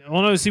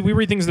 well, no, see, we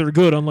read things that are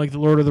good, unlike the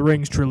Lord of the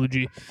Rings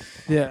trilogy.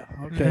 Yeah.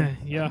 Okay.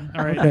 Yeah.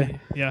 All right. Okay.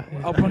 Yeah.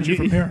 I'll punch you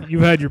from here.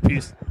 You've had your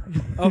piece.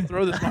 I'll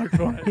throw this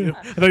microphone at you.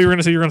 I thought you were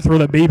gonna say you're gonna throw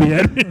that baby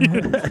at me.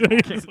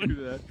 Can't do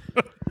that.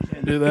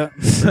 Can't do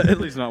that. At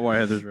least not while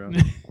Heather's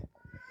around.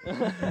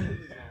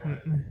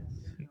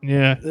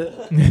 Yeah.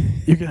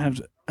 You can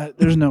have.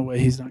 There's no way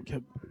he's not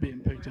kept being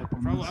picked up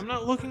on Probably, this. I'm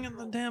not looking at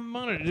the damn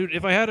monitor, dude.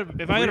 If I had a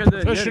We a had that Yeti,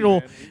 professional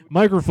man.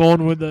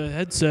 microphone with the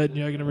headset and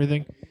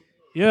everything,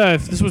 yeah,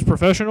 if this was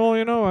professional,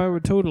 I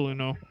would totally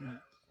know.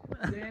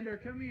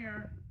 Xander, come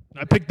here.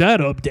 I picked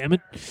that up, damn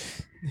it.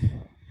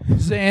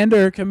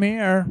 Xander, come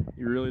here.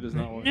 He really does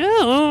not want.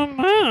 Yeah,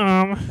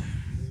 mom.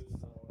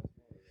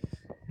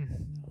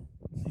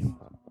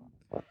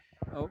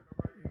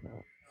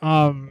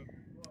 Oh.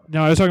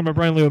 No, I was talking about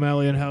Brian Lee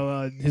O'Malley and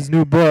how his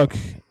new book,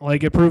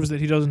 like, it proves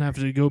that he doesn't have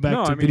to go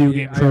back to video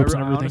game tropes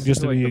and everything just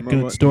to be a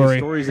good The story.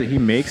 stories that he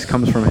makes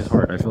comes from his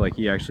heart. I feel like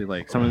he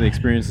actually some of the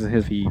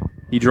experiences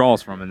he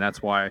draws from, and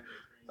that's why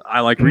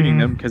I like reading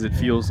them because it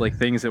feels like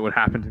things that would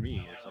happen to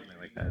me or something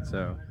like that.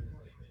 So.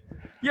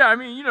 Yeah, I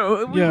mean, we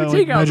Yeah,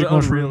 take like out magic the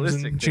mushrooms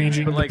unrealistic and things,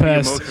 changing but the like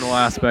past. the emotional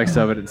aspects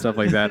of it and stuff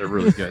like that are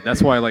really good.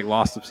 That's why like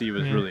Lost of Sea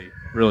was Yeah. really,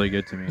 really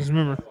good to me. Just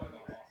remember,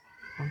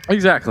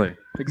 Exactly.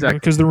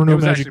 because there were no It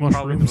was magic actually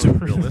probably mushrooms. the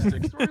most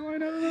realistic storyline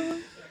out of that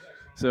one.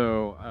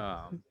 So,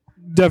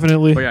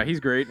 Definitely. but yeah, he's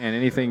great, and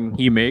anything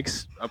he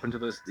makes up until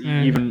this,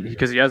 Mm. even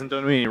because he hasn't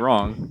done me any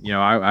wrong,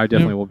 I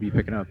definitely will be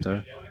picking up.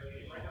 So,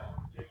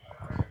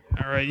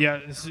 All right, yeah.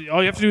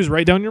 All you have to do is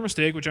write down your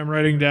mistake, which I'm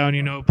writing down.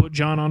 Put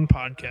John on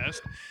podcast,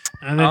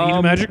 and then eat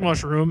a magic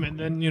mushroom, and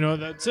then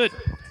that's it.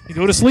 You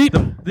go to sleep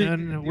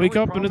and wake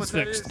up, and it's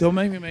fixed. Don't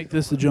make me make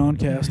this the John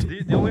cast.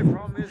 the only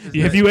problem is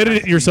Yeah, if you edit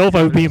it yourself,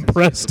 I would be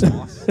impressed.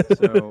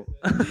 So,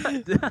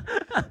 I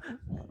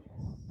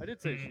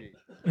did say she.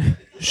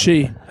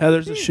 She.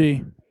 Heather's a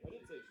she.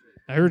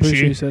 I heard Pretty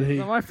sure she. you said he. It's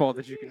not my fault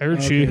that you can. I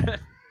heard she. Okay.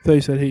 Thought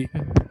you said he.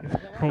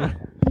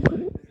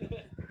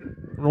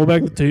 Roll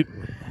back the tape.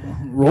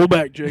 Roll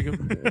back, Jacob.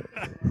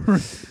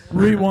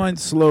 Rewind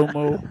slow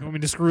mo. You want me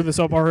to screw this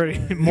up already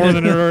more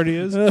than it already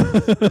is?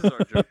 This is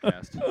our joke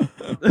cast.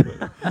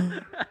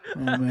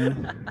 Oh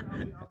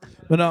man.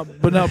 But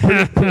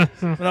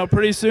now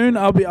pretty soon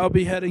I'll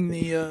be heading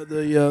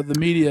the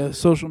media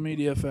social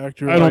media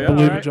factor. I don't believe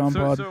it, alright. John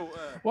Pod. So,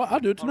 Well, I'll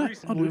do it tonight.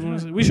 recent- I'll do it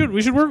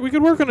tonight. We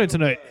could work on it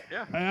tonight.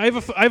 Yeah. I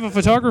have a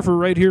photographer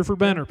right here for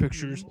banner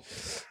pictures.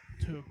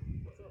 So,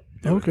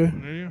 Okay.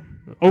 there you go.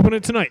 Open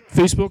it tonight.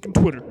 Facebook and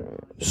Twitter.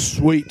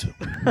 Sweet.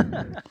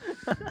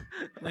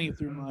 Link it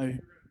through my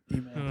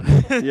email.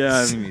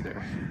 yeah, me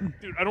neither.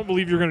 Dude, I don't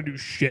believe you're gonna do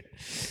shit.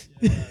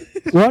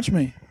 Watch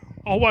me.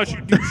 I'll watch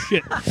you do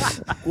shit.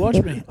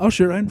 Watch me. I'll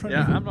share right in front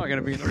Yeah, of you. I'm not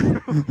gonna be in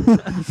the room.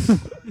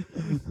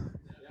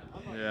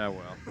 Yeah,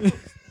 well.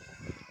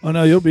 Oh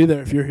no, you'll be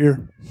there if you're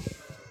here.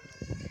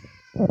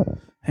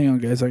 Hang on,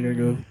 guys. I gotta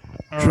go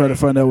All try right. to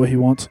find out what he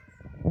wants.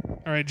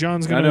 All right,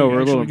 John's gonna. I know, we're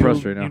a little actually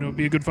impressed go, right now.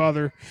 Be a good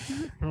father.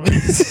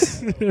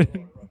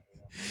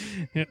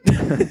 Yeah.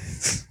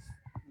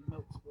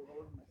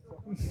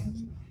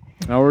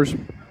 Hours?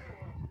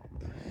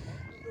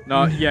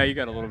 No, yeah, you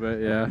got a little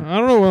bit, yeah. I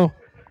don't know. Well,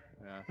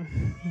 Yeah,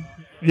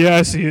 yeah,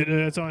 I see it.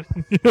 It's on.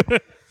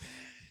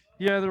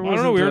 yeah there I wasn't don't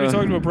know. We already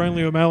talked about Brian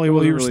Lee O'Malley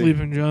while you were wasn't really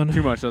sleeping, John.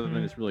 too much other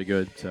than it's really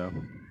good, so.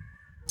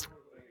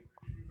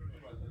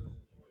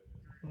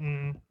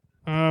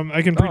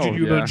 I can preach Oh, at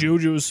you yeah. about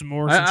JoJo's some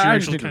more I- since I you're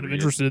just actually need to kind of read it.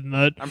 interested in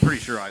that. I'm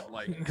pretty sure I'd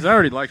like because I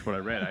already liked what I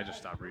read. I just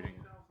stopped reading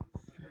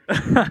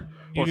it.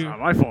 Well, it's do. not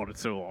my fault. It's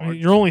so I mean, long.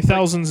 you're only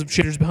thousands of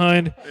chapters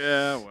behind,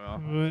 Yeah,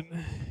 well. but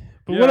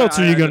Yeah, what else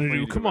are you I gonna definitely do?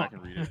 need to Come go on. back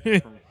and read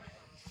it.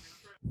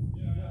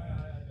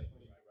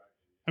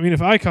 I mean,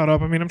 if I caught up,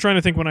 I'm trying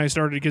to think when I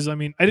started because I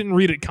didn't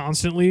read it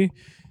constantly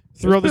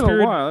throughout this It's been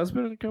period. a while. It's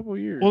been a couple of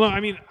years. Well, no,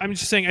 I'm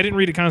just saying I didn't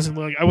read it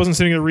constantly. Like, I wasn't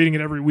sitting there reading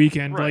it every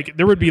weekend. Right. Like,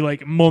 there would be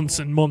like months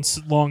and months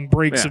long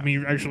breaks Yeah. of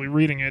me actually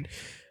reading it.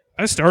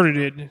 I started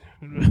it.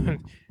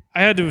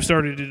 I had to have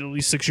started it at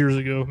least 6 years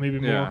ago, maybe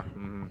more. Yeah.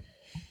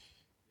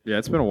 Yeah,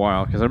 it's been a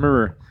while because I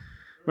remember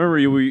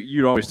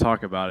you'd always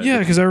talk about it. Yeah,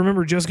 because I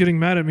remember Jess getting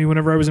mad at me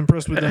whenever I was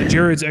impressed with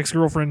Jared's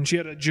ex-girlfriend. She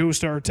had a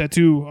Joestar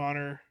tattoo on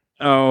her.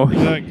 Oh.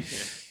 Like,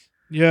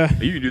 yeah.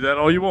 You can do that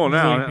all you want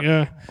now. Like,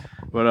 yeah.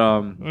 But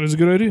That is a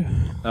good idea.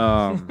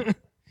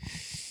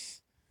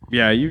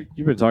 yeah, you've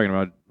been talking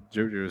about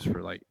JoJo's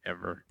for like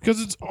ever, Because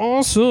it's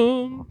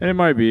awesome. and it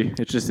might be.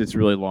 It's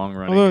really long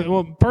running. Although,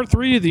 well, part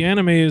 3 of the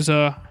anime is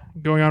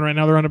going on right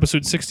now. They're on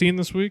episode 16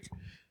 this week.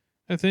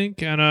 I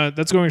think, and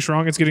that's going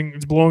strong.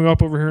 It's blowing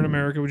up over here in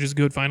America, which is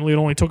good. Finally, it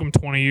only took them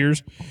 20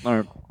 years, All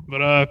right.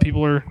 but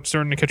people are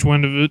starting to catch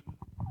wind of it.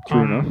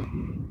 True enough.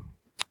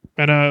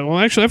 And well,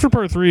 actually, after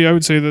part 3, I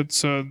would say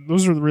that's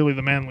those are really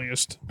the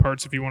manliest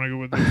parts. If you want to go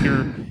with the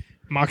pure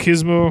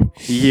machismo,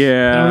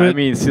 Yeah, of it. I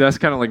mean, see, that's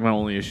kind of like my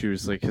only issue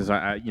is like because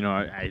I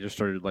just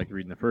started like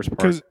reading the first part.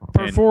 because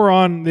part and- 4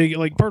 on they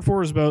like part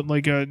 4 is about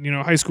like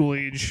high school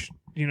age.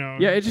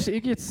 Yeah,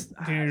 it gets.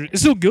 Teenagers.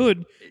 It's still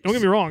good. Don't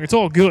get me wrong. It's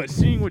all good.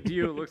 Seeing what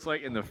Dio looks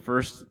like in the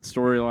first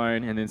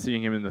storyline and then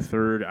seeing him in the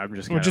third, I'm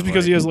just Well, kind just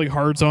because he has like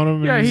hearts on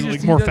him, yeah, and he he's just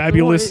like more does-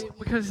 fabulous. well,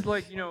 because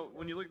like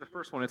when you look at the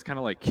first one, it's kind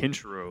of like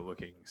Kinshiro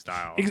looking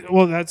style.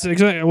 Well, that's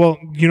exactly. Well,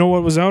 you know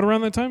what was out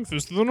around that time?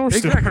 Fist of the North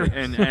Star. Exactly,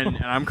 and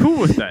I'm cool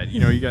with that.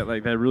 You got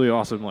like that really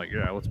awesome like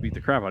let's beat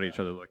the crap out of each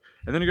other look,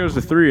 and then it goes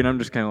to 3, and I'm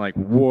just kind of like,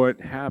 what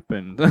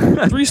happened?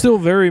 3 still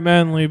very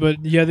manly,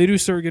 but yeah, they do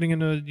start getting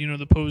into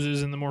the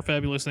poses and the more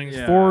fabulous things.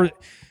 Yeah.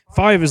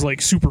 5 is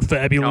like super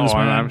fabulous. Oh,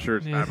 man. I'm sure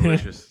it's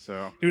fabulous.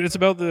 So Dude, it's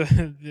about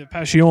the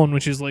Passion,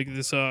 which is like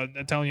this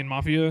Italian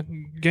mafia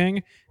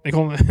gang. They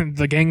call them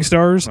the gang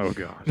stars. oh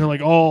god, They're like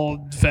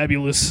all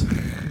fabulous.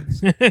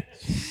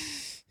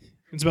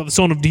 It's about the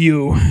son of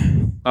Dio,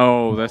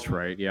 oh that's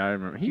right. Yeah, I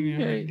remember.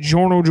 He,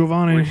 Giorno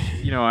Giovanni.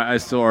 which, I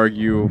still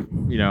argue.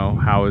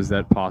 How is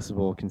that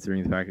possible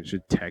considering the fact it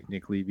should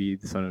technically be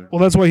the son of? Well,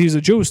 that's why he's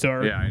a Joe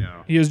Star. Yeah, I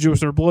know. He has Joe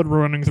Star blood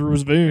running through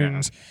his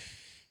veins.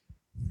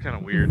 Kind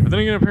of weird. But then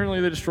again, apparently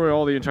they destroy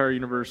all the entire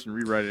universe and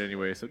rewrite it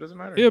anyway, so it doesn't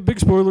matter. Yeah, big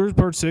spoilers,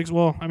 part 6.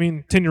 Well, I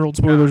mean, 10-year-old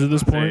spoilers at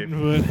this point.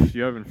 But If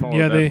you haven't followed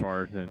Yeah, that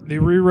far, then they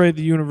rewrite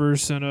the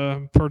universe,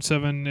 and part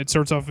 7, it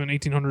starts off in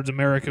 1800s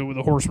America with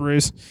a horse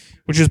race,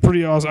 which is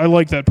pretty awesome. I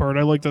like that part.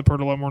 I like that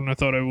part a lot more than I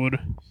thought I would.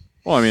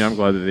 well, I mean, I'm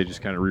glad that they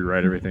just kind of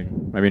rewrite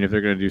everything. I mean, if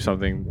they're going to do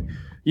something,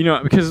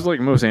 because like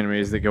most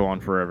animes, they go on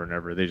forever and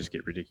ever. They just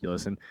get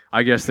ridiculous. And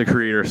I guess the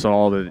creator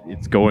saw that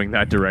it's going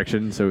that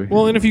direction. So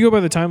Well, and if you go by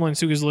the timeline,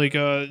 too, because like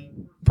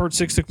part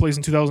 6 took place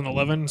in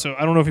 2011, so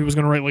I don't know if he was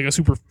going to write like a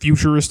super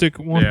futuristic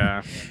one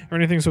yeah, or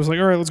anything. So it's like,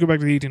 all right, let's go back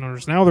to the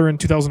 1800s. Now they're in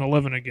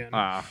 2011 again,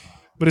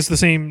 but it's the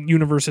same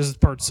universe as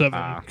part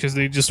 7 because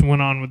they just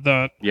went on with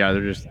that. yeah,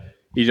 they're just.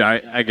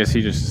 I guess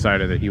he just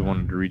decided that he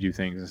wanted to redo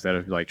things instead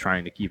of like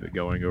trying to keep it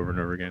going over and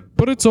over again.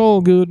 But it's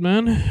all good,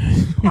 man.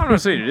 I'm not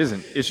saying it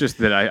isn't. It's just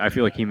that I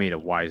feel like he made a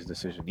wise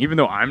decision, even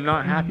though I'm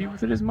not happy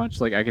with it as much.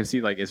 Like I can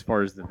see like as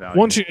far as the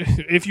value.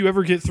 If you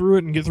ever get through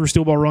it and get through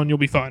Steel Ball Run, you'll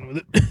be fine with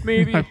it.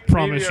 Maybe I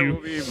promise maybe you. I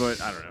will be,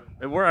 but I don't know.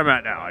 Where I'm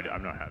at now,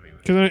 I'm not happy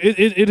with it.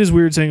 Because it is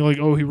weird saying like,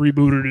 oh, he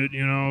rebooted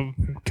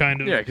it, kind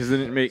of. Yeah, because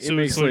then it makes So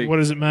makes it's like, what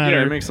does it matter?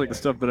 Yeah, it makes like the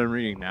stuff that I'm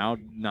reading now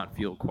not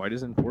feel quite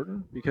as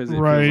important because it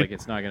Right. feels like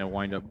it's not going to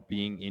wind up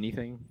being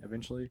anything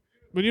eventually.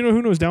 But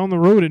who knows? Down the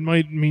road, it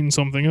might mean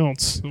something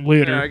else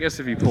later. Yeah, I guess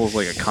if he pulls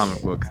like a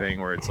comic book thing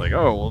where it's like,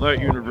 oh, well,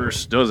 that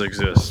universe does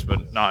exist,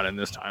 but not in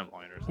this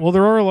timeline. Or something. Well,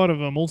 there are a lot of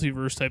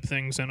multiverse type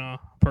things in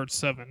part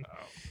 7.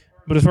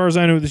 But as far as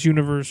I know, this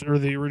universe or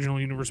the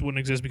original universe wouldn't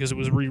exist because it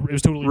was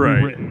totally Right.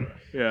 rewritten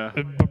Yeah,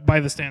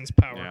 by the Stan's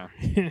power.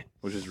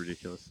 which is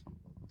ridiculous.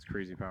 It's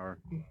crazy power.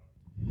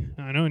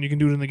 I know, and you can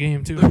do it in the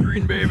game too.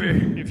 Green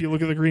baby. If you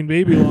look at the green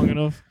baby long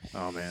enough.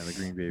 Oh man, the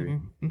green baby.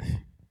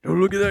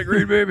 Don't look at that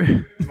green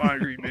baby. My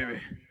green baby.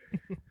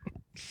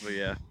 But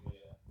yeah.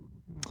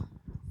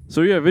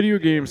 So yeah, video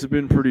games have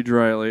been pretty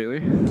dry lately.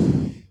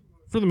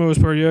 For the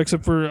most part, yeah.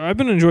 Except for I've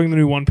been enjoying the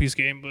new One Piece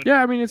game, but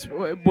Yeah, I mean it's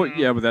but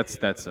yeah, but that's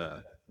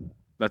a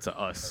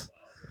us.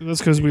 that's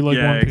because we like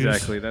yeah, One Piece.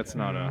 exactly. That's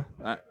not a.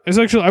 It's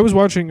actually I was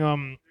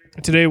watching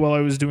today while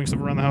I was doing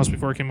stuff around the house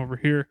before I came over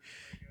here.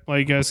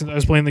 Like since I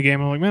was playing the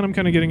game, I'm like, man, I'm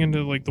kind of getting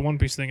into like the One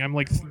Piece thing. I'm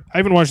like, I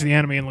haven't watched the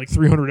anime in like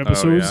 300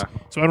 episodes,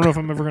 so I don't know if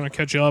I'm ever gonna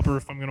catch up or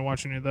if I'm gonna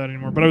watch any of that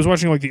anymore. But I was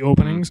watching like the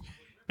openings.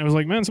 And I was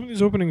like, man, some of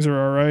these openings are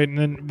all right. And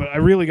then, but I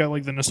really got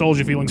like the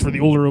nostalgia feelings for the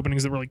older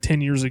openings that were like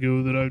 10 years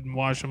ago that I'd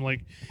watched. I'm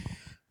like,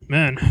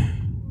 man,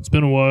 it's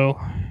been a while.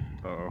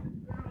 Oh.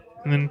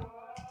 And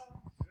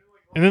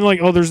then like,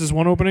 oh, there's this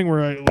one opening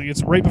where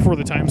it's right before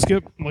the time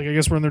skip. Like, I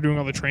guess when they're doing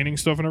all the training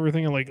stuff and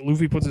everything, and like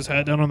Luffy puts his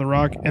hat down on the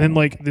rock, and then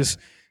like this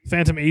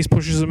Phantom Ace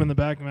pushes him in the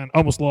back. Man, I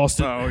almost lost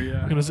it. Oh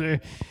yeah. I'm gonna say.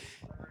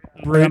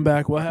 Right, I'm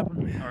back. What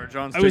happened? All right,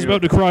 John's I was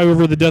about to cry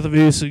over the death of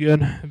Ace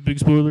again. Big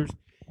spoilers.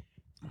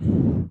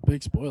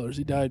 Big spoilers.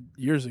 He died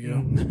years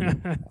ago.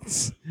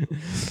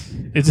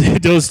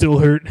 It does still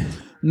hurt.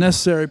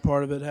 Necessary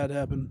part of it had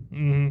happened.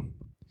 Mm-hmm.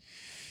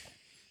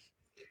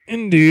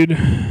 Indeed.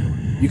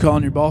 You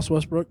calling your boss,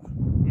 Westbrook?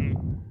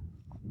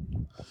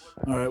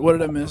 All right. What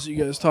did I miss? You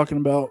guys talking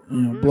about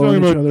blowing Talking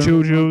each about other?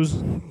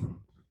 JoJo's.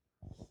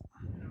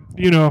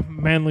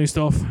 Manly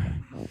stuff.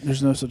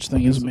 There's no such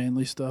thing as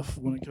manly stuff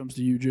when it comes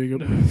to you,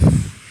 Jacob.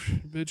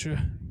 Bitch.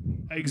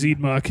 Exceed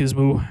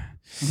machismo.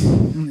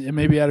 Yeah,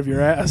 maybe out of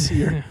your ass.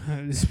 Your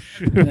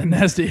that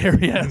nasty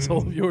hairy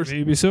asshole of yours.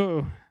 Maybe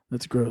so.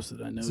 That's gross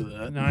that I know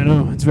that. I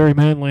know. It's very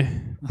manly.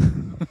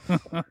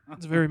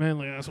 It's a very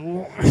manly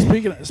asshole.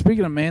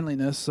 Speaking of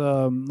manliness,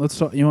 let's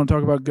talk. You want to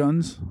talk about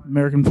guns,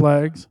 American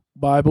flags,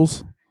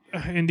 Bibles?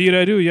 Indeed,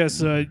 I do.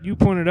 Yes, you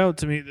pointed out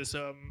to me this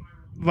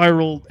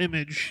viral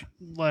image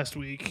last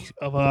week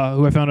of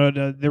who I found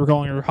out they were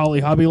calling her Holly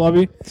Hobby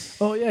Lobby.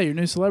 Oh yeah, your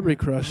new celebrity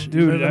crush, Dude,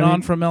 You're moving I mean-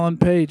 on from Ellen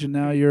Page, and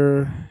now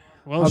you're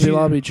Well, Hobby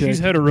Lobby chick. she's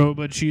hetero,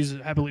 but she's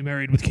happily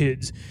married with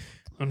kids.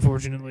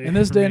 Unfortunately, in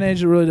this for day and me.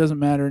 age. It really doesn't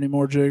matter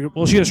anymore, Jacob.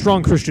 Well, she has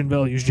strong Christian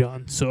values,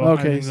 John. So I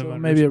Okay, think that so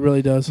matters. maybe it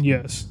really does.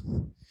 Yes,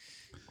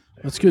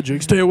 That's good,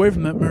 Jake. Stay away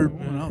from that married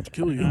woman. I'll have to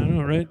kill I you.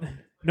 know, right?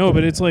 No,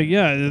 but it's like,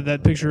 yeah,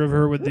 that picture of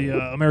her with the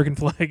American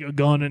flag, a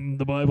gun, and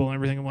the Bible and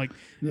everything. I'm like,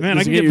 man,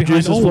 I Does it can get get your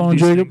behind juices all flowing, of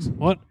these Jacob? things.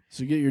 What?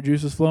 So get your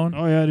juices flowing.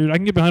 Oh yeah, dude, I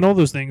can get behind all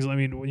those things. I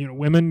mean,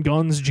 women,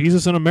 guns,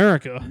 Jesus, and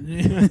America.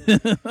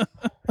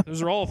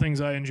 Those are all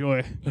things I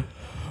enjoy.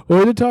 Well,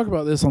 we did talk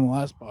about this on the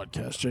last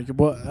podcast, Jacob.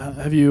 What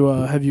have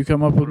you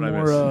come up with What did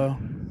I more?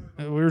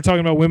 We were talking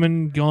about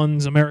women,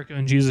 guns, America,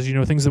 and Jesus.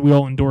 Things that we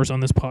all endorse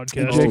on this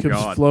podcast. Oh, Jacob's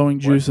God. flowing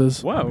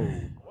juices. Whoa.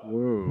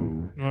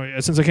 Whoa. Oh yeah,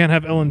 since I can't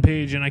have Ellen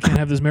Page and I can't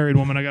have this married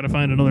woman, I got to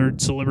find another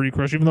celebrity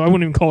crush. Even though I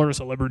wouldn't even call her a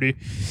celebrity.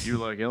 You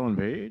like Ellen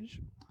Page?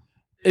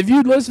 If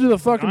you'd listen to the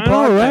fucking I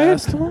know, right?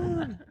 podcast, come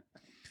on.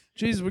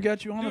 Jesus, we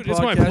got you on Dude, the it's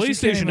podcast. my You can't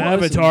PlayStation even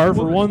avatar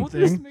listen. for one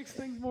This thing. makes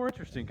things more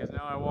interesting because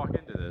now I walk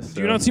into this.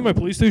 Do you not see my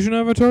PlayStation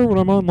avatar when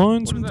I'm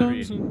online What does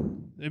that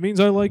sometimes? It means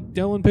I like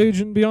Ellen Page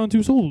and Beyond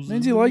Two Souls.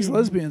 Means he likes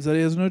lesbians that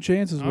he has no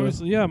chances with.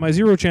 Obviously, yeah, my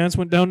zero chance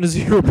went down to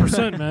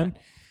 0%, man.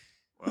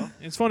 Well.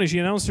 It's funny. She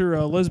announced her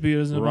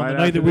lesbianism on Right the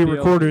night after that we the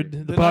recorded DLC.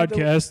 the The night that-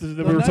 podcast that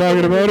The we were night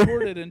talking that we about her.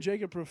 recorded and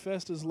Jacob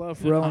professed his love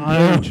for Ellen I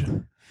know. Page.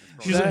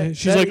 She's That-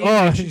 she's that like, email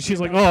oh, should she's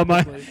come like, oh, out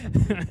my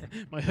quickly.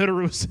 my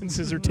hetero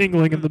senses are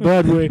tingling in the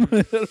bad way.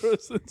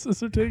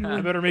 Senses are tingling.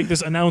 I better make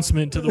this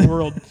announcement to the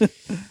world.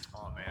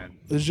 Oh man.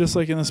 It's just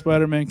like in the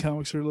Spider-Man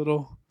comics, her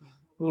little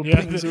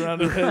Yeah. pings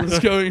around her head is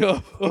going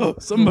off. Oh,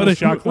 somebody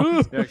Shock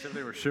Ooh, Yeah, except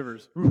they were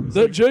shivers.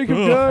 that Jacob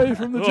guy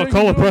from the Oh, Jacob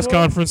call a Jones press podcast.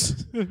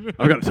 conference.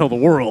 I gotta tell the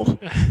world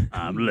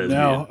I'm lesbian.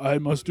 Now I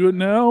must do it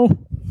now.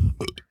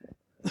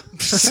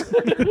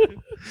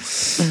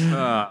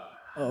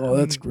 Oh,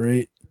 that's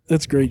great.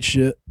 That's great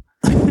shit.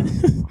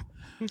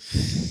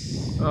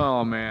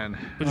 Oh man.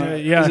 But Uh,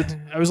 yeah,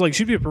 I was like,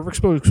 she'd be a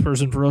perfect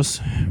spokesperson for us.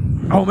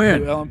 Oh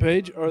man. Ellen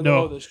Page or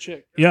No. this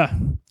chick? Yeah.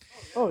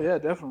 Oh yeah,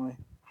 definitely.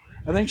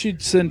 I think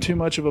she'd send too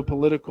much of a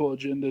political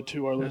agenda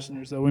to our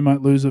listeners that we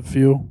might lose a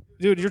few.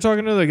 Dude, you're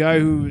talking to the guy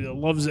who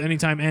loves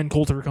anytime Ann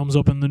Coulter comes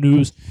up in the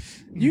news.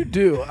 You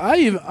do.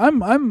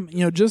 I'm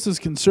just as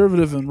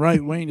conservative and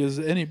right winged as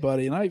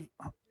anybody, and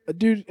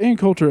dude, Ann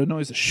Coulter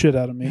annoys the shit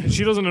out of me.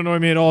 She doesn't annoy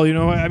me at all.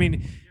 I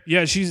mean,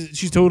 yeah,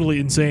 she's totally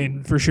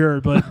insane for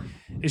sure, but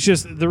it's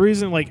just the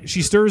reason like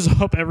she stirs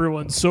up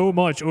everyone so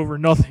much over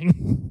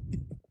nothing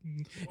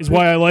is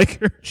why I like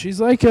her. She's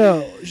like,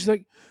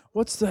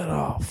 what's that?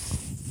 Oh,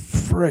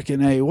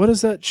 frickin' A. What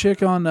is that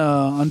chick on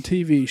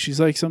TV? She's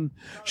like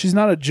she's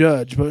not a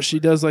judge, but she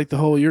does like the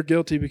whole "you're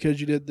guilty because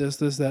you did this,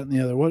 that, and the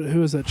other."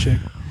 Who is that chick?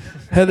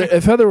 Heather.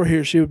 If Heather were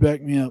here, she would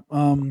back me up.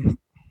 Oh man,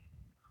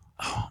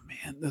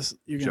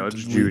 you're gonna have to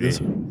Judge delete Judy.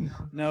 this one.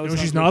 No, it's No,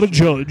 she's Judge not a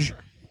Judy. judge.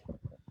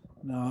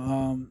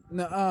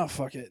 No,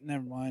 fuck it.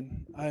 Never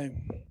mind. I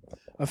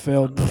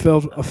failed. I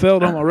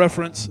failed on my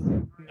reference.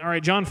 All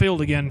right, John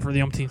failed again for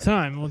the umpteenth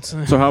time. Let's.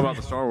 So how about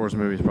the Star Wars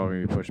movies? Probably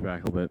gonna be pushed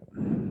back a little bit.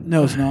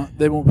 No, it's not.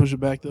 They won't push it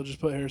back. They'll just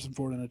put Harrison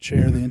Ford in a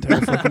chair the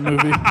entire fucking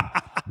movie.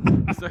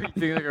 So you think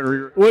they're gonna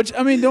re- Which,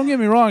 I mean, don't get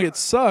me wrong, it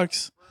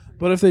sucks.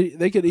 But if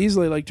they could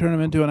easily like turn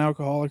him into an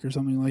alcoholic or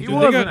something like He that.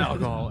 was got- an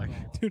alcoholic.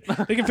 Dude,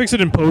 they can fix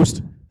it in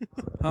post.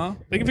 Huh?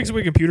 They can fix it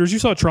with computers. You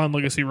saw Tron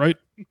Legacy, right?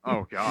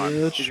 Oh god.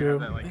 Yeah, that's He's true.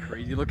 gonna have that like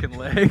crazy looking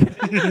leg.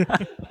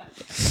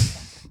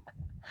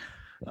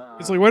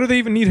 It's like, why do they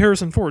even need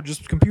Harrison Ford?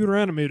 Just computer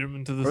animate him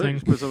into the Or they thing.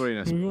 just put somebody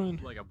in Move on.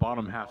 like a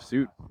bottom half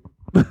suit.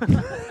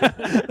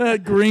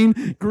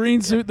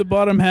 green suit the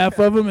bottom half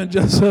of him and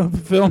just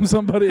film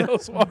somebody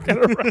else walking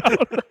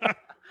around.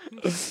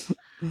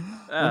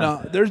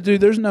 No,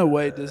 there's no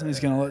way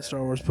Disney's gonna let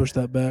Star Wars push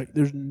that back.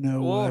 There's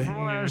no Well, way.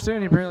 from what I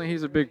understand, apparently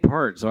he's a big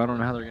part, so I don't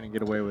know how they're gonna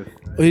get away with.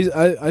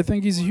 I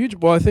think he's a huge.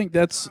 Well, I think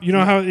that's You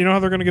know how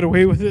they're gonna get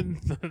away with it?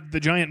 The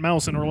giant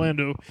mouse in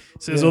Orlando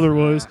says Yeah.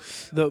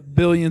 otherwise. the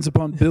billions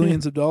upon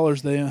billions of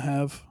dollars they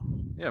have.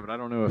 Yeah, but I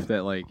don't know if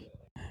that like.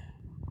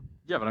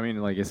 Yeah, but I mean,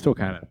 like, it's still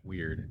kind of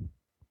weird.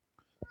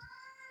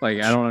 Like,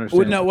 I don't understand.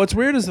 Well, no, what's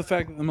weird is the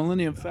fact that the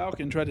Millennium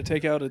Falcon tried to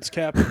take out its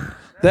captain.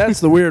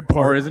 That's the weird Or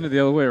part. isn't it the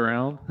other way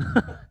around?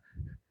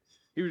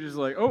 He was just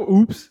like, oh,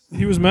 oops.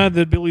 He was mad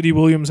that Billy D.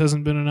 Williams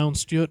hasn't been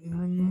announced yet.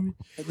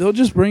 They'll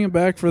just bring him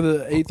back for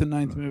the 8th and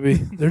 9th movie.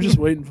 They're just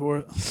waiting for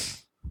it.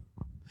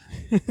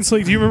 It's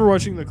like, do you remember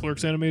watching the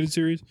Clerks animated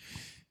series?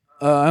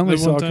 I only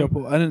The saw one a time?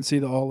 couple. I didn't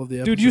see all of the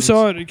episodes. Dude, you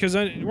saw it because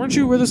weren't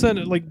you with us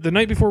then? Like the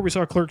night before we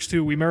saw Clerks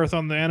 2, we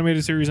marathoned the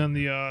animated series and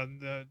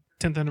the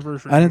 10th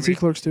anniversary. I didn't see movie.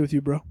 Clerks 2 with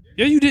you, bro.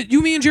 Yeah, you did. You,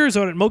 me, and Jared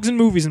saw it at Mugs and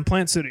Movies in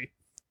Plant City.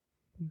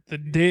 The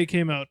day it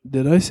came out.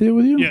 Did I see it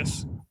with you?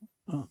 Yes,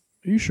 Are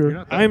you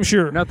sure? I am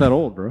sure. You're not that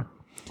old, bro.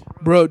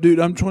 Bro,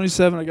 dude, I'm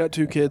 27. I got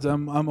 2 kids.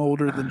 I'm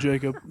older than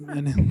Jacob.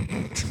 And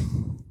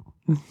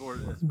Or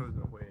I suppose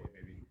no way,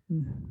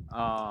 maybe.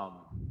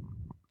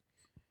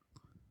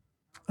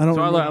 I don't.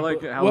 So I remember.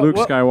 like how What- Luke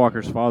what-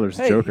 Skywalker's father's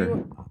Hey,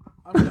 Joker.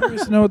 I'm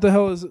curious to know what the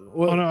hell is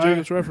what Oh, no,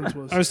 Jacob's reference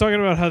was. I was talking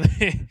about how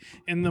they,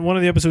 in one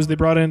of the episodes they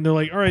brought in, they're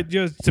like, all right,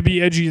 just to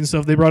be edgy and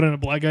stuff, they brought in a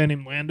black guy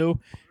named Lando,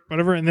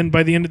 whatever. And then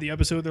by the end of the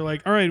episode, they're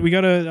like, all right, we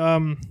got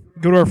to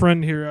go to our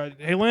friend here.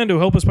 Hey, Lando,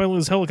 help us pilot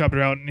this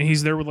helicopter out. And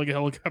he's there with like a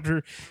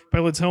helicopter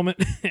pilot's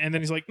helmet. And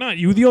then he's like, not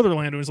you, the other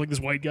Lando. He's like this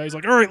white guy. He's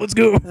like, all right, let's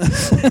go.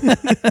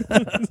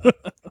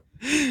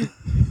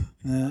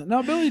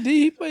 No, Billy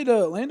D. He played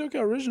Lando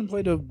Calrissian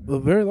played a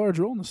very large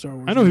role in the Star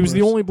Wars. I know, he was the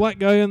universe. only black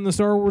guy in the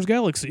Star Wars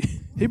galaxy.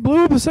 He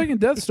blew up a second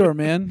Death Star,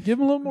 man. Give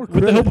him a little more With the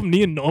credit. help of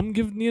Nia Num,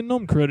 give Nia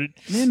Num credit.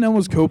 Nia Num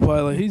was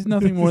co-pilot. He's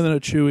nothing more than a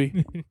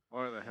Chewie.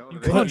 Why the hell?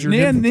 God, But you're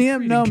Nia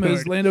getting Num pretty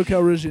is good. Lando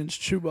Calrissian's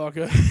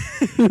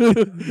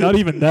Chewbacca. Not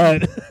even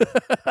that.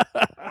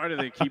 Why do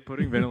they keep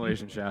putting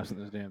ventilation shafts in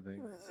this damn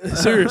thing?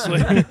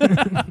 Seriously.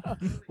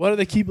 Why do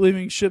they keep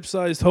leaving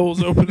ship-sized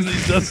holes open in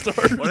these Death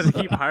Stars? Why do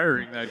they keep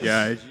hiring that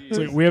guy? It's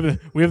like, we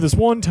have this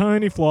one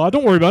tiny flaw.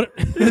 Don't worry about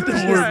it. Don't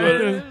worry about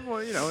it.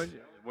 Well, you know,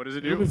 what does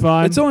it It'll be do?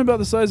 fine. It's only about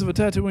the size of a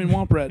Tatooine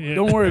Womp Rat. Yeah.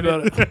 Don't worry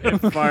about it.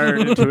 If fired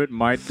into it,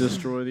 might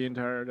destroy the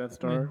entire Death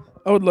Star.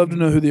 I would love to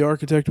know who the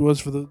architect was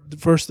for the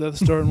first Death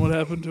Star and what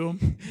happened to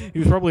him. He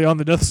was probably on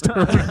the Death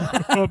Star.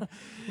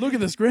 Look at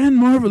this grand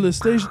marvelous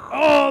station.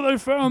 Oh, they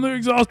found the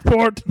exhaust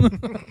port.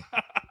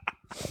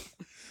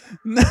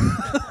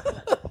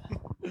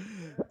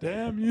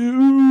 Damn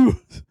you.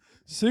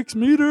 6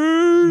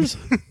 meters.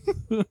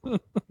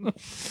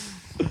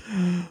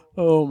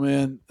 Oh,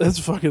 man. That's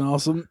fucking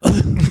awesome.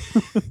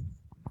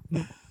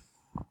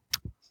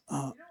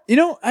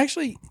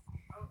 Actually,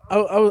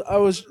 I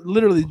was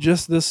literally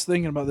just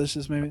thinking about this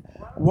just maybe.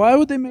 Why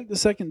would they make the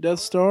second Death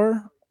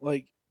Star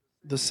like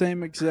the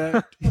same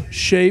exact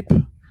shape?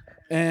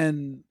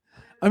 And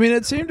I mean,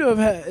 it seemed to have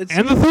had.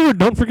 And the third.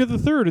 Don't forget the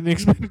third in the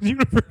expanded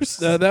universe.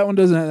 That one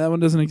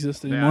doesn't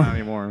exist Yeah, anymore. not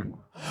anymore.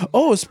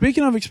 Oh,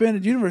 speaking of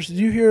expanded universe, did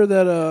you hear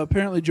that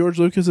apparently George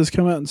Lucas has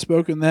come out and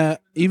spoken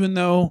that even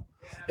though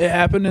it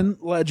happened in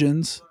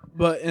Legends,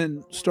 but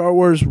in Star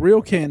Wars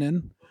real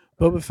canon,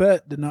 Boba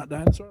Fett did not die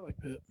in the Sarlacc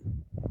pit.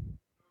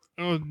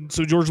 Oh,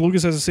 so George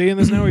Lucas has a say in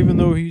this now, even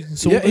though he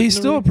sold Yeah, it he's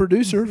and still a everything?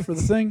 producer for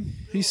the thing.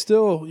 He's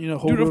still,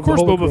 holder Dude, of a course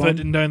Boba holocron. Fett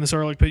didn't die in the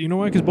Sarlacc pit. You know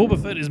why? Because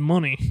Boba Fett is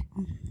money.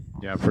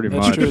 Yeah, pretty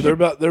That's much. true.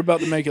 They're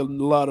about to make a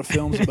lot of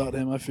films about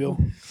him. I feel.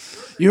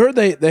 You heard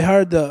they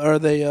hired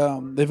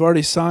they've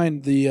already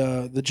signed the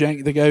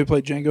guy who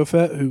played Jango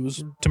Fett, who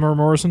was Tamara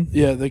Morrison.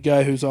 the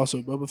guy who's also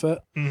Boba Fett.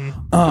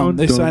 Mhm.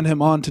 They signed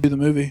him on to do the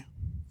movie,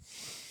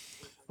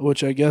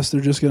 which I guess they're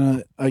just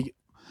gonna.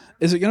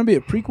 Is it gonna be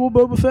a prequel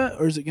Boba Fett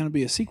or is it gonna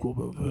be a sequel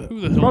Boba Fett? Who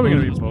the hell Probably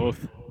gonna knows? be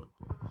both.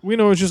 We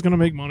know it's just gonna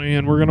make money,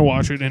 and we're gonna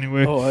watch it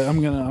anyway. Oh,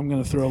 I'm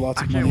gonna throw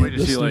lots I of can't money wait at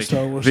to this see new like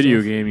Star Wars video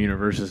stuff. game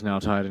universe is now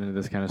tied into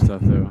this kind of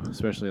stuff though,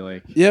 especially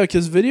like Yeah,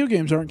 because video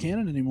games aren't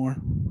canon anymore.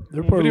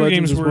 They're part Video of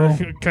Legends games as were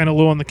well. kind of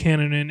low on the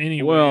canon in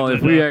anyway. well, if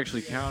but, we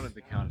actually counted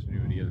the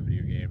continuity of the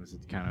video games,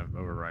 it kind of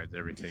overrides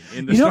everything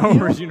in the You know- Star you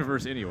know- Wars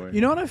universe anyway.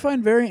 You know what I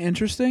find very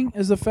interesting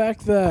is the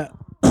fact that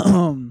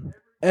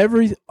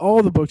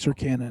all the books are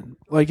canon.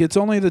 Like it's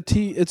only the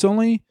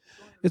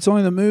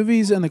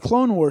movies and the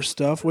Clone Wars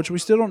stuff, which we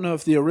still don't know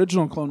if the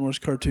original Clone Wars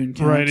cartoon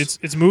counts. right,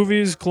 it's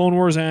movies, Clone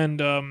Wars,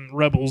 and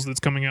Rebels that's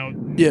coming out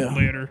Yeah.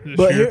 later this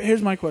But year.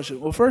 here's my question.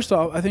 Well, first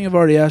off, I think I've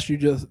already asked you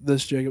just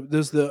this, Jacob.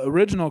 Does the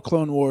original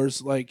Clone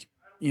Wars I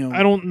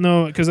don't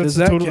know because Does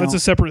that's that that's a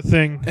count? separate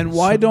thing. And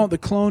why So- don't the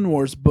Clone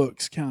Wars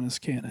books count as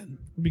canon?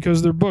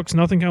 Because they're books,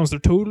 nothing counts. They're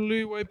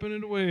totally wiping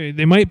it away.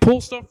 They might pull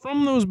stuff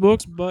from those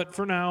books, but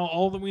for now,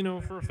 all that we know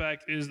for a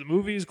fact is the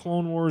movies,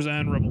 Clone Wars,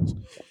 and Rebels.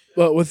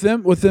 But with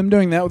them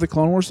doing that with the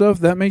Clone Wars stuff,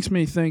 that makes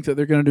me think that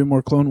they're going to do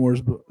more Clone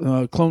Wars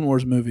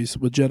movies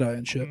with Jedi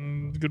and shit.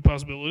 Good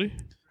possibility.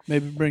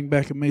 Maybe bring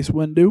back a Mace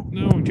Windu.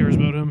 No one cares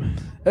about him.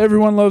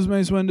 Everyone loves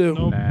Mace Windu.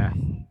 Nope. Nah,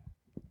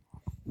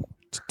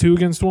 It's 2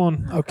 against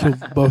 1. I'll kill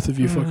both of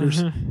you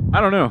fuckers. I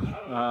don't know.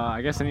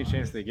 I guess any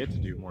chance they get to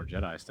do more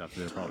Jedi stuff,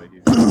 they'll probably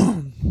do.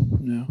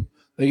 No,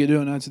 they could do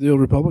a Knights of the Old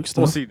Republic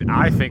stuff. Well, see,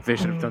 I think they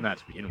should have done that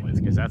to begin with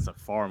because that's a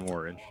far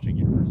more interesting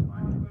universe. In my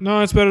opinion.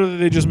 No, it's better that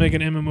they just make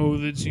an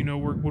MMO that's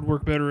would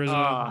work better as a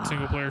Ah.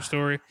 single player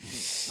story.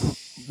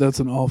 That's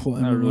an awful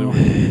I really MMO. wish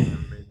they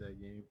never made that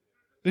game.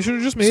 They should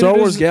have just made Star it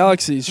Wars as,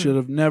 Galaxies should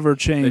have never They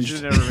changed.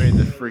 should have never made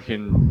the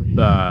freaking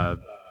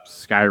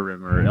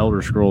Skyrim or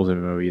Elder Scrolls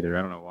MMO either.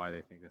 I don't know why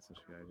they think that's such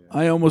a good idea.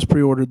 I almost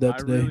pre-ordered that I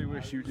today. really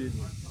wish you did.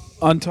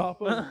 On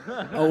top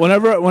of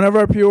whenever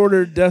I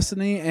pre-ordered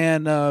Destiny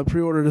and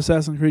pre-ordered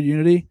Assassin's Creed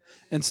Unity,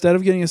 instead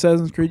of getting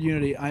Assassin's Creed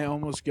Unity, I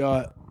almost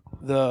got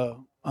the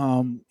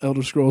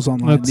Elder Scrolls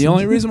Online. That's- The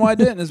only reason why I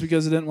didn't is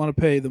because I didn't want to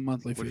pay the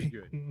monthly Which is fee.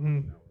 good.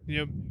 Mhm.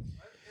 Yep.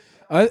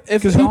 Because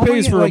Because who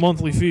pays for a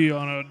monthly fee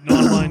on an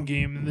online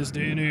game in this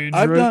day and age?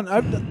 I've right?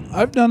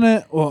 done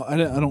it. Well, I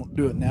don't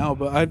do it now,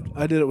 but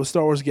I did it with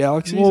Star Wars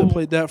Galaxies. Well, I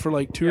played that for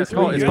like 2 Yeah, or it's 3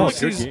 called, years. it's called good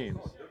Galaxies- games.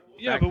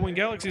 Yeah, but when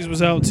Galaxies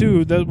was out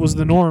too, that was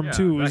the norm Yeah,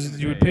 too. back Is in the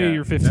you would day, pay yeah.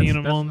 your 15 a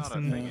That's month, not a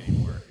and thing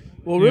anymore.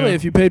 Well, really, Yeah.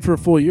 if you paid for a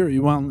full year,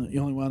 you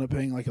only wound up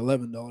paying like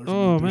 $11.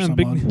 Oh man,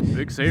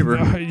 Big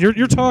saver.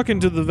 you're talking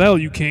to the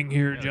value king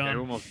here, They John.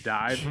 almost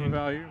died from the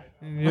value.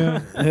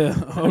 Yeah, Yeah,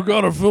 I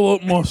gotta fill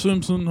up my Homer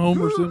Simpson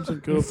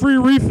cup. free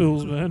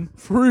refills, man.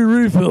 Free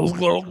refills.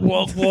 Glug,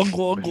 glug, glug,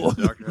 glug, Wish the glug.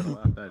 doctor had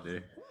laughed that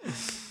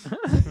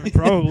day.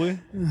 Probably.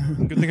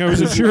 Good thing I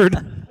was insured.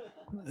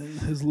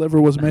 His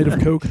liver was made of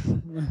coke.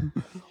 You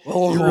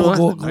realize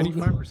that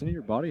 95% of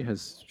your body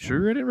has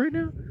sugar in it right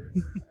now?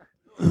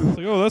 It's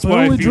like, oh, that's I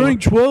why only I feel.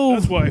 drank That's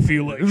 12. why I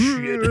feel like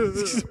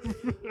shit.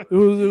 It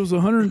was a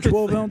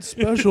 112 ounce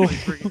special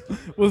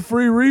with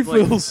free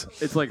refills.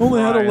 It's like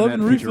Only had Fry in 11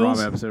 that refills.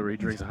 Futurama episode where he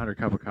drinks 100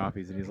 cup of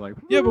coffees and he's like,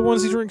 Yeah, but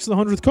once he drinks the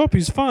 100th cup,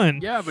 he's fine.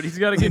 yeah, but he's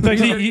got to get, In fact,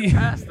 he's gotta he- get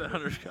past the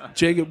 100 cup.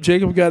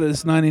 Jacob got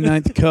his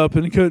 99th cup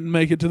and he couldn't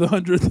make it to the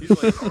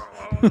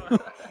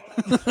 100th.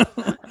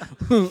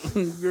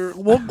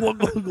 Glug, glug,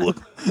 glug,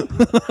 glug.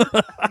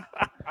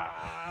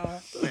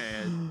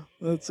 Man.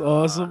 That's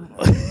awesome.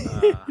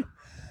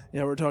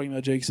 Yeah, we're talking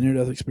about Jake's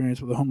near-death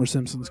experience with the Homer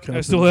Simpson's cup.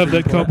 I still have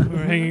that cup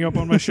hanging up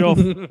on my shelf.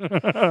 We'll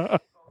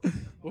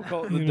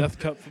call it the death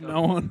cup from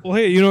now on. Well,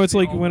 hey, it's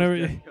like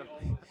whenever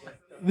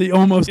The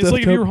almost it's death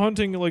like if cup. you were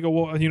hunting like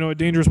a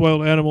dangerous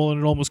wild animal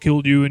and it almost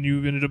killed you and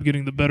you ended up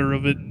getting the better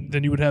of it,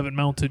 then you would have it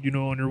mounted,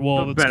 on your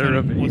wall. The That's better kind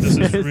of of it, what he this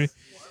is for says. me.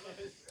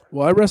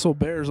 Well, I wrestle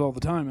bears all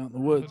the time out in the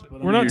woods.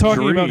 But We're I not mean,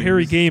 talking about dreams.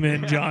 hairy gay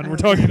men, John. We're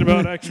talking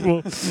about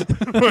actual.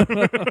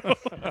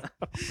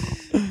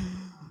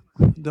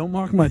 Don't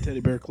mock my teddy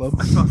bear club.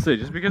 I'll say,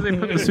 just because they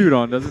put the suit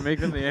on doesn't make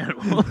them the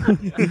animal.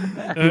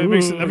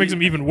 that makes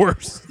them even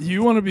worse.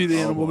 You want to be the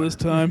animal this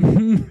time.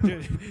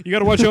 You got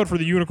to watch out for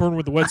the unicorn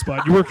with the wet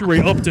spot. You work your way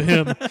up to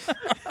him.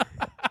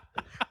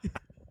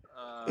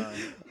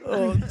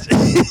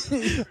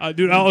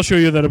 Dude, I'll show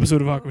you that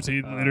episode of Aqua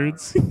Teen later.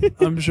 It's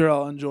I'm sure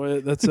I'll enjoy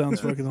it. That sounds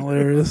fucking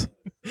hilarious.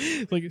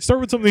 like start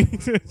with something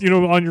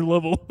on your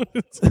level.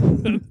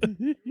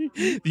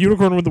 The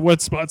unicorn with the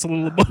wet spot's a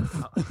little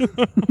above.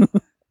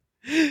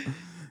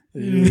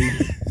 All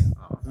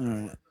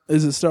right.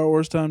 Is it Star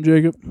Wars time,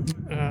 Jacob?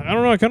 I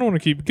don't know. I kind of want to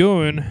keep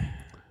going.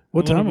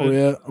 What A little time are we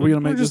bit. at? Are we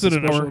going to We're make this just a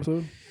at an special hour.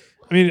 episode?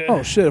 I mean,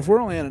 Oh, shit. If we're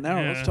only at an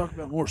hour, Yeah. let's talk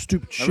about more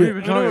stupid We've shit.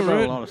 been talking know, about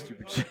right? a lot of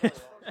stupid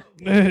shit.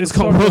 it's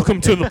called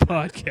Welcome to the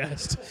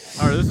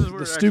Podcast. All right, this is where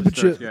The it stupid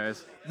actually starts, shit.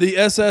 guys. The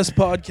SS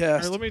All right,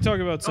 podcast. let me talk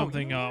about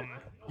something.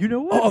 You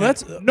know what? Oh,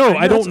 that's... No,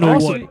 I don't that's know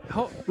awesome.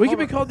 what. We could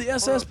be called the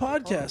SS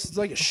podcast. It's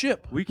like a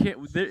ship. We can't.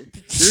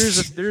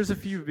 There's a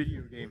few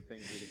video game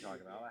things we can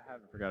talk about. I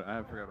haven't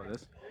forgot about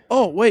this.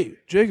 Oh,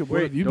 wait. Jacob,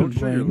 what have you been don't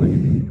show your playing? leg at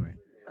me anyway.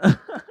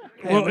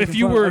 Hey, Well, I'm if making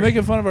you fun- were- I'm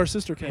making fun of our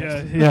sister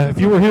cast. Yeah. If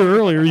you were here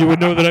earlier, you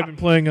would know that I've been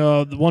playing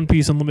the One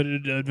Piece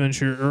Unlimited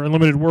Adventure or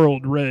Unlimited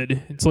World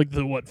Red. It's like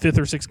the fifth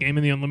or sixth game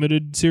in the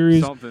Unlimited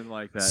series. Something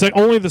like that.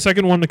 Only the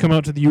second one to come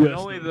out to the And U.S.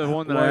 only the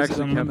one that Why I is it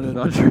actually kept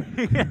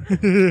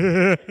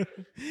unlimited? without.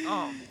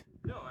 Oh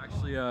no,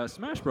 actually,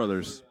 Smash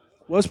Brothers.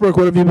 Westbrook,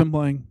 what have you been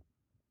playing?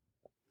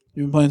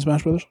 You been playing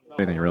Smash Brothers?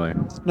 Anything really?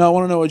 No, I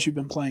want to know what you've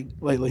been playing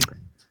lately.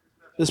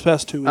 This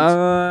past 2 weeks.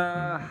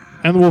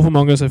 And The Wolf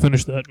Among Us, I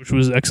finished that, which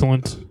was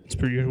excellent. It's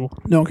per usual.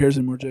 No one cares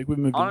anymore, Jake. We've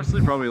moved on.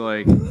 Honestly, probably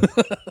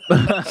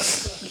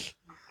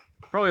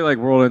like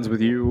World Ends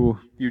with You,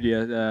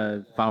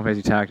 Final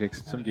Fantasy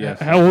Tactics, some DS.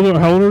 How old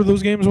are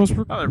those games,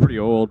 Westbrook? Oh, they're pretty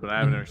old, but I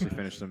haven't actually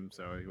finished them,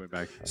 so I went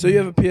back. So you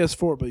have a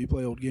PS4, but you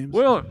play old games.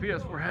 Well, if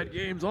PS4 had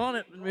games on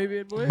it, then maybe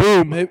I'd play it.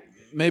 Boom.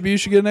 Maybe you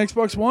should get an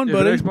Xbox One, If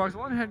buddy. an Xbox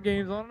One had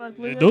games on it, I'd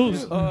play It that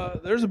does.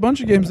 too. There's a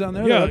bunch of games down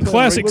there. that I Yeah, play on a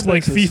classics regular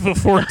like basis. FIFA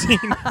 14.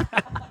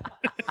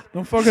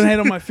 Don't fucking hate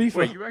on my FIFA.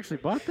 Wait, you actually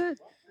bought that?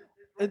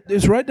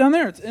 It's right down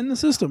there. It's in the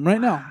system right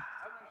now.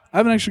 I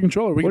have an extra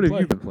controller. We What can have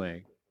play. you been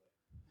playing?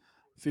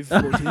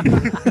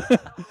 FIFA 14.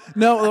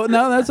 No,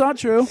 that's not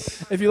true.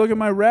 If you look at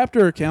my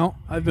Raptor account,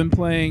 I've been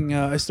playing.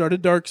 I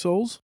started Dark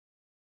Souls.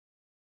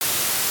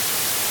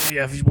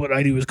 Yeah, what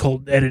I do is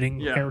called editing,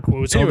 Yeah. air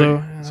quotes. Anyway,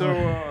 Although,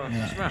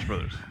 Smash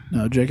Brothers.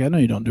 No, Jake, I know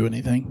you don't do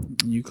anything.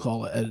 You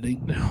call it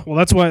editing. well,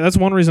 that's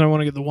one reason I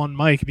want to get the one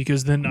mic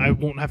because then I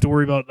won't have to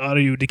worry about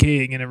audio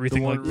decaying and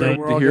everything one like right that.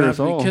 We're to all hear gonna us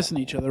have to all. be kissing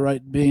each other,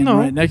 being No.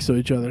 right next to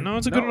each other. No,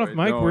 it's a good No, enough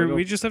mic no, where I don't-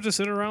 we just have to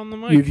sit around the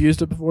mic. You've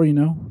used it before,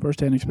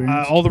 firsthand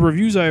experience. All the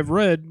reviews I've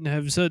read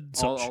have said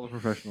such. All the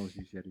professionals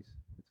use Yetis.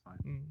 It's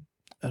fine.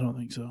 I don't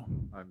think so.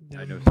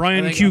 I know.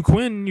 Brian I think Q.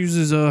 Quinn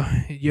uses a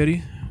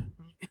Yeti.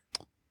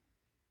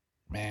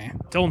 Meh.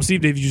 Tell him Steve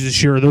Dave uses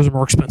Shure. Those are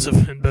more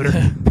expensive and better.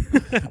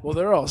 Well,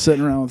 they're all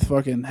sitting around with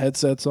fucking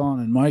headsets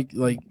on and mic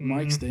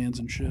Mhm. stands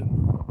and shit.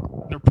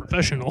 They're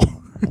professional.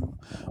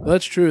 Well,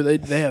 that's true. They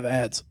have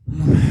ads.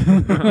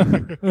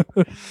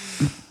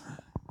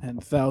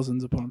 and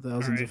thousands upon All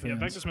thousands right, of yeah, fans.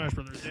 back to Smash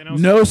Brothers. They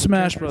announced No some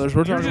Smash characters. Brothers. We're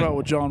You're talking just- about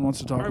what John wants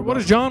to talk All right, about. what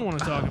does John want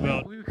to talk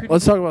about?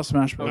 Let's talk about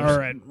Smash Brothers. All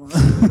right.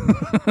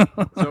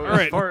 So All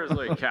right. as far as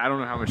like, I don't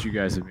know how much you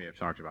guys may have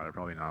talked about it.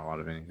 Probably not a lot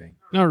of anything.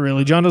 Not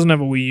really. John doesn't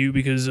have a Wii U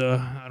because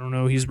I don't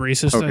know. He's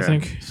racist. Okay. I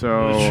think.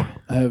 So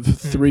I have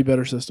 3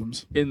 better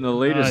systems. in the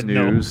latest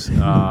No. news,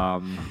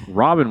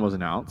 Robin was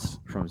announced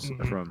from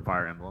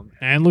Fire Emblem.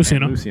 And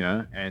Lucina.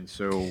 Lucina, and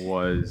so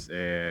was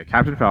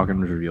Captain Falcon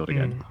was revealed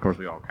again. Of course,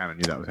 we all kind of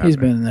knew that was happening. He's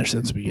been in there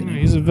since the beginning.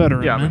 He's a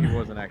veteran. yeah, but man. he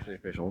wasn't actually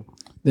official.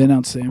 They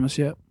announced Samus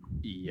yet?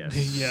 Yes,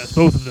 Yes,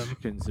 both of them.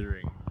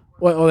 Considering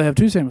Well, they have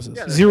 2 Samuses.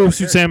 Yeah. Zero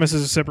Suit Samus is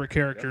a separate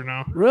character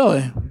now.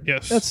 Really?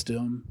 Yes. That's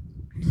dumb.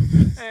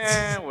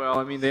 well,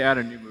 I mean, they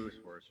added new moves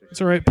for us.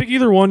 It's all right. Pick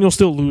either one. You'll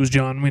still lose,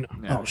 John. We know.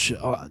 Yeah. Oh, shit.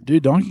 Oh,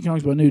 dude, Donkey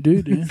Kong's my new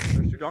dude, dude.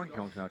 There's 2 Donkey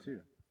Kongs now too.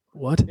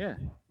 What? Yeah,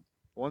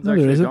 one's No, there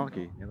actually a isn't.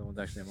 donkey, the other one's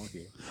actually a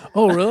monkey.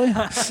 Oh, really?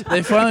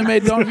 They finally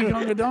made Donkey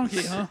Kong a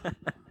donkey, huh?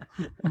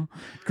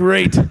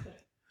 Great.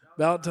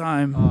 About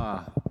time.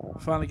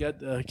 Finally got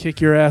kick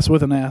your ass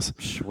with an ass.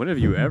 When have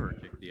you ever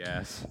kicked the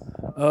ass?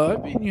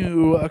 I've beaten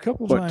you a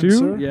couple What, times, 2?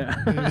 sir.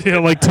 Yeah. Yeah,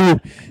 like 2.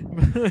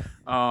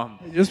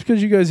 Just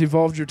because you guys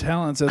evolved your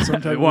talents at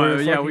some type Well,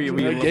 of yeah, fucking,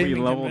 we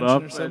gaming leveled convention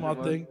up or some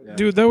odd thing. Yeah.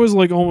 Dude, that was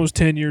like almost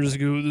 10 years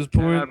ago at this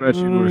point. I bet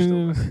you were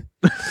still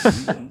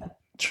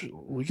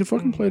We could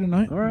fucking play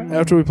tonight. All right.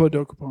 After we play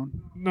Dokapon.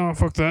 No,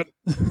 fuck that.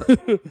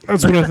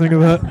 That's what I think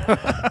of that.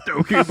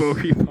 Doki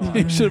Boki.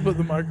 You should have put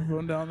the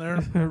microphone down there.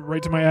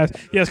 Right to my ass.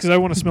 Yes, because I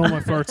want to smell my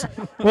farts.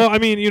 Well, I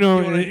mean, you know,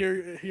 You want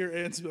to hear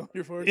and smell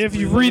your farts? if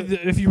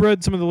you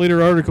read some of the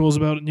later articles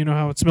about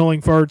how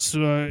smelling farts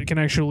can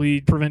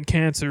actually prevent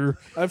cancer.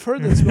 I've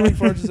heard that smelling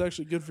farts is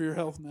actually good for your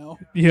health now.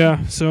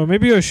 Yeah, so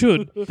maybe I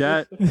should.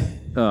 That.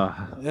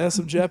 Yeah,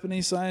 some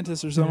Japanese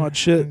scientists or some odd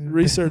shit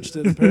researched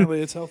it.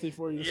 Apparently, it's healthy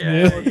for you. to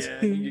smell farts.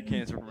 Yeah, you get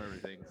cancer from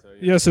everything. So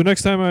Yeah, so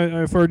next time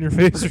I fart in your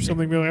face or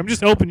something, be like, I'm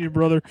just helping you,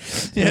 brother.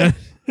 Yeah.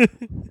 All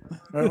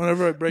right,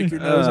 whenever I break your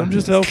nose, I'm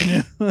just helping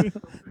you.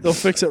 They'll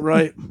fix it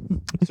right.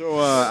 So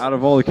out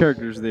of all the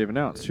characters they've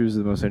announced, who's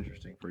the most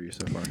interesting for you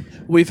so far?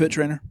 Wii Fit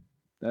Trainer.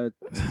 That,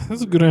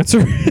 That's a good answer.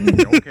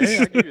 okay,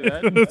 I give you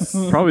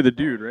that. Probably the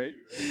dude, right?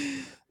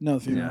 No,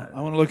 female.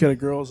 I want to look at a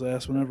girl's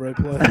ass whenever I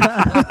play.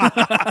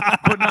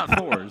 But not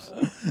Thor's.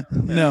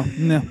 No.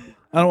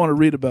 I don't want to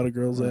read about a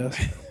girl's ass.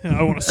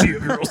 I want to see you,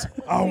 girls.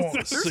 I want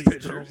to see a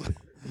girl's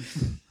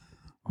ass.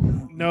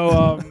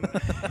 No,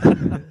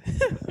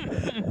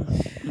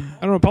 I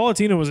don't know.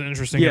 Palutena was an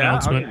interesting Yeah, I'll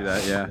announcement. give you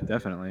that. Yeah,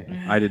 definitely.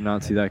 I did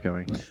not see that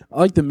coming. I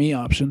like the me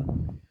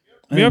option.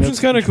 The option's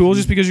kind of cool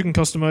just because you can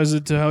customize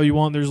it to how you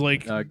want. There's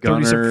like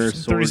Gunner,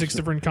 36 sword-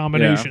 different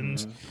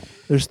combinations.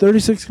 There's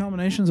 36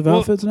 combinations of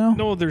outfits now?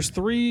 No, there's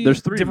three There's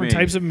 3 different main.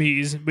 types of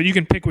Miis, but you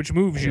can pick which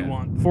moves you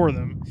want for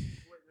them.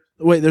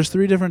 Wait, there's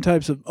 3 different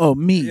types of... Oh,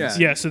 me's. Yeah.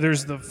 Yeah, so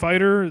there's the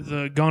fighter,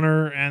 the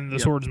gunner, and the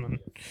swordsman.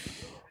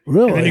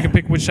 Really? And then you can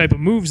pick which type of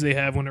moves they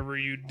have whenever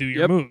you do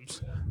your Yep.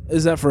 moves.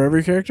 Is that for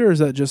every character, or is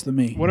that just the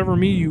me? Whatever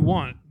me you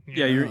want.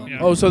 Yeah, you're. Yeah.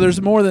 Oh, so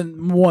there's more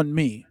than one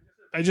me.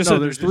 I just No,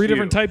 said there's there's 3 just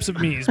different you. types of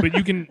Miis, but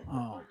you can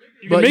Oh.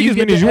 you can But make you as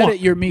get many as to you edit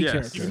want. your me Yes.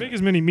 character. You can make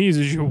as many Miis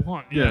as you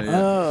want. Yeah, yeah.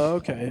 Oh,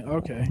 okay.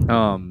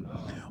 Well,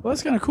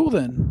 that's kind of cool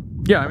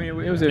then. Yeah, I mean,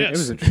 it was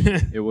Yes.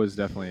 interesting. It was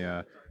definitely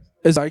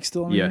Is Ike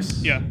still in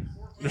yes. Yeah.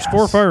 There's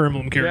 4 Fire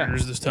Emblem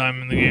characters this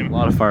time in the A game.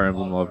 lot of Fire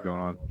Emblem love going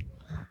on.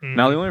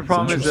 Now the only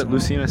problem is that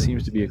Lucina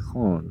seems to be a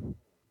clone,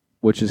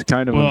 which is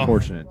kind of Well,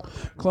 unfortunate. the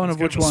game? Clone of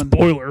which Kind one? of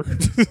a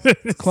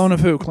Spoiler. Clone of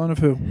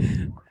who?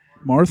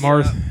 Marth?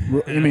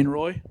 Marth. You mean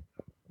Roy?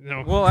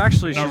 No. Well,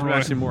 actually, Not she's Roy.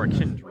 actually more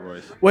akin to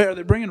Roy's. Wait, are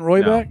they bringing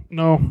Roy No. back?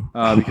 No.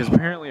 Because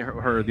apparently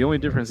her the only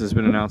difference that's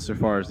been announced so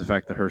far is the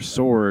fact that her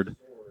sword,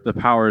 the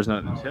power is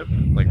not in the tip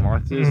like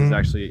Martha's, is Mhm.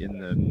 actually in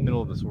the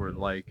middle of the sword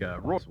like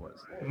Roy's was.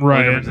 Right.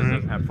 The difference is it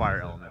doesn't have fire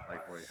element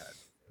like Roy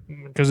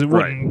had. Because it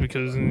Right. wouldn't.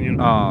 Because you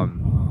know.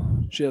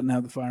 She doesn't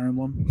have the Fire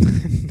Emblem.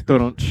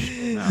 No.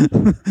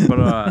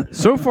 But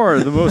so far,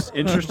 the most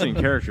interesting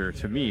character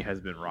to me has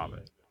been Robin.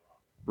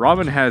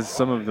 Robin has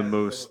some of the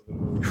most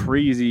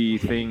crazy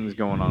things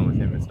going on with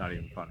him. It's not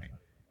even funny.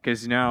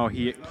 Because now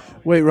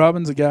Wait,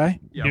 Robin's a guy?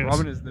 yeah, Yes.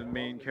 Robin is the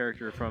main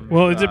character from.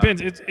 Well, it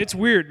depends. It's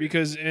weird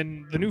because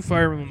in the new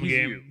Fire Emblem He's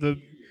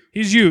game,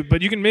 he's you,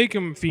 but you can make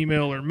him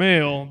female or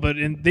male. But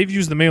they've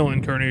used the male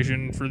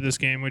incarnation for this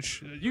game,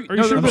 which are you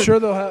no, sure? I'm that- sure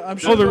they'll have. I'm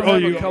sure they're- they'll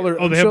have you- a color.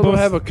 oh, I'm they sure have they'll both?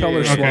 have a color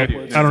Yeah, swap. okay.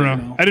 with I don't it,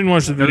 know. I didn't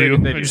watch the No, video.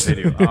 They I do, just- they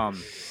do.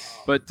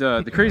 But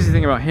the crazy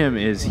thing about him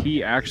is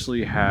he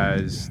actually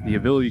has the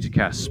ability to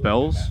cast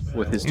spells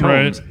with his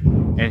tomes,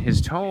 and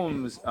his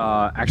tomes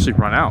actually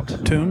run out.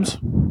 Tombs.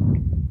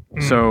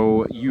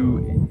 So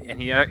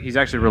he's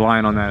actually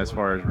relying on that as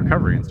far as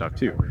recovery and stuff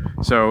too.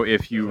 So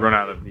if you run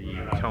out of the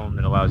tome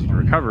that allows you to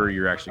recover,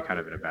 you're actually kind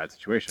of in a bad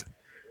situation.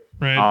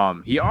 Right.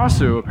 He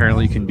also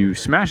apparently can do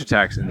smash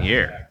attacks in the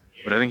air,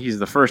 but I think he's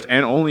the first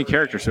and only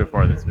character so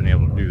far that's been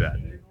able to do that.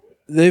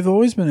 They've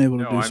always been able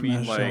to No, do I smash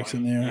mean like attacks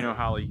in the air. you know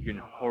how like, you can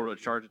hold a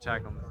charge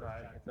attack on the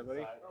side of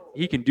somebody.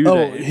 He can do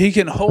Oh, that. he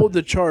can hold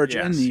the charge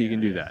in Yes, the he air.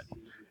 can do that.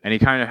 and he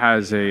kind of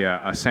has a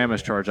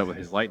Samus charge up with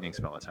his lightning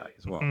spell attack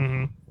as well.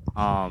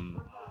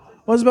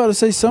 I was about to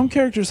say some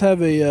characters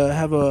have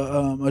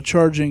a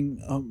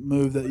charging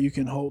move that you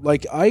can hold.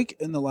 Like Ike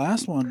in the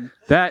last one,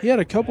 That he had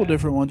a couple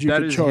different ones you that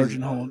could is charge his-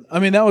 and hold. I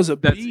mean, that was a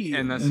that's B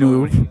and that's the only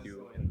one move, you can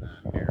do in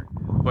the air.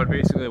 But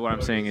basically, what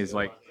I'm saying is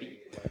like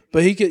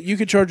but you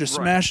could charge a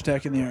smash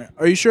attack in the air.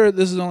 Are you sure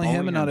this is only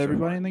him and not so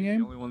everybody far. in the The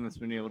game? only one that's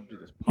been able to do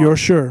this. You're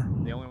sure?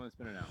 The only one that's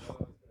been announced.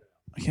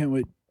 I can't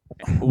wait.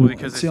 Well,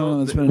 because It's the only one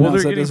that's been well,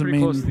 announced. they're That getting doesn't pretty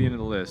close mean- to the end of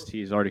the list.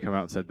 He's already come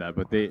out and said that,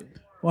 but they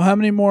Well, how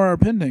many more are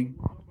pending?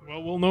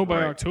 Well, we'll know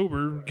by Right.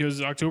 October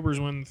because October is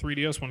when the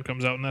 3DS one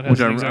comes out, and that has which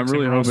the I'm exact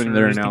really same hoping roster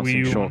they're as the Wii announcing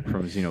U Shulk one.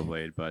 from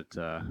Xenoblade, but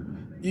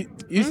You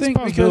There's think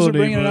a because they're possibility,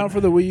 bringing it but- out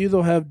for the Wii U,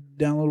 they'll have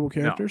downloadable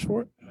characters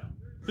for it?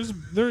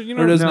 There,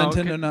 Or does No, Nintendo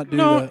okay. not do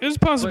no, that? it's a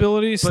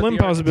possibility, but slim the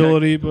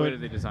possibility, architect, the way but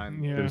that they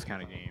design yeah. those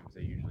kind of games,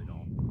 they usually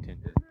don't tend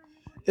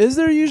to. Is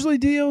there usually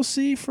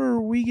DLC for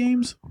Wii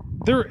games?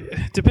 there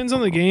depends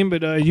on the game.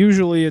 But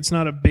usually it's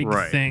not a big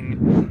Right.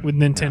 thing with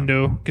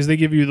Nintendo because they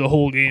give you the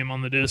whole game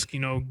on the disc.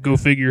 Go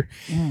figure.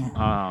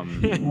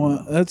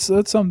 Well, that's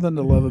something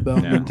to love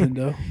about Yeah.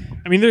 Nintendo.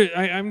 I mean,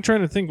 I'm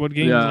trying to think what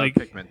games Yeah, like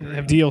Pikmin 3.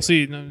 have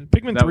DLC. No,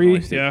 Pikmin That was 3,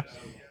 only Steve.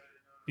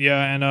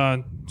 yeah,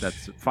 and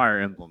That's Fire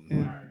Emblem.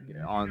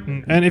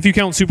 On if you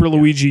count Super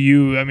Luigi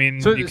U, I mean,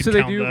 so you can so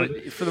they count do, that.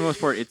 but for the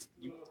most part, it's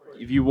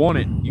if you want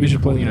it, you We get should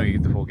the full, play that. you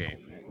get the full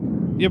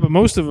game. Yeah, but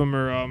most of them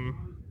are.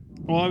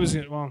 Well,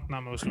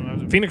 not most of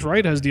them. Phoenix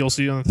Wright has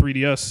DLC on the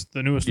 3DS,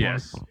 the newest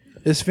Yes.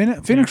 Is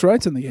Phoenix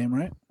Wright's in the game,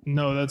 right? one.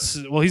 No, that's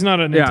he's not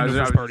a Yeah, Nintendo I was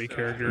first party just,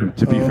 character.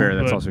 To be Oh, fair,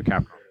 that's but- also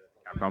Capcom.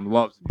 Capcom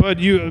loves it. But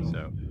you,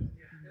 So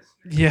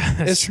yeah,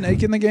 that's Is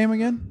Snake in the game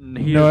again?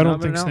 he no, has I not don't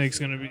been think announced? Snake's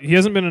gonna be. He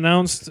hasn't been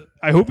announced.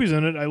 I hope he's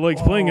in it. I liked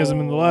playing as him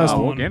in the last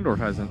Well, one. Gandorf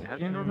hasn't. Has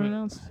Gandorf been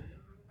announced?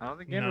 I don't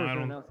think Gandorf No, has I been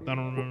don't. announced. I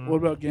don't remember. What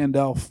about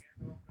Gandalf?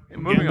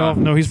 Moving Gandalf?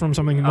 on. No, he's from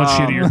something much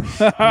Um,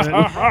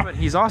 shittier. But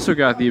he's also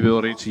got the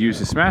ability to use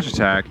his smash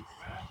attack,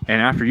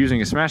 and after using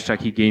his smash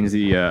attack, he gains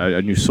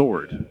a new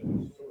sword.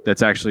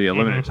 That's actually a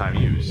limited time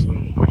use,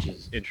 which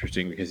is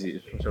interesting because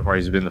so far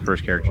he's been the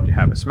first character to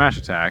have a smash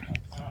attack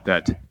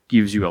that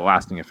gives you a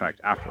lasting effect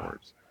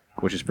afterwards,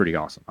 which is pretty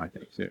awesome, I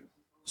think. Too.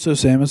 So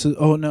Samus is.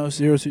 Oh no,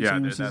 Zero Suit Yeah,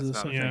 Samus that's is a not-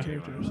 separate yeah.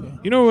 character. So.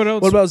 You know what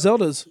else? What about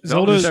Zelda's?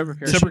 Zelda's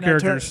separate separate,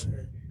 characters.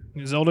 characters.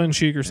 Zelda and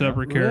Sheik are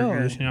separate Really?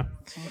 characters. Yeah.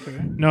 Okay.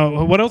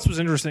 No, what else was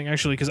interesting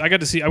actually? Because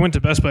I went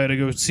to Best Buy to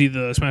go see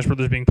the Smash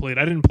Brothers being played.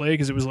 I didn't play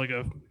because it was like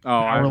a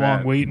hour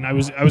long wait, and I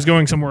was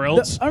going somewhere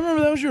else. I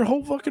remember that was your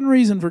whole fucking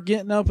reason for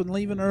getting up and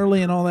leaving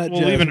early and all that. Well,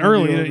 jazz leaving when you were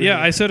early. over Yeah,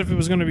 here. I said if it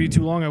was going to be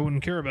too long, I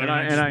wouldn't care about And it. I,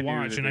 I'd and I just knew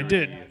watch, that and I there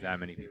did. wouldn't be that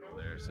many people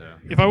there, so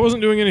If I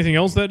wasn't doing anything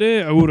else that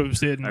day, I would have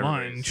stayed in line.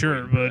 everybody's Sure,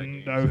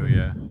 waiting for but that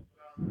game,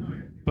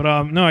 so,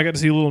 yeah. no, I got to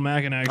see Little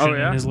Mac in action Oh,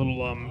 yeah? and his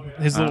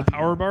little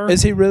power bar.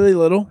 Is he really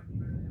little?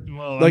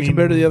 Well, Like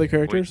compared to the other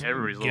characters? Wait,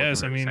 everybody's little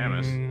Yes, I mean,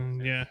 compared to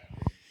Samus. yeah.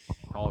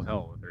 Tall as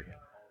hell with her.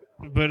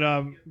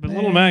 But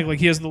Little Mac, like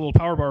he has the little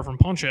power bar from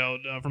Punch Out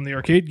from the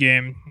arcade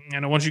game,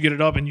 and once you get it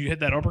up and you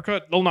hit that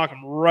uppercut, they'll knock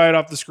him right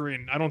off the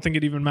screen. I don't think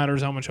it even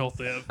matters how much health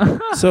they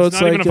have. So It's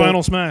it's not like even a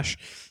final smash.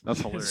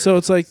 That's hilarious. so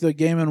it's like the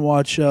Game and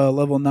Watch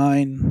level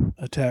 9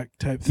 attack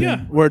type thing,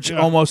 Yeah, where it's yeah.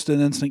 almost an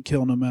instant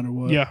kill no matter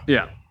what. Yeah.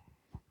 yeah.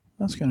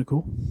 That's kind of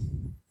cool.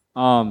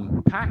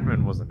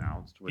 Pac-Man was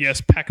announced. Which,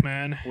 Yes,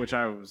 Pac-Man. Which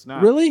I was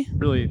not Really?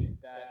 really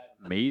that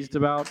amazed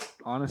about,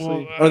 honestly.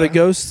 Well, Are the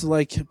ghosts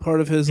like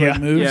part of his yeah.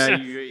 like moves? yeah,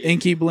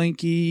 Inky,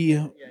 Blinky,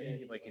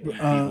 like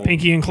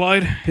Pinky and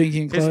Clyde.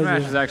 Pinky, and his Clyde.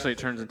 smash yeah. is actually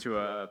turns into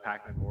a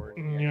Pac-Man board.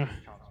 Yeah.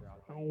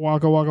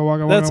 Waka waka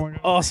waka That's waka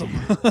waka. awesome.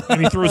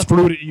 And he throws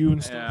fruit at you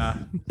and stuff.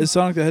 Yeah. Is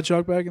Sonic the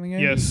Hedgehog back in the game?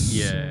 Yes.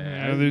 Yeah.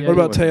 there- Yeah, What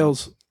about wasn't.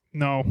 Tails?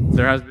 No.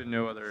 There has been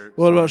no other.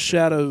 What about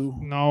Shadow?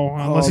 No.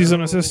 Unless he's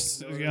an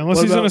assist. Unless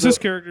What he's an about assist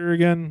character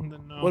again.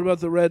 Then no. What about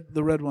the red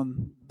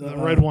one? the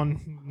red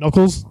one?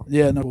 Knuckles.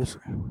 Yeah, Knuckles.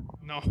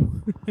 No.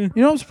 You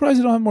know, I'm surprised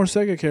they don't have more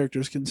Sega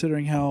characters,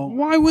 considering how.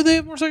 Why would they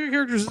have more Sega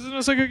characters? Isn't it a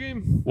Sega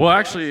game? Well,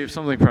 actually,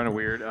 something kind of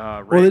weird.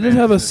 Well, they did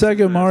have a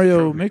Sega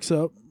Mario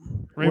mix-up.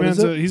 Rayman's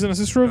is it? he's an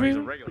assist No, trophy. he's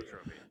a regular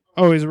trophy.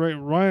 Oh, he's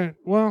right.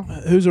 Well,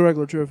 Who's a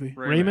regular trophy?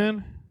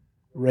 Rayman.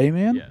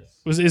 Rayman?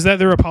 Yes. Is that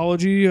their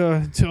apology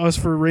to us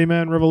for Rayman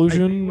I think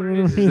Revolution what it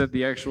is that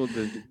the actual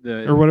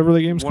the or whatever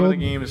the game's one called? of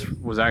the games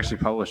was actually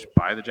published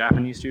by the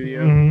Japanese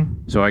studio,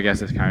 Mhm. so I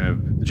guess it's kind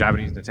of the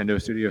Japanese Nintendo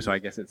studio. So I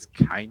guess it's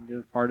kind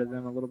of part of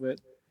them a little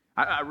bit.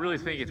 I really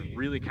think it's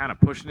really kind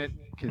of pushing it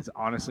because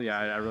honestly,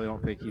 I really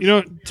don't think he's. You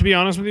know, to be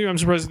honest with you, I'm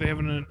surprised they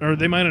haven't, or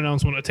they might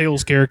announce a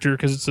Tails character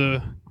because it's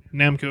a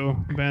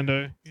Namco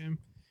Bandai game.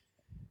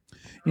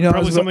 You know, I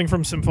Probably was something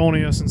from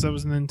Symphonia since that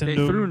was they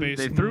Nintendo threw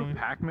based.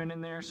 Pac-Man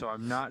in there, so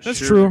I'm not That's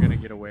sure true. they're gonna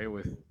get away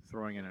with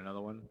throwing in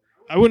another one.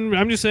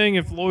 I'm just saying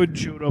if Lloyd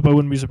showed up, I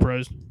wouldn't be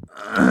surprised.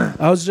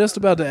 I was just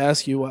about to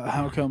ask you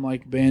how come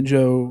like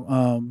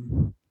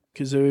Banjo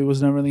Kazooie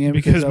was never in the game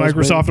because that was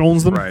Microsoft big.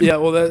 owns them. Right. Yeah,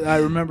 well, I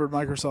remember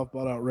Microsoft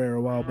bought out Rare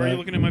a while Are you back.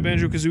 looking at my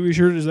Banjo Kazooie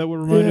shirt? Is that what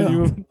reminded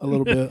you of? a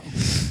little bit.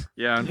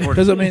 Yeah, Because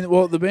unfortunately. I mean,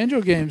 well, the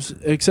Banjo games,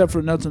 except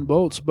for Nuts and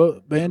Bolts,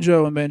 both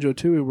Banjo and Banjo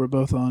Tooie were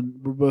both primarily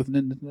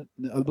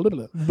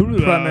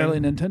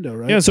Nintendo,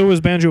 right? Yeah, so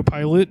was Banjo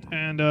Pilot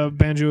and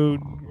Banjo.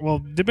 Well,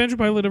 did Banjo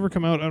Pilot ever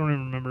come out? I don't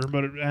even remember.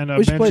 But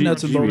We should play Banjo-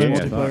 Nuts and Bolts GBA, I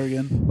multiplayer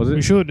again. was it?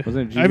 We should.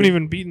 Wasn't it I haven't GBA?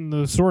 even beaten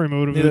the story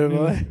mode of Neither it.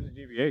 have I. It was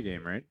a GBA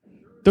game, right?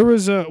 There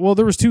was there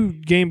was 2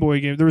 Game Boy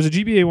games. There was a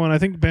GBA one. I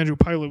think Banjo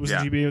Pilot was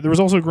Yeah. a GBA. There was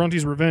also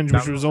Grunty's Revenge,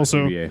 which That was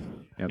also GBA.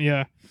 Yep.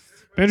 yeah.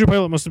 Banjo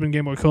Pilot must have been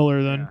Game Boy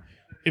Color then, Yeah.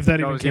 if that No,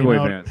 it even was came Game Boy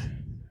out. Advance.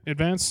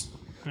 Advance.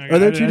 Are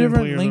there I two didn't play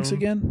different either links of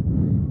them.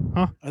 again?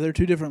 Huh? Are there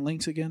 2 different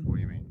links again? What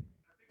do you mean?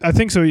 I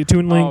think so.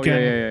 Toon Link Oh, yeah,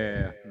 and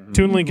yeah. Mhm.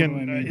 Toon Link What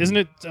and do I mean? isn't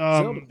it?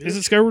 Zelda, Is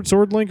it Skyward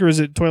Sword Link or is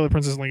it Twilight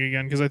Princess Link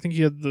again? Because I think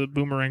he had the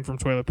boomerang from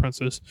Twilight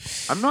Princess.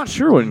 I'm not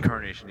sure what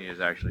incarnation he is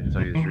actually. To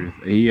tell you the truth,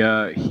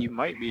 he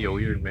might be a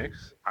weird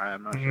mix.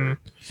 I'm not sure.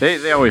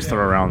 They always throw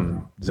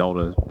around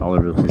Zelda all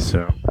over the place.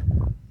 So,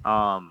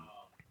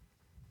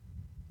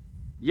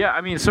 yeah.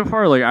 I mean, so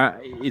far, like,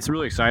 it's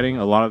really exciting.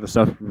 A lot of the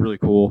stuff is really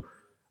cool.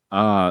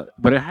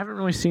 But I haven't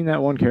really seen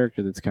that one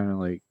character that's kind of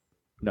like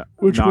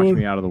Which knocked one?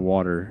 me out of the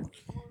water.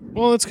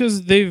 Well, it's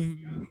because they've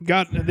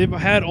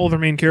had all their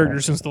main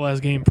characters since the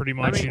last game, pretty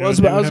much. mean, you Well, know, I was,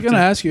 they I would was have going to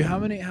to- ask you how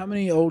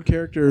many old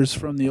characters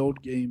from the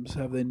old games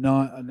have they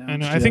not announced?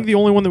 And I think the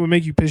only one that would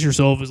make you piss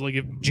yourself is like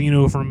if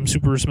Gino from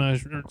Super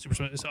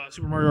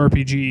Mario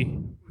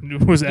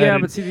RPG was added. Yeah,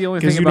 but see, the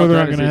only 'Cause thing you know about they're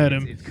that not is gonna add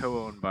him. it's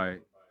co-owned by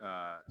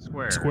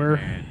Square. Square.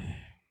 And,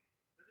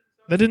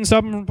 That didn't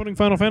stop him from putting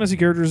Final Fantasy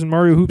characters in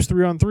Mario Hoops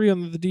 3-on-3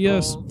 on the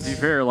DS. well, to be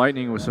fair,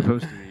 Lightning was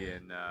supposed to be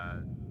in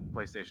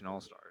PlayStation All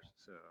Stars.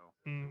 So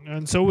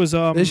And so was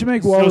they should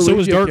make so Waluigi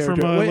was a Dart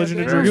character. from Wait, Legend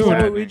of have they Dragoon.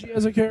 announced Dragoon. Waluigi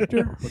as a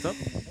character? what's up?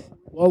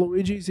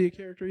 Waluigi, is he a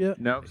character yet?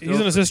 No, He's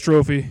an assist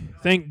trophy.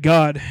 Thank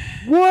God.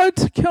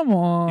 What? Come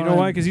on. You know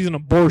why? Because he's an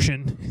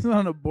abortion. He's not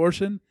an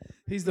abortion.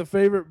 He's the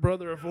favorite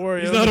brother of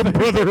Wario. He's not a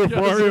brother of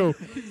Mario.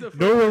 He's the No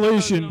favorite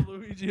relation. cousin of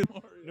Luigi and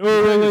Mario. No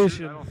I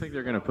relation. don't think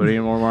they're gonna put any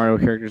more Mario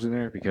characters in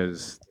there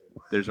because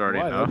there's already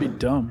Why? enough. That'd be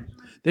dumb.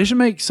 They should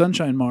make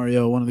Sunshine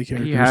Mario one of the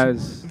characters. He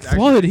has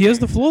Flood. He has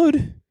the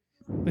flood.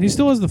 He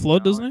still has the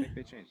flood, doesn't I he? think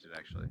they changed it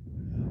actually.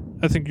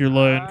 I think you're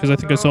lying because I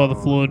think I saw the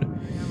flood.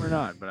 Or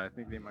not, but I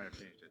think they might have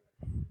changed it.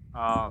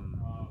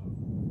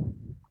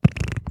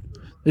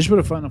 They should put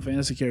a Final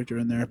Fantasy character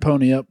in there.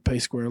 Pony up, pay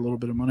Square a little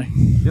bit of money.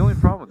 The only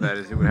problem with that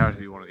is it would have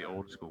to be one of the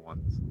old school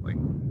ones. Like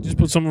Just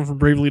put someone from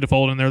Bravely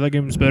Default in there. That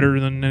game's better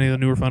than any of the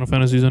newer Final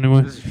Fantasies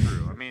anyway. this is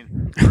true. I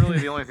mean, really,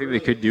 the only thing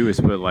they could do is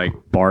put like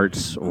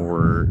Bart's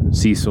or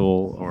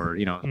Cecil or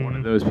one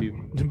of those people.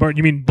 Bart,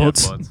 you mean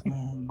Butts? Yeah,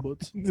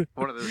 Butts. But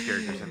One of those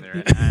characters in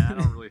there. And I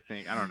don't really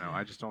think. I don't know.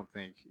 I just don't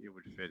think it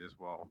would fit as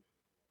well.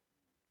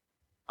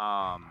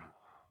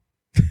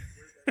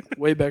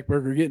 Wayback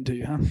Burger getting to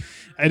you, huh?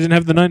 I didn't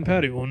have the 9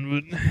 patty one,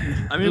 but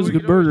I it mean, was a we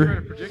good could always burger. try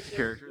to predict a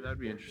character. That'd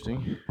be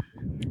interesting.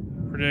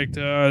 Predict.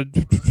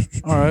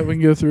 All right, we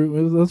can go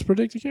through. Let's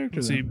predict a character.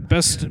 Let's see.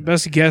 then.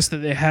 Best guess that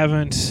they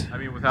haven't. I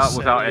mean, without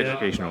Sad.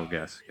 educational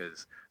guess,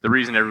 because the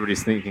reason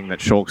everybody's thinking that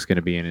Shulk's going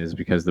to be in is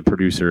because the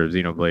producer of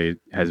Xenoblade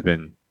has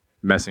been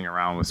messing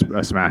around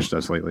with Smash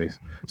stuff lately.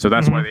 So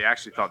that's why they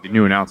actually thought the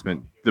new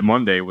announcement, the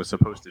Monday, was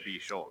supposed to be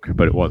Shulk,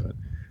 but it wasn't.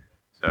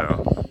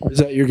 So Is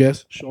that your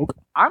guess, Shulk?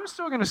 I'm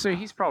still going to say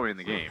he's probably in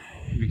the game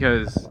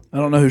because I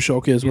don't know who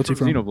Shulk is. he's What's he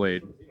from?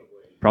 Xenoblade,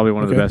 probably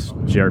one of the Okay. best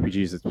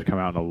JRPGs that's come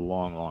out in a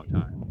long, long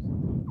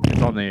time.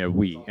 It's on the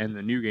Wii, and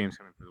the new game's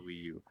coming for the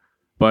Wii U.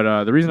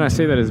 But the reason I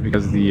say that is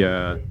because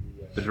the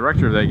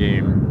director of that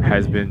game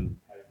has been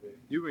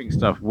doing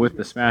stuff with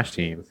the Smash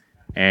team,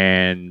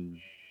 and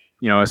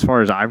as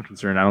far as I'm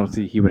concerned, I don't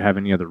see he would have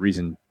any other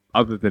reason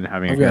other than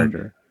having a Okay.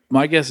 character.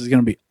 My guess is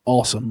going to be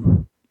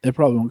awesome. It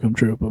probably won't come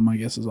true, but my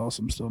guess is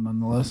awesome still,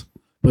 nonetheless.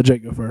 But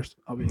Jake, go first.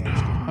 I'll be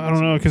last. I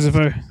don't know because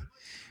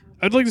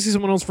I'd like to see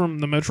someone else from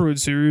the Metroid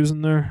series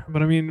in there,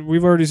 but I mean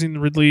we've already seen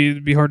Ridley.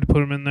 It'd be hard to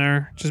put him in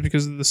there just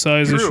because of the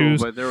size True,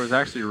 issues. but there was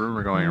actually a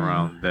rumor going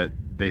around that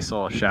they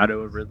saw a shadow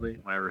of Ridley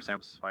whenever Samus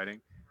was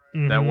fighting.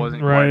 That Mhm,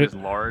 wasn't right. quite as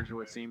large,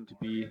 what seemed to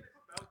be.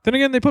 Then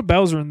again, they put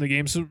Bowser in the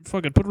game, so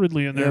fuck it, put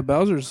Ridley in there. Yeah,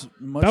 Bowser's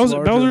much Bowser's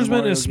larger been than as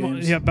Mario small.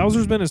 games. Yeah,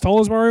 Bowser's been as tall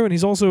as Mario, and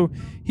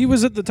he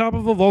was at the top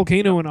of a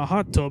volcano in a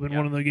hot tub in Yeah.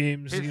 one of the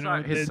games. His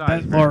size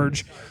that very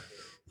large.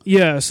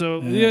 Yeah,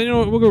 so Yeah.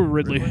 we'll go with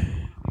Ridley.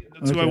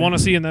 That's who I Okay. want to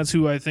see, and that's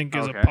who I think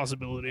is Okay. a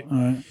possibility. All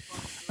right.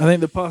 I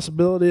think the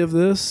possibility of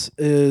this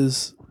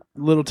is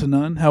little to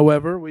none.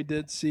 However, we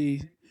did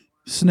see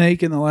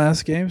Snake in the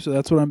last game, so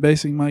that's what I'm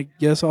basing my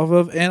guess off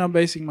of. And I'm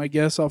basing my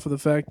guess off of the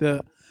fact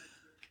that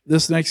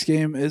this next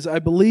game is, I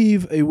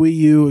believe, a Wii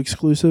U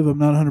exclusive. I'm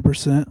not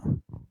 100%.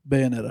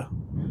 Bayonetta.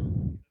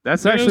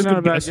 That's Yeah, actually that's a not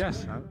a good bad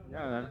guess. guess.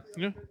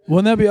 Yeah,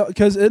 Wouldn't that be,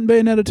 because isn't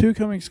Bayonetta 2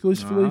 coming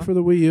exclusively Uh-huh. for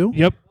the Wii U?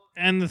 Yep.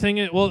 And the thing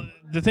that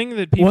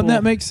people Wouldn't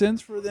that make sense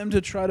for them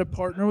to try to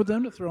partner with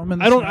them to throw them in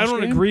the I Smash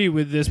don't game? agree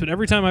with this, but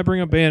every time I bring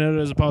up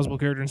Bayonetta as a possible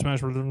character in Smash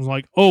Bros., it's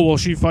like, oh well,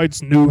 she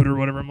fights nude or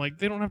whatever. I'm like,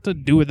 they don't have to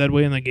do it that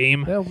way in the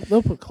game. They'll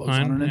put clothes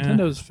on her. Fine, yeah.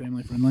 Nintendo's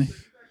family friendly.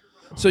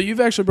 So you've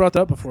actually brought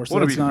that up before, so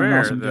Well, to that's be not an fair,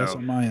 awesome guess though-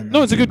 on my end.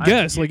 No, it's a good I-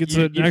 guess. you- Like it's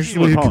you- an you've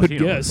actually seen a what good Palutena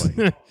guess.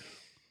 looks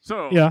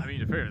So, Yeah. I mean,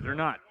 to be fair, they're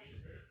not.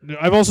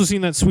 I've also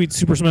seen that sweet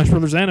Super Smash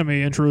Bros. Anime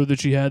intro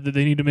that she had that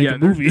they need to make yeah, a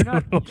movie.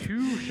 They're not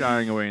too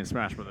shying away in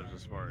Smash Brothers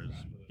as far as,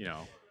 you know,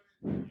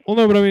 Well,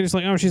 no, but I mean, it's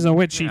like, oh, she's a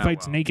witch. She Yeah,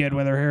 fights well. naked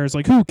with her hair. It's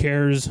like, who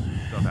cares?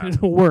 stuff happens.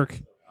 It'll work.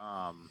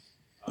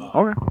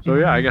 Okay, so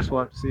yeah, I guess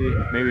we'll have to see.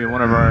 Maybe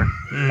one of our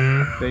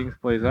things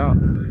plays out.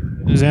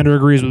 Xander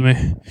agrees with me.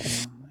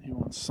 He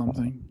wants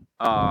something.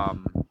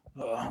 Trying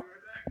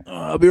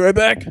I'll be right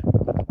back.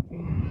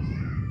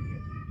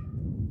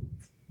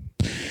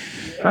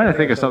 to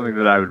think of something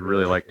that I would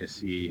really like to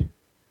see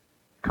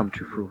come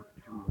to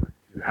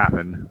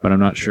happen, but I'm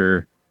not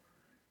sure.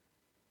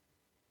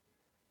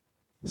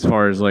 As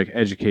far as like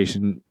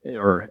education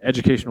or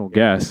educational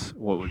guess,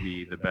 what would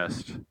be the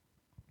best?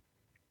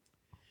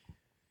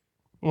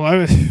 Well,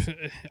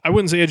 I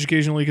wouldn't say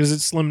educationally because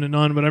it's slim to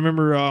none, but I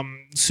remember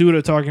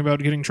Suda talking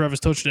about getting Travis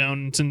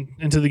Touchdown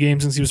into the game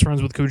since he was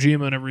friends with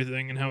Kojima and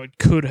everything and how it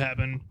could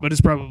happen, but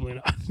it's probably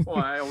not. Well,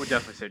 I would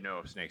definitely say no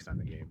if Snake's not in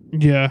the game.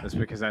 Yeah. That's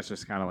because that's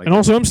just kind of like. And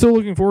also, I'm still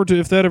looking forward to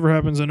if that ever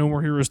happens, a No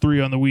More Heroes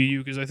 3 on the Wii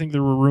U because I think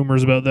there were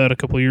rumors about that a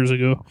couple of years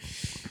ago.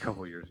 a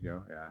couple of years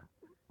ago, yeah.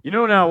 You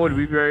know, now what would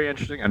be very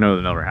interesting. I know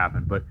that never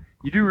happened, but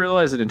you do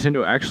realize that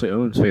Nintendo actually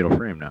owns Fatal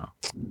Frame now.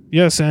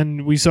 Yes,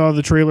 and we saw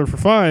the trailer for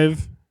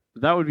 5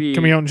 That would be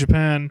coming out in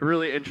Japan.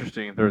 really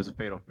interesting if there was a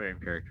Fatal Frame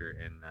character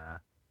in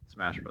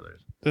Smash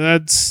Brothers.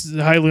 That's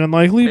highly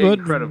unlikely, but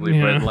Incredibly,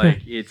 yeah. but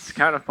like it's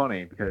kind of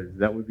funny because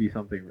that would be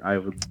something I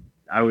would.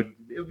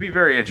 It would be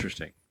very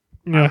interesting.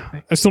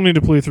 Yeah, I still need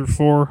to play through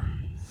 4.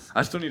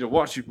 I still need to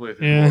watch you play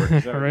through Yeah, 4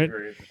 'cause that would right. be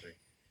very interesting.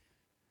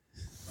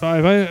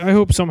 5, I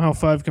hope somehow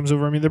 5 comes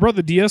over. I mean, they brought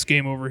the DS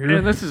game over here.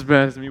 Man, that's as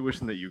bad as me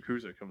wishing that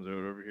Yakuza comes out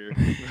over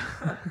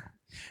here.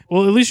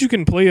 Well, at least you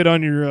can play it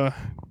on your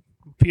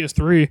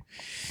PS3.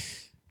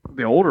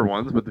 The older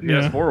ones, but the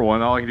Yeah. PS4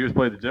 one, all I can do is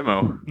play the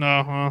demo.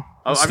 No, well,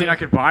 I mean, I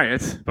could buy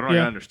it, but I'm not Yeah.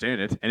 gonna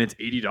understand it, and it's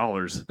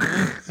 $80.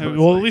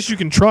 well, at least you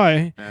can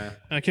try. Yeah.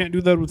 I can't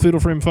do that with Fatal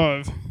Frame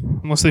 5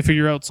 unless they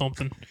figure out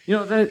something. You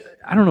know that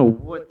I don't know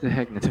what the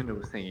heck Nintendo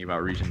was thinking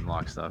about region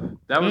lock stuff.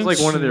 That was like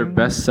That's- one of their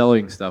best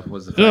selling stuff.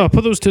 Was the Yeah, fact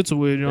put those tits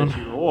away, that John.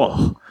 you,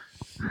 oh,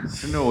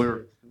 didn't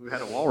know we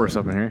had a walrus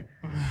up in here.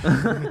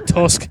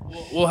 Tusk.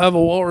 We'll have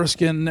a walrus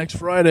skin next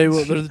Friday.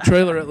 Well, there's the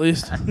trailer at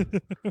least.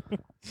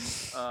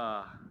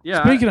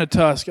 Yeah. Speaking of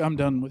Tusk, I'm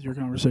done with your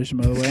conversation.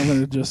 By the way, I'm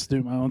going to just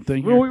do my own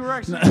thing. well, Here. we were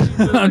actually.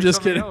 I'm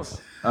just kidding.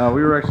 We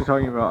were actually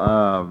talking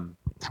about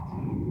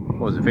what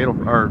was it, Fatal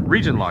or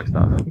region lock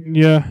stuff?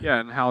 Yeah. Yeah,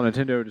 and how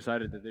Nintendo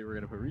decided that they were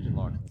going to put region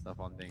locks and stuff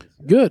on things.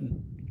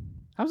 Good.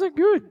 How's that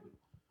good?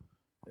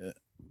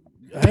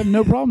 I have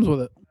no problems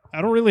with it.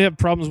 I don't really have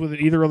problems with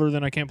it either, other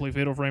than I can't play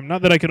Fatal Frame.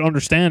 Not that I could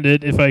understand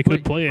it if I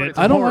could But- play but it. it's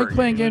a I don't horror like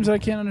playing game. games that I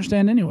can't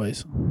understand,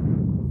 anyways.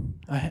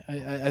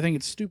 I think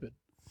it's stupid.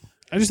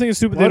 I just think it's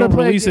stupid Why they don't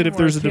play a release it game if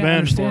where there's I a can't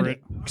demand for understand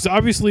it. Because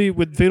obviously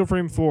with Fatal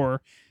Frame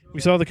 4, we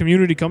saw the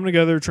community come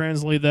together,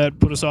 translate that,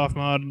 put a soft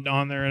mod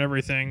on there and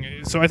everything.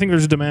 So I think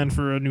there's a demand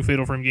for a new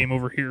Fatal Frame game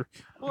over here.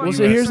 Well,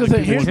 see, here's the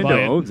thing. Here's buy Nintendo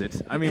it. owns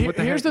it. I mean, what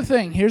the here's heck? the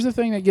thing. Here's the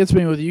thing that gets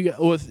me with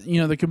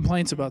the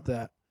complaints about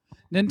that.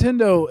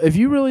 Nintendo, if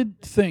you really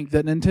think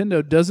that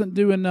Nintendo doesn't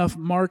do enough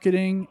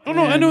marketing Oh,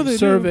 no, I know and they do.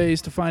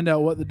 surveys to find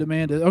out what the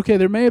demand is, okay,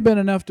 there may have been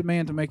enough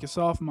demand to make a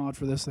soft mod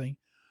for this thing,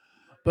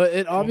 but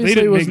it obviously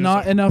didn't was make the not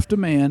soft- enough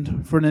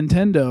demand for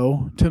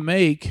Nintendo to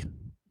make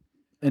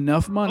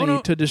enough money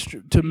no.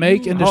 to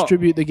make and Oh,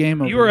 distribute the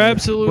game. You over are here.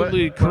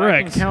 absolutely But I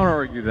correct. can counter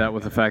argue that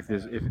with the fact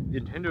is, if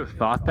Nintendo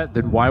thought that,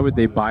 then why would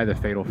they buy the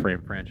Fatal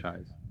Frame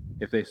franchise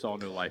if they saw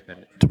no life in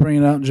it? to bring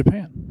it out in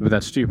Japan. But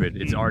that's stupid.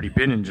 It's already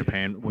been in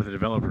Japan with a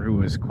developer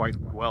who is quite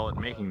well at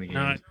making the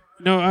game.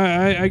 No,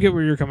 I get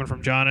where you're coming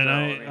from, John, and So, I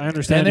I mean-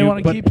 understand And they you, want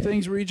to but, keep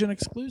things region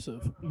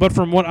exclusive. but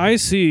from what I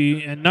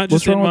see, and not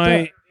just What's in wrong with my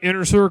that?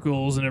 inner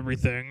circles and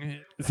everything,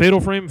 Fatal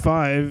Frame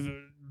 5,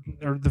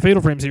 or the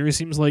Fatal Frame series,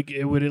 seems like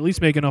it would at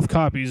least make enough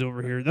copies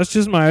over here. That's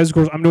just my eyes. Of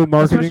course, I'm no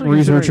marketing Especially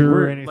considering researcher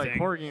or we're- anything. Like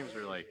horror games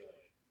are like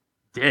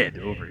dead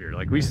over here.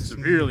 Like we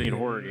severely need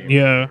horror games.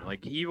 Yeah.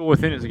 Like Evil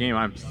Within is a game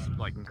I'm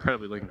like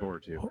incredibly looking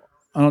forward to.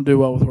 I don't do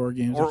well with horror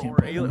games. I Or, can't or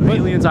play them.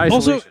 Aliens also,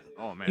 Isolation.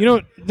 Oh man. You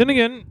know, then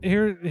again,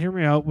 hear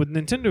me out. With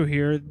Nintendo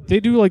here, they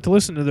do like to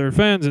listen to their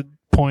fans at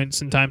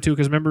points in time too.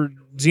 Because remember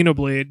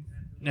Xenoblade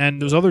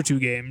and those other two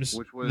games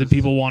which was that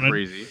people wanted.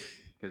 crazy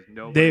because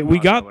we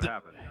got what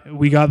happened.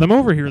 We got them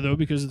over here though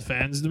because the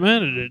fans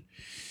demanded it.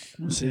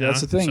 See, Yeah, that's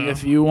the thing. so-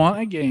 If you want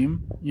a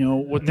game,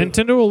 with the,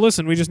 Nintendo will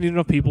listen. We just need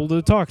enough people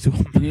to talk to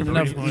them. you need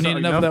enough. You need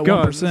enough of that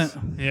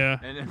 1%. Yeah.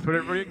 And then put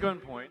everybody at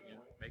gunpoint.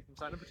 Make them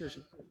sign a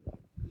petition.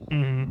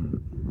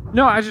 Mhm.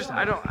 No, I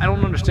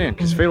don't understand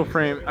because Fatal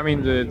Frame. I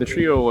mean, the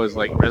trio was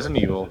like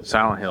Resident Evil,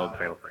 Silent Hill, and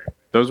Fatal Frame.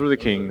 Those were the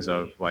kings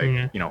of like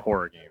Yeah.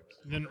 horror games.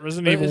 Then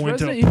Resident But Evil is went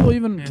Resident to. Evil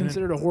even Yeah.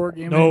 considered a horror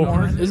game No.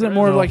 anymore? Isn't it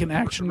more of No. like an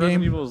action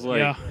Resident game? Evil is like,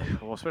 Yeah.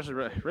 well, especially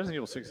Resident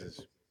Evil 6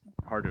 is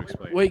hard to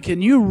explain. Wait,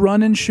 can you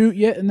run and shoot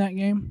yet in that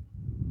game?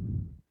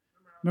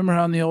 Remember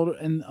how in the old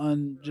and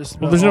on just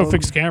Well, there's no all of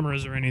fixed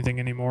cameras or anything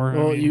anymore.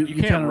 Well, I mean, you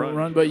can't kind of run.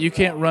 run, but you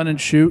can't run and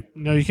shoot.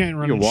 no, you can't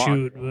run You and walk.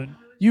 shoot. But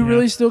You Yeah.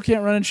 really still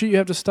can't run and shoot. You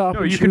have to stop.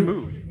 No, and you shoot. can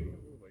move.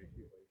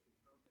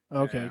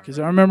 Okay, because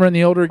I remember in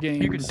the older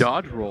games, You can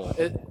dodge roll.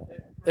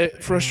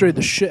 it frustrated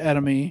the shit out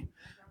of me.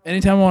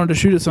 Anytime I wanted to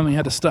shoot at something, I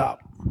had to stop.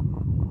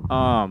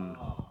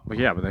 But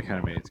yeah, but that kind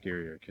of made it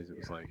scarier because it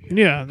was like,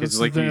 yeah, that's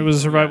like the thing. you- It was a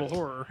survival yeah.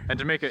 horror. and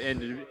to make it, and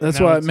to, That's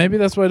Now why it's- maybe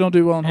that's why I don't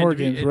do well in and horror to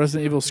be- games. it-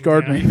 Resident Evil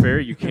scarred Yeah. to be me. fair,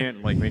 you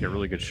can't like make a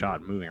really good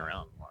shot moving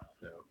around.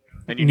 So.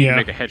 And you need Yeah. to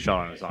make a headshot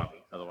on a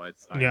zombie, otherwise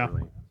it's not Yeah.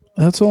 really.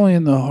 That's only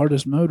in the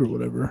hardest mode or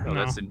whatever. No,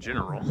 No. that's in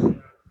general.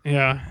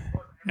 Yeah,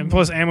 and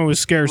plus ammo was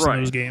scarce Right.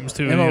 in those games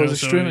too. Ammo you know, was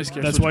so extremely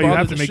scarce. That's which why you have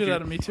bothered to the make shit your,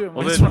 out of me too. I'm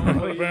Well,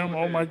 like, then-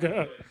 oh my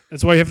god.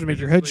 That's why you have to make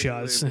your It's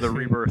headshots. the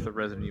rebirth of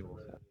Resident Evil.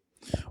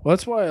 Well,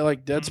 that's why I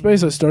like Dead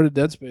Space. I started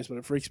Dead Space, but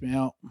it freaks me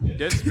out.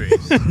 Dead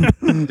Space.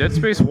 Dead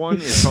Space 1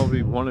 is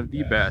probably one of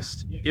the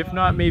best, if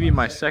not maybe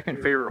my second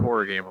favorite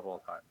horror game of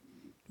all time.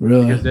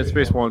 Really? Because Dead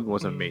Space 1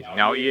 was amazing.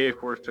 Now EA, of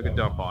course, took a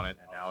dump on it,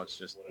 and now it's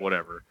just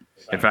whatever.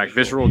 In fact,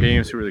 Visceral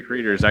Games, who are the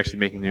creators, actually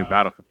making the new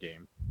Battlefield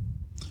game.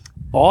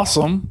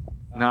 Awesome.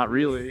 Not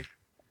really.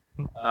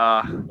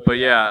 But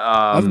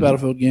yeah, That's a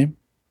Battlefield game.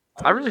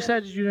 I'm really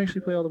sad that you didn't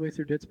actually play all the way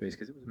through Dead Space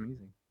because it was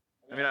amazing.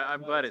 I mean,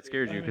 I'm glad it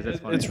scared you because that's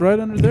funny. It's right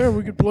under there.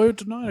 We could play it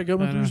tonight. I got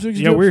my I know.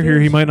 360 Yeah, we're here.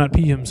 He upstairs. might not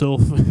pee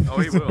himself. Oh,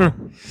 he will.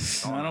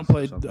 I don't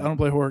play. I don't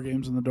play horror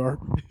games in the dark.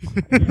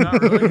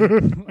 Not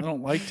really. I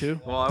don't like to.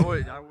 Well, I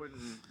wouldn't.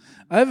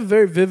 I have a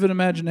very vivid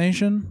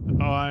imagination.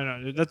 Oh, I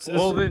know. dude. That's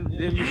Well, then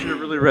you should have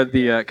really read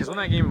the because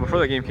before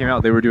that game came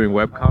out, they were doing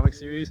webcomic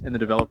series and the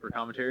developer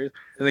commentaries,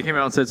 and they came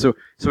out and said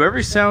so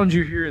every sound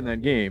you hear in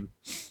that game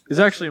is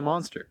actually a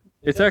monster.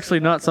 It's actually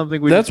not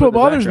something we. That's just put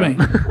what in the bothers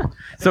me. background.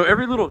 So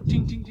every little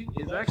ting ting ting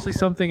is actually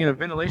something in a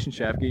ventilation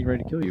shaft getting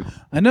ready to kill you,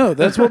 I know.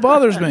 That's what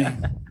bothers me.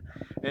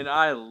 and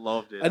I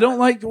loved it. I don't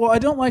like. Well, I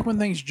don't like when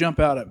things jump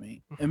out at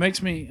me. It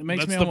makes me. It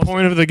makes that's me the almost.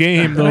 point of the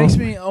game, It though. makes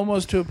me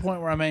almost to a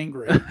point where I'm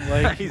angry.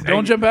 Like, He's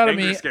don't jump out at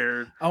angry, me.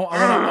 Scared. I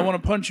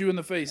want to punch you in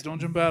the face. Don't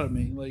jump out at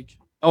me. Like,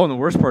 Oh, and the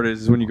worst part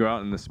is when you go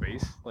out in the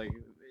space, like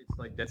it's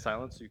like dead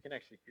silence, so you can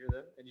actually hear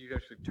them, and you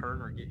actually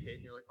turn or get hit,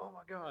 and you're like, oh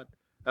my god.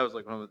 That was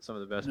like some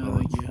of the best no,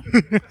 moments.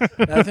 thank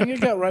you. I think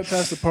it got right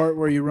past the part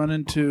where you run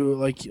into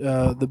like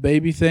the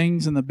baby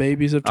things, and the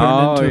babies have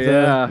turned into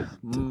yeah.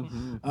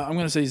 the. I'm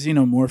gonna say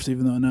xenomorphs,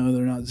 even though I know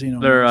they're not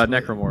xenomorphs. They're but-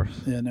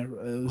 necromorphs. Yeah,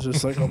 never. It was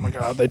just like, oh my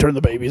god, they turned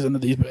the babies into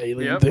these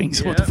alien Yep,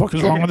 things. What the yep. fuck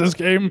is wrong with this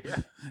game? Yeah.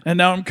 And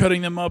now I'm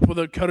cutting them up with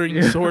a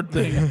cutting sword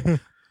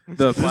thing.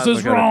 The This plasma is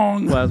cutter.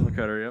 wrong. Plasma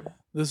cutter. Yep.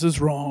 This is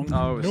wrong.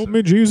 Oh, it was Help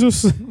me,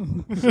 Jesus. so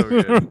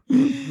good.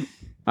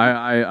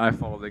 I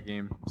followed the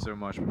game so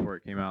much before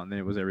it came out, and then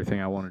it was everything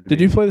I wanted to. Did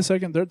be. you play the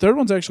second? Third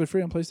one's actually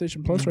free on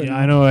PlayStation Plus right yeah, now.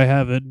 I know I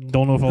have it.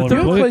 Don't know if I'll You ever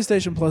have play it.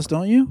 PlayStation Plus,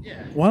 don't you?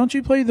 Yeah. Why don't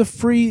you play the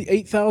free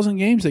 8,000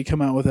 games they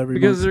come out with every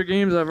Because month? they're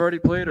games I've already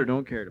played or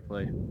don't care to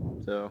play.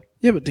 So,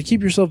 Yeah, but to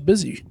keep yourself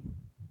busy.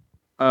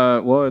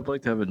 well, I'd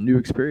like to have a new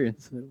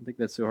experience. I don't think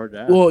that's so hard to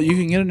ask. Well, you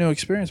can get a new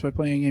experience by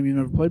playing a game you've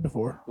never played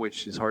before.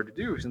 Which is hard to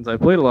do since I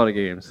played a lot of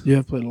games. You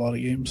have played a lot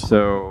of games.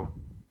 So,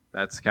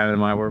 that's kind of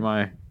where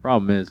my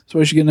problem is. That's why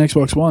you should get an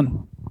Xbox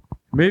One.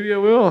 Maybe I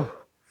will,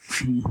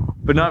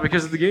 but not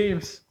because of the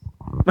games.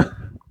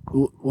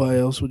 Why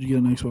else would you get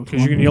an Xbox One?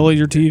 Because you can yell at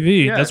your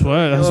TV. Yeah, That's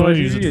why. That's yell what I at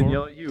use you it and for.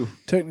 Yell at you.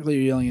 Technically,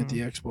 you're yelling at the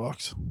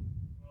Xbox.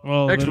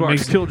 Well, then Xbox, it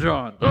makes, kill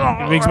John.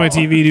 it makes my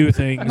TV do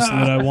things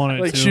that I want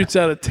it Like to. shoots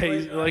out a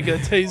taser, like a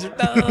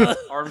taser.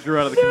 Arms grew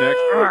out of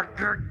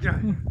the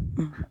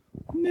connect.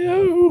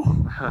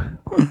 No.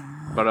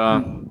 But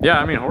yeah,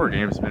 I mean, horror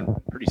games have been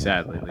pretty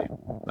sad lately.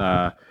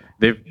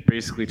 They've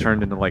basically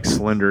turned into like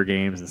Slender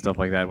games and stuff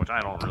like that, which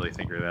I don't really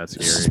think are that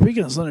scary.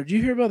 Speaking of Slender, did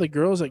you hear about the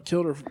girls that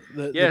killed her?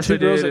 Yes, the I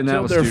two girls did, that and that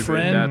killed was their stupid.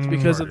 friend That's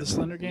because of retarded. the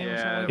Slender game. or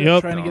Yeah, something?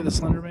 Yep. Trying to get the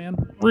Slender Man.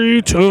 That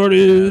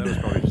Retarded. was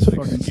probably just an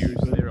Fucking excuse.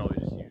 stupid. They probably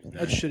just used that.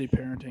 That's shitty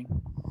parenting.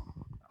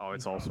 Oh,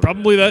 it's also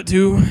Probably that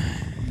too.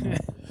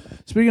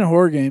 Speaking of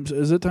horror games,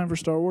 is it time for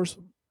Star Wars?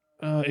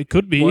 It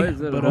could be, Why is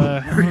that but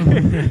a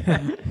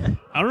horror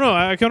I don't know.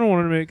 I kind of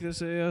wanted to make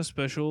this a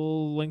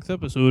special length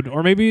episode,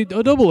 or maybe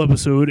a double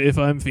episode if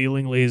I'm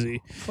feeling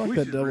lazy. Fuck We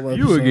that should double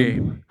review episode. a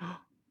game.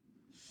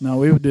 No,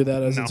 we would do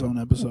that as No. its own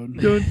episode.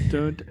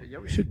 Don't. Yeah,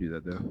 we should do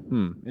that though.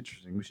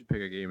 Interesting. We should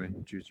pick a game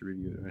and choose to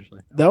review it eventually.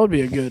 That would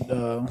be a good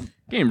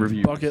Game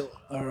review. bucket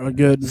or a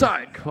good.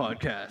 Side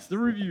podcast. The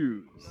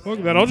reviews. Fuck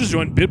that. I'll just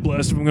join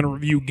BitBlast if I'm going to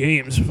review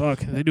games. Fuck.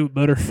 They do it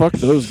better. Fuck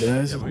those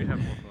guys. Yeah, we'd have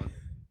more fun.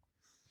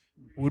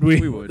 Would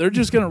we? We would. They're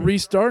just gonna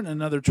restart in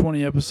another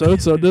 20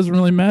 episodes, so it doesn't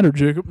really matter,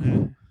 Jacob.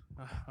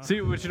 See,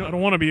 what you I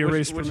don't want to be what-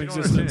 erased what from you don't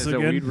understand existence is that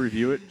again. we'd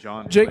review it,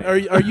 John. Jake, are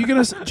you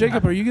gonna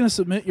Jacob? Are you gonna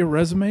submit your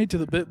resume to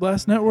the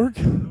BitBlast Network?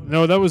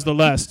 No, that was the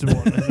last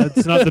one.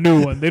 That's not the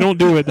new one. They don't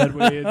do it that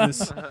way. It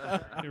just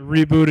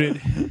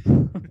rebooted.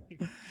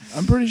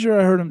 I'm pretty sure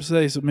I heard him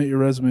say submit your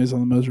resumes on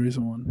the most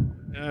recent one.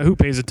 Who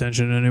pays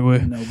attention anyway?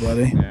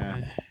 Nobody.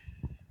 Yeah.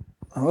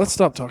 Let's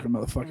stop talking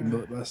about the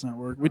fucking Last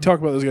Network. We talk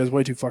about those guys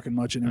way too fucking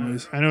much,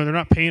 anyways. I know they're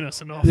not paying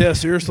us enough. Yeah,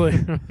 seriously.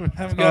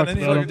 Haven't gotten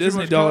any about fucking them.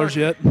 Disney dollars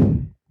yet.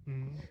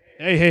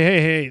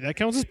 Hey! That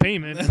counts as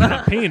payment. They're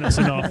not paying us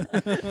enough.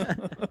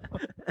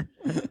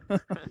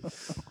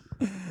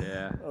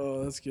 Yeah.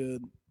 Oh, that's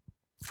good.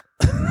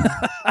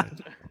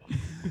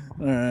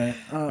 All right.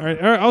 All right.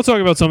 I'll talk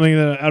about something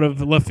that out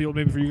of left field,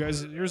 maybe for you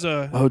guys. There's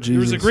a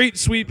Jesus. great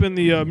sweep in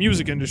the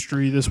music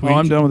industry this week. Oh,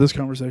 I'm done with this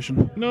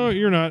conversation. No,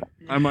 you're not.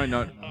 I might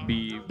not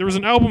be. There was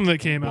an album that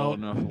came Well out.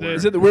 enough that- aware.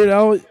 Is it the Weird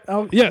Al?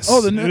 Yes,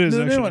 Oh, the it is,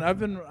 new actually. one. I've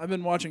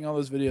been watching all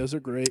those videos. They're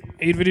great.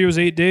 8 videos,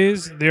 8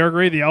 days. They are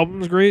great. The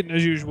album's great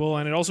as usual,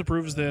 and it also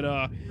proves that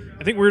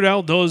I think Weird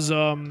Al does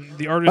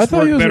the artist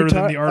work better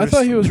than the I artist.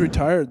 thought he was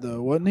retired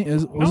though, wasn't he?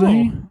 Wasn't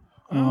he?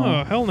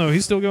 Oh, hell no,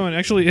 he's still going.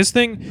 Actually, his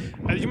thing,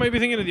 you might be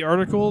thinking of the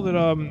article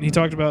that he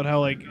talked about how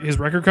like his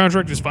record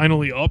contract is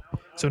finally up.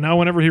 So now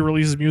whenever he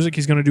releases music,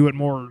 he's going to do it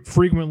more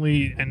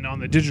frequently and on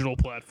the digital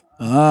platform.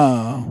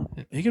 Oh,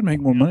 he could make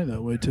more money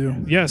that way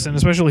too. Yes, and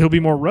especially he'll be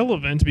more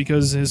relevant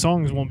because his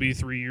songs won't be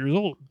 3 years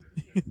old.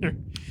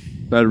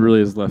 That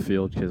really is left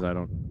field because I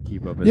don't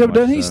keep up. As Yeah, but much,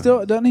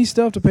 doesn't he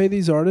still have to pay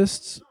these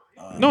artists?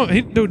 No,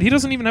 dude, he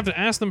doesn't even have to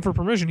ask them for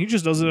permission. He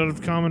just does it out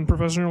of common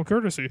professional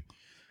courtesy.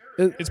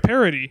 It's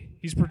parody.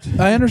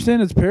 I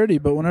understand it's parody,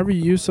 but whenever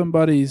you use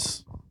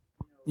somebody's,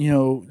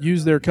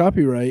 use their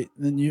copyright,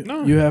 then you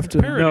have it's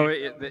to.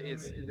 parody.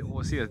 No,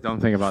 we'll see the dumb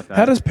thing about that.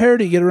 How does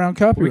parody get around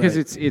copyright? Because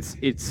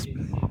it's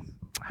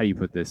how do you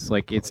put this?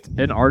 Like it's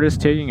an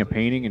artist taking a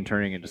painting and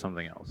turning it into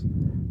something else.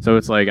 So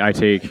it's like I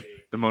take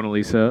the Mona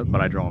Lisa,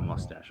 but I draw a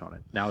mustache on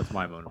it. Now it's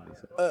my Mona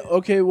Lisa.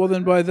 Okay, well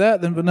then by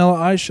that, then Vanilla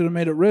Ice should have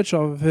made it rich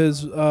off of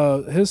his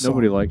song.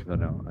 Nobody liked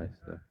Vanilla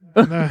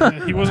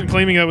Ice. He wasn't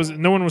claiming that was.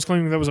 No one was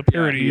claiming that was a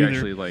parody he either.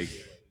 actually like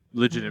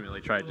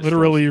legitimately tried to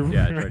Literally, steal,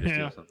 tried to yeah.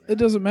 steal something. It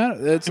doesn't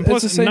matter. It's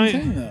plus the same nine-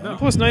 thing though. No,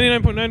 plus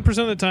 99.9%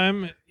 of the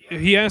time,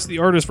 he asks the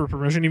artist for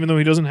permission, even though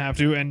he doesn't have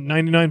to, and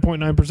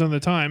 99.9% of the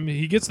time,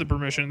 he gets the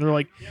permission. They're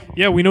like,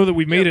 "Yeah, we know that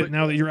we made it.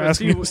 Now that you're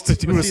asking us to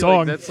do a song."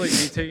 Like, that's like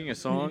me taking a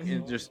song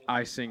and just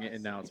I sing it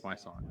and now it's my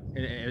song.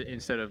 And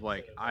instead of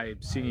like I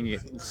singing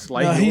it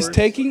slightly. No, he's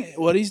taking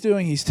what he's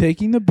doing. He's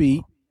taking the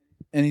beat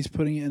and he's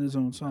putting it in his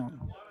own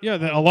song.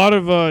 Yeah, a lot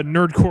of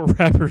nerdcore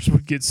rappers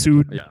would get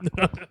sued.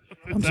 Yeah.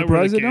 I'm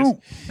surprised they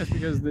don't. That's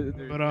because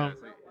But,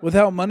 With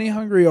how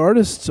money-hungry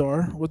artists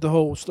are, with the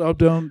whole stop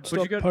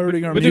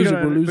pirating our music,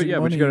 we're losing money.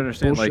 But you gotta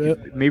understand, bullshit.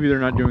 like maybe they're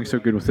not doing so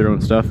good with their own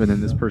stuff, and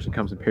then this person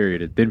comes and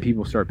period it. Then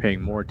people start paying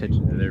more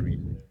attention to their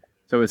music.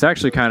 So it's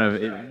actually kind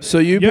of So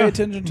you Yeah. pay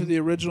attention to the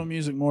original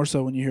music more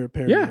so when you hear a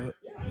parody Yeah. of it.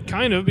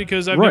 kind of,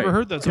 because I've Right. never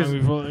heard that song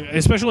before.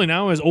 Especially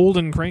now, as old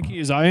and cranky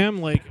as I am,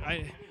 like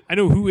I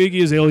know who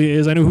Iggy Azalea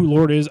is. I know who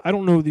Lord is. I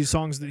don't know these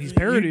songs that he's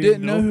parodying. You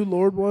didn't know though. who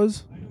Lord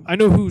was? I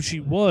know who she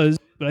was,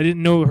 but I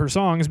didn't know her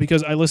songs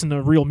because I listen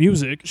to real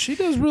music. She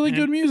does really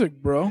good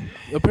music, bro.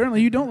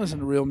 Apparently you don't listen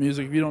to real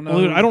music if you don't know.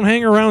 Well, dude, I don't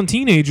hang around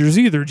teenagers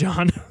either,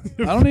 John.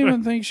 I don't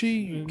even think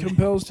she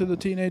compels to the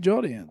teenage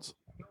audience.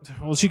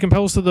 Well, she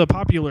compels to the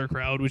popular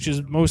crowd, which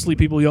is mostly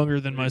people younger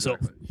than myself,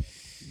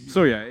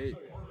 so yeah.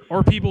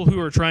 or people who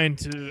are trying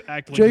to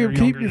act like Jacob, they're keep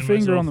younger your than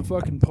finger myself. on the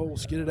fucking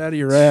pulse. Get it out of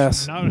your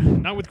ass.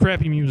 Not with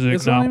crappy music.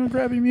 It's no. not even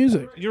crappy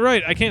music. You're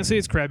right. I can't say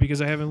it's crappy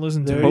because I haven't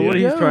listened to There it. But you what go.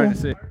 he's trying to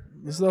say.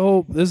 This is the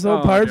whole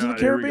Oh, Pirates of God,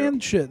 the here we Caribbean go.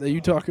 shit that you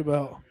talk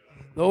about.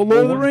 The old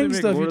Lord of the Once they Rings make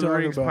stuff you Lord of the talk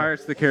Rings, about.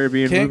 Pirates of the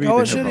Caribbean Can't movie, call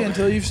it then shitty no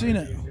until you've seen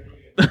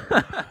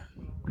it.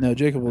 No,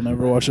 Jacob will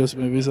never watch those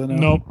movies. I know.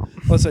 Nope.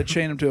 Unless I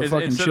chain him to a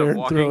fucking Instead chair of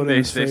and throw it walking, in they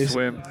his face.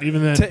 swim.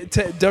 Even then,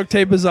 Duct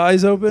tape his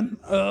eyes open.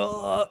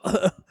 No,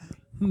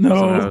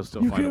 Somehow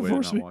still you find a can't way to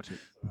force not me. watch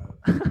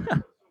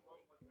it.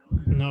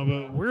 no.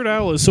 But Weird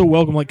Al is so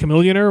welcome. Like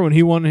Chameleonaire, when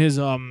he won his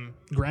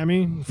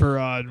Grammy for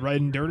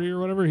Riding Dirty or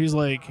whatever, he's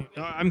like,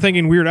 I'm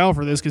thanking Weird Al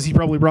for this because he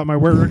probably brought my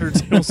record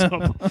sales up.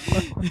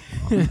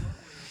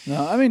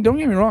 No, I mean, don't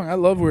get me wrong. I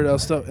love Weird Al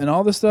stuff and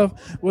all this stuff.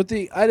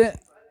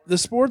 The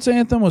sports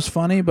anthem was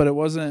funny, but it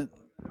wasn't.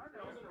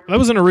 That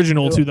was an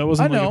original too. That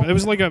wasn't. I know. It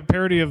was like a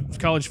parody of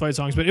college fight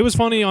songs, but it was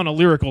funny on a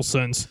lyrical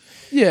sense.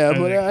 Yeah, I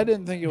but think. I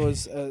didn't think it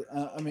was.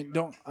 I mean,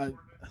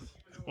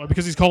 Well,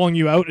 because he's calling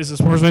you out as a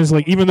sportsman. He's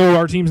like, even though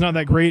our team's not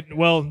that great,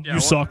 well, you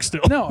suck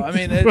still. No, I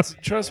mean, it's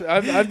trust me.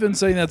 I've been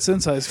saying that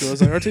since high school.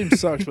 It's like our team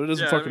sucks, but it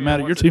doesn't fucking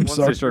matter. Your team once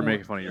sucks. they start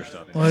making fun of your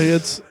stuff. Like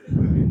it's.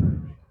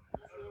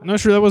 I'm not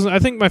sure that wasn't. I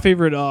think my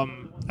favorite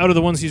out of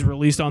the ones he's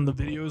released on the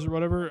videos or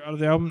whatever out of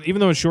the album,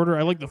 even though it's shorter,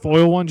 I like the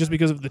foil one just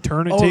because of the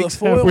turn it Oh, takes. the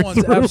foil halfway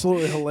one's through.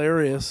 absolutely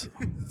hilarious.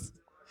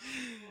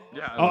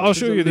 Yeah, I'll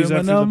show you these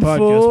after the Aluminum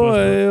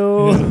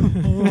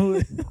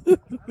podcast.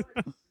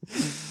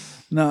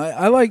 No,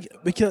 I like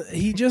because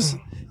he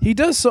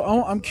does so.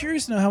 I'm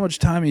curious to know how much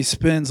time he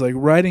spends like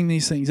writing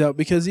these things out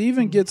because he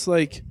even gets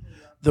like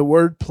the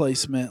word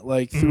placement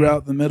like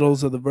throughout the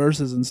middles of the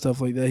verses and stuff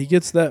like that. He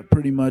gets that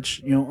pretty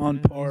much on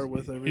par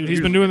with everything. Dude,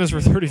 he's been doing this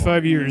for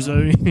 35 years. I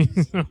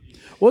mean,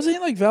 Wasn't he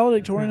like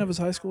valedictorian of his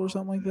high school or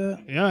something like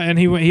that? yeah, and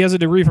he has a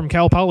degree from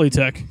Cal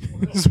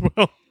Polytech as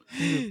well.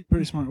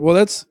 Pretty smart. Well,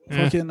 that's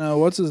Yeah. fucking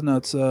what's his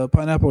nuts?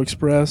 Pineapple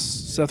Express,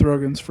 Seth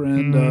Rogen's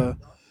friend,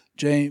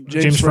 James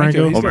James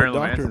Franco. Franco. He's got a Marilyn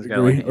doctorate Manson's got,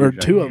 degree, like, a or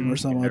huge two IQ. of them, or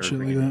something Never like shit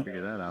like freaking that.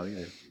 Figure that out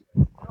either.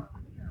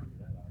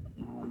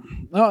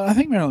 No, I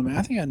think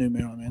I think I knew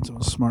Marilyn Manson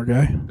was a smart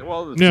guy.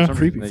 Well, Yeah.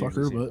 Creepy they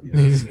fucker, usually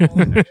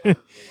but seem-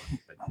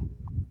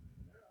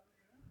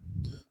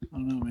 I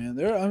don't know, man.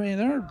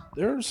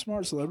 They're a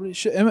smart celebrity.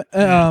 Shit,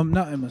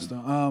 not Emma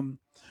Stone.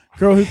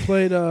 Girl who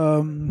played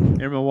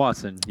Emma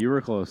Watson, you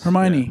were close.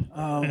 Hermione.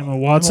 Emma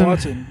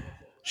Watson?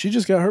 She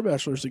just got her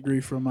bachelor's degree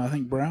from I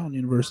think Brown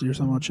University or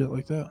something shit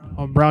like that.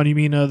 Brown, you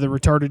mean the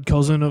retarded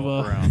cousin of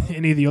Brown.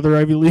 any of the other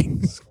Ivy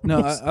Leagues?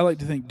 No, I like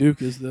to think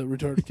Duke is the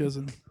retarded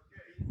cousin.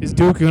 Is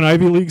Duke an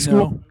Ivy League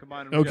school? No,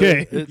 Combine them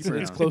Okay. together. it's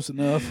Brown. close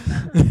enough.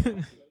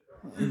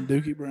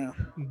 Dookie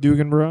Brown. Duke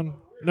and Brown.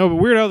 No, but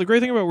Weird Al. The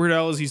great thing about Weird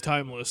Al is he's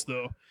timeless,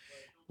 though.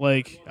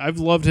 Like I've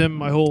loved him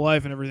my whole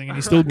life and everything, and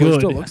he's still Well, he good.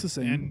 still looks the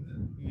same.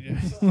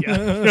 And,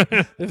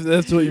 yeah. If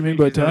that's what you mean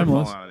by He's never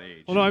timeless. fallen out of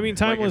age. Well, no, I mean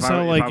timeless. Like,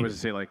 How if I like was to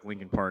say like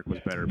Linkin Park was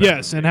better.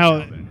 Yes, back in and the how-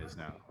 day than it is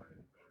now.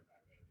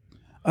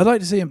 I'd like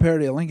to see him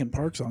parody a Linkin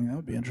Park song. That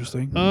would be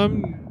interesting.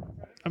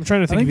 I'm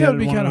trying to I think. think if that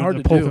would he be had kind of one hard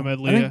the to polka do.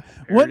 medley. I think,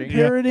 what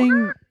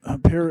Parodying?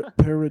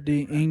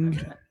 parodying,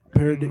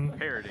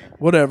 Parody.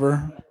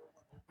 whatever.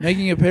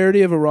 Making a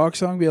parody of a rock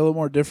song be a little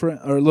more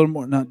different, or a little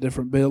more not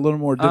different, but a little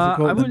more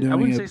difficult I than wouldn't, doing I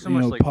wouldn't a say so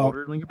much like pop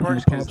older Linkin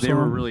Parks pop because they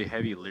were song. really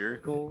heavy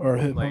lyrical Or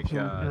hip-hop like,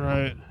 song.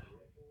 Right.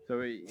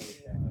 So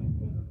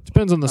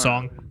Depends on the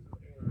song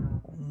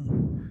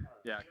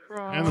yeah,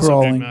 and the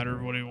Crawling. subject matter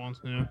of what he wants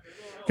to do.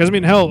 Because I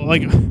mean, hell,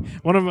 like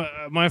one of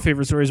my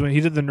favorite stories when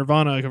he did the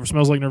Nirvana cover,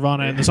 "Smells Like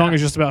Nirvana," and the song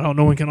is just about how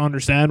no one can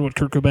understand what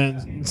Kurt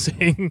Cobain's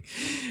saying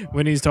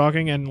when he's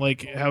talking, and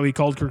like how he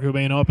called Kurt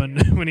Cobain up,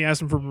 and when he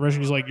asked him for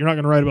permission, he's like, "You're not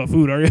going to write about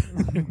food, are you?"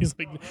 He's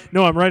like,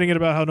 "No, I'm writing it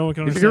about how no one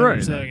can If understand you're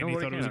what you're right, saying," and he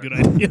nobody thought it was a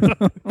can.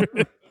 good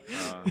idea.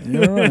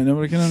 You're right.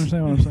 Nobody can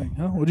understand what I'm saying.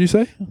 Huh? What'd you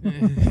say?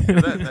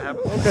 that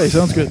happens. Okay,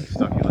 sounds good.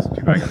 Stuff you listen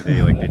to back in the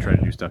day, like they try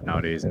to do stuff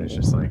nowadays, and it's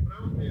just like.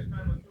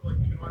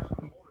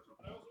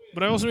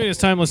 But I also mean it's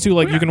timeless too.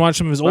 Like you can watch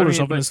some of his older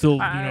stuff and it still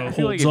I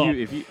feel holds like up.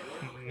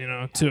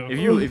 if Too.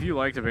 you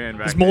liked a band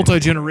back, It's then,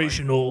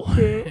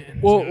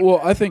 multi-generational. Well,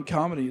 I think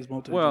comedy is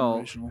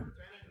multi-generational.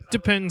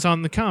 Depends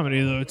on the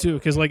comedy though too,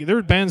 because like there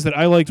were bands that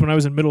I liked when I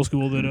was in middle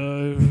school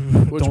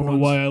that Which don't know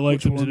ones? why I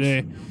liked Which them ones?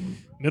 today.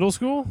 Middle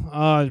school?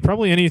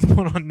 Probably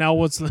anyone on now.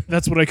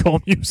 That's what I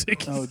call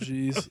music. Oh,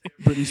 jeez.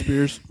 Britney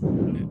Spears.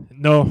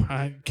 No,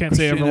 I can't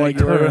say I ever Christina liked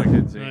her.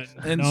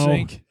 Aguilera. No,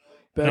 NSYNC.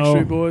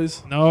 Backstreet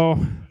Boys.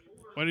 no.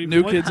 Why do you,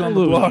 New what- Kids on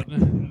the Block.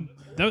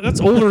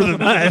 That's older than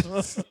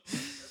that.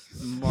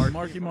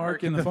 Marky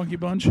Mark and the Funky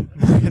Bunch.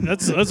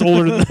 that's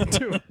older than that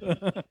too.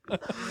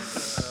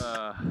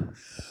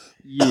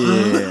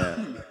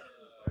 Yeah.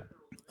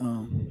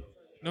 Um,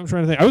 No, I'm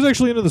trying to think. I was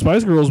actually into the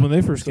Spice Girls when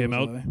they first so came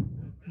was out, I.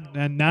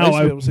 and I now used to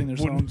I be able to sing their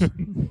wouldn't-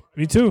 songs.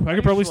 Me too. I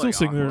could probably used to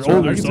still like sing their Aqua. I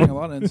older can sing a stuff.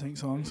 lot of NSYNC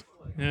songs.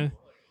 Yeah.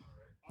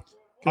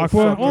 Go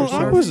Aqua. fuck Well,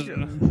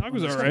 yourself.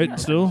 Aqua's alright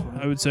still.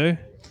 I would say.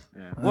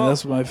 Yeah.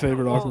 That's my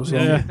favorite Aqua song.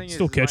 Yeah, the thing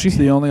still is, catchy. It's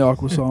the only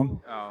Aqua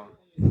song. Oh.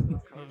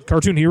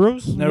 Cartoon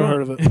Heroes. Never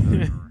heard of it. I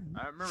remember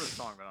the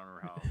song, but I don't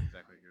remember how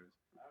exactly it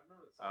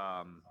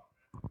goes.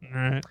 All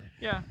right.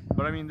 Yeah,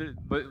 but I mean,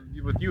 but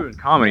with you in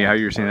comedy, how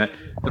you were saying that,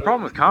 the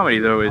problem with comedy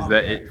though is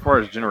that as far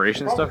as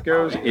generation stuff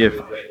goes, if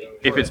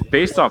it's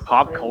based off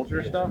pop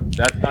culture stuff,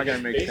 that's not going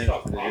to make sense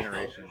to the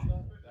generation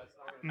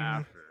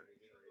after.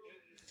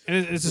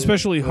 And it's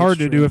especially hard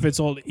to do true. if it's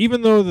all.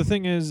 Even though the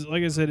thing is,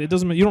 like I said, it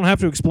doesn't. You don't have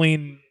to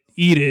explain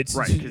 "eat it"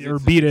 Right, 'cause or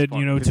it's "beat it,"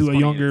 funny, you know, 'cause to it's a funny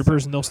younger and stuff.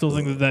 person. They'll still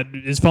think that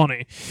is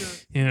funny.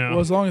 You know. Well,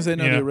 as long as they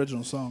know Yeah. the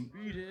original song.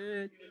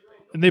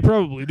 And they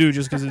probably do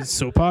just because it's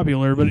so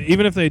popular. But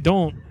even if they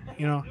don't,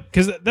 you know,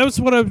 because that's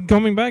what I'm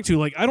coming back to.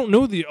 Like, I don't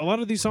know a lot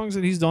of these songs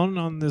that he's done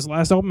on this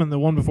last album and the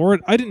one before it.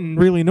 I didn't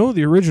really know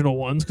the original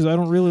ones because I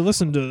don't really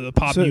listen to the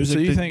pop music So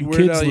you that think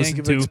Weird kids Al listen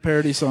Yankovic's to.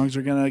 parody songs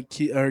are gonna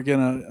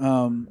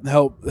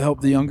help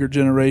the younger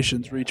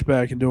generations reach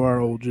back into our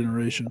old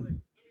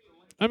generation?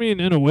 I mean,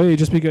 in a way,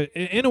 just because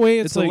in a way,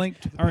 it's a like link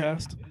to the all right,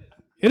 past.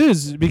 it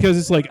is because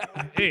it's like,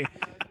 hey,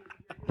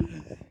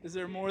 Is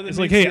there more than it's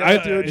like, hey,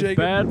 I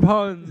Bad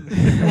puns.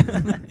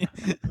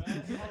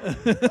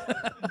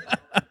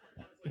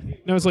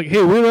 no, it's like,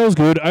 hey, Weird Al's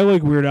good. I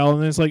like Weird Al,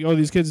 and then it's like, oh,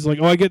 these kids is like,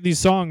 oh, I get these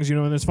songs, you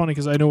know, and it's funny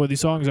because I know what these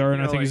songs are, and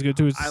You I know, think he's like, good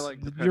too. It's, I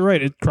like Depeche you're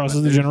right; Mode, it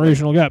crosses the but there's,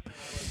 generational gap.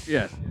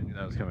 Yes,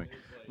 that was coming.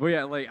 But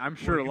yeah, like I'm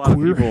sure a lot of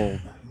Queer? people,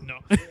 No.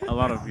 a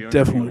lot of younger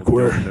Definitely people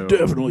queer. don't know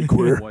Definitely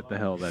queer. What the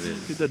hell that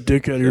is? Get that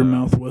dick out of your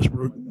mouth,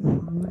 Westbrook.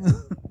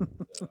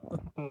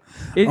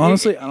 It-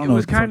 Honestly, it- I don't it know.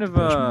 was what the kind fuck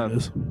of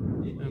Depeche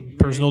Mode is.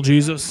 Personal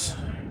Jesus,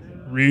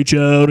 reach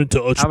out and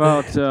touch How me.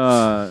 about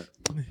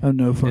I have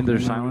no fucking In Their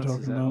idea what Silence? you're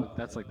Is talking about.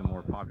 that's like the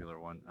more popular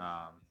one.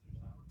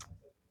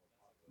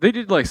 They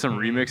did like some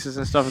remixes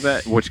and stuff of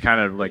that, which kind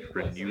of like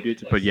renewed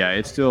it. But yeah,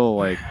 it's still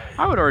like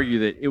I would argue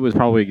that it was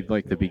probably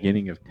like the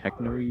beginning of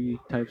techno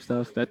type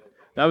stuff. That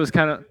was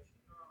kind of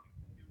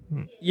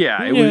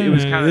Yeah, it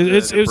was kind of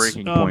it's the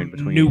breaking point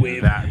between new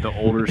wave. the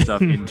older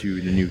stuff into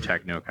the new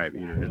techno type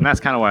eaters, and that's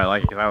kind of why I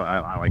like it because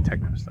I like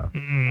techno stuff.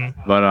 Mm.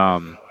 But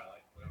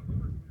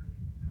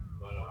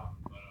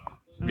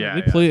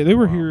yeah, They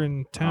were here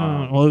in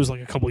town. Well, it was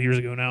like a couple years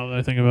ago now that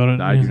I think about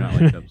it. I do not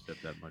like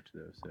dubstep that much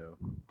though. So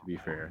to be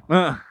fair,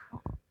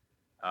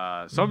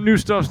 some new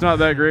stuff's not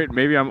that great.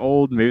 Maybe I'm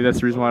old. Maybe that's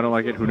the reason why I don't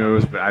like it. Who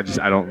knows? But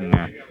I don't.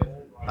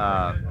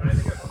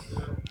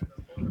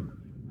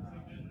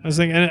 I was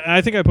thinking, and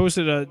I think I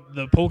posted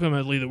the polka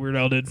medley that Weird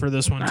Al did for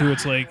this one too.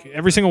 It's like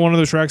every single one of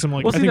those tracks. I'm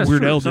like, Well, I see, think that's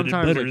Weird true. Al did it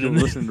Sometimes, better like, than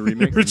you'll listen to the remix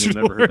and you've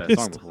original never heard that song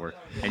artist. before,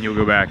 and you'll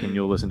go back and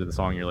you'll listen to the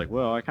song and you're like,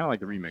 well, I kind of like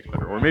the remix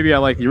better, or maybe I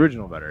like the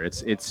original better.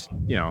 It's it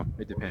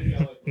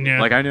depends.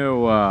 Yeah. Like I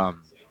know, oh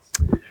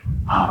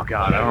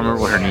god, I don't remember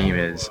what her name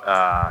is.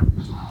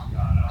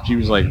 She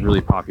was like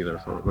really popular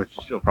for which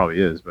she still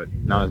probably is, but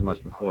not as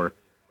much before.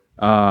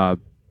 The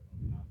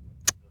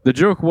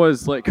joke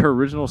was like her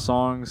original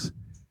songs.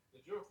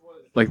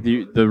 Like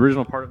the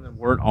original part of them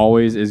weren't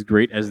always as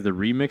great as the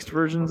remixed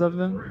versions of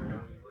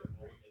them.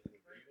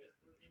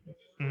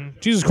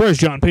 Jesus Christ,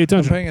 John, pay I'm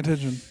attention paying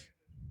attention.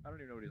 I don't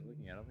even know what he's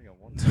looking at. I don't think I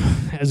want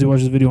to. as he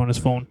watches the video on his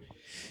phone.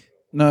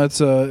 No,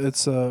 it's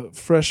a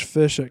fresh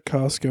fish at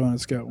Costco and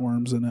it's got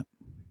worms in it.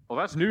 Well,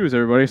 that's news,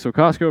 everybody. So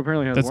Costco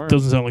apparently has That worms.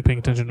 doesn't sound like paying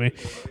attention to me.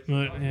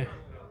 But, yeah.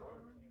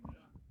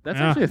 That's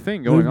Yeah. actually a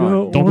thing going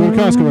on. Don't go to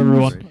Costco,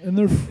 everyone. And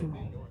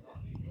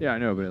Yeah, I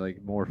know, but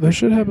like more. that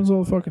shit happens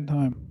all the fucking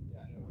time.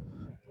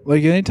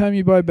 Like anytime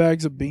you buy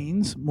bags of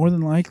beans, more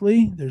than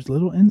likely there's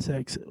little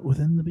insects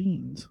within the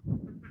beans.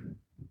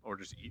 Or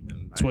just eat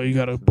them. That's why you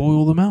gotta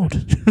boil them out.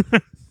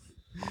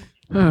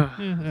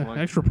 Yeah,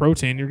 extra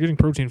protein. You're getting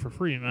protein for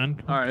free,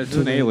 man. All right, it's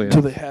an alien.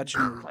 Until they hatch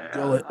in your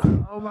gullet.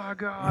 Oh my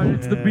god,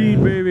 it's the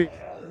bean, baby.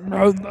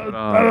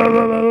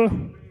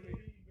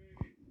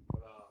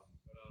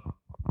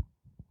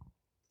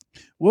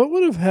 What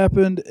would have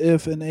happened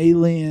if an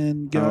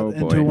alien got Oh,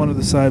 into boy. one of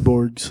the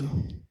cyborgs?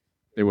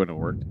 It wouldn't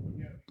have worked.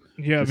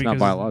 Yeah, It's because not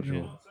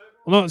biological. yeah.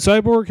 Well, no,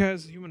 Cyborg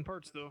has human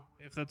parts though.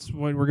 If that's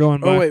what we're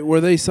going by. Oh wait,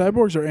 were they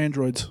cyborgs or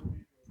androids?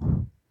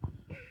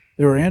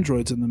 They were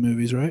androids in the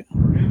movies, right?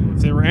 If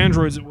they were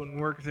androids, it wouldn't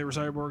work. If they were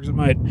cyborgs, it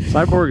might.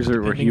 Cyborgs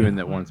were human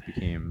that once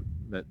became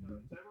that.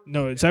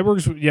 No,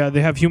 cyborgs. Yeah,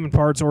 they have human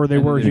parts, or they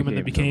And were they human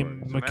that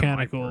became became cyborgs. So that might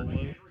mechanical.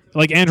 work.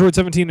 Like Android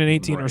 17 and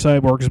 18 are Right.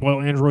 cyborgs, while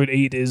Android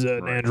 8 is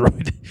an Right.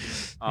 android.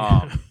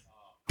 I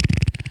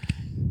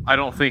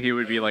don't think it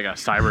would be like a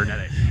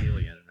cybernetic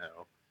alien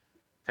though.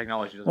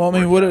 Technology doesn't. Well, I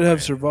mean, work would that it have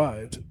way.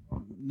 survived?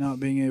 Not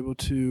being able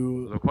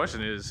to. The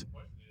question is,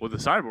 would the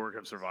cyborg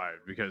have survived?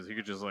 Because he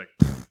could just like,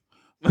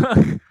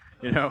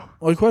 you know.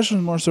 Well, the question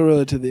is more so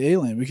related to the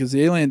alien because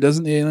the alien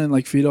doesn't the alien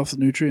like feed off the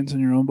nutrients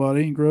in your own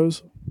body and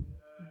grows?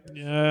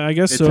 Yeah, I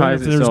guess It so. ties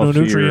If there's no itself to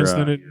your, nutrients,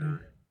 then it.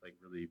 like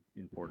really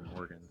important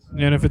organs.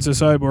 And if it's a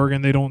cyborg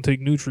and they don't take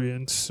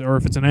nutrients, or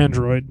if it's an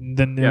android,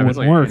 then it Yeah, if it's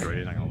wouldn't like work. Android,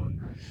 it's not gonna work.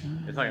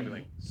 It's not gonna be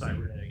like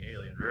cybernetic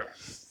alien.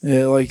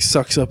 Yeah, it like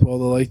sucks up all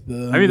the like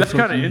the. I mean, that's the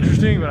kind of fucking-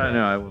 interesting, but I don't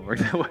know I wouldn't work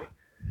that way.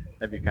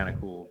 That'd be kind of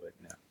cool, but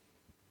no.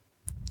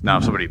 Now,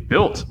 if somebody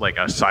built like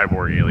a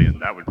cyborg alien,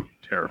 that would be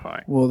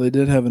terrifying. Well, they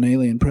did have an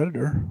alien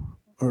predator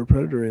or a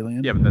predator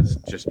alien. Yeah, but that's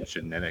just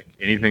genetic.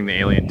 Anything the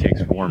alien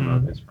takes form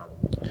of is from.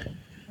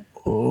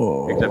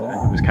 Oh. Except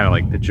it was kind of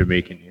like the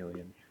Jamaican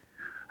alien.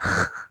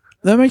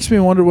 That makes me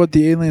wonder what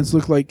the aliens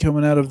look like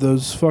coming out of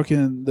those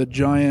fucking the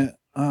giant.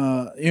 You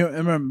know,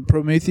 remember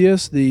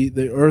Prometheus, the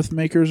Earth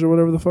makers or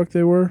whatever the fuck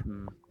they were,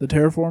 Mm. the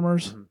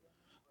terraformers. Mhm.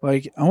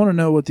 Like, I want to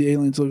know what the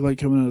aliens look like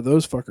coming out of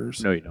those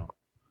fuckers. No, you don't.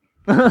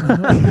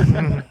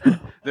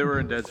 They were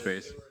in Dead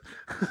Space.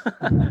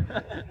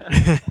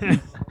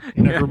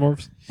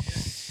 Necromorphs.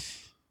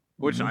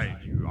 Which I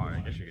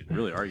guess you could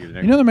really argue.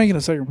 You know they're making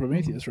a second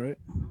Prometheus, right?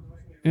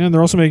 And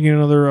they're also making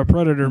another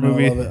Predator No,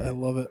 movie. I love it. I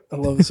love it. I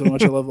love it so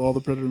much. I love all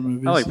the Predator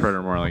movies. I like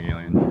Predator more like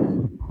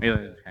Alien.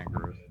 Alien is kind of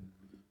gross.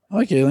 I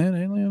like Alien.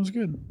 Alien was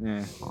good.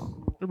 Yeah.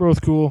 They're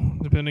both cool,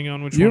 depending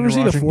on which You one ever you're see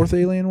the watching. fourth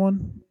Alien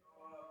one?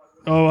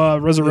 Oh,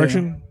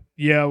 Resurrection?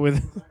 Yeah,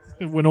 with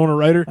Winona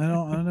Ryder.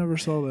 I never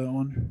saw that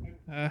one.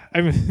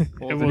 I mean,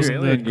 Well, it with the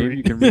wasn't new Alien that game, great.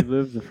 you can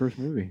relive the first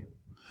movie.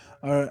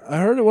 I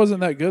heard it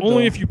wasn't that good.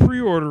 Only though. if you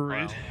pre-order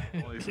it.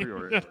 Only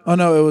pre-order it. Oh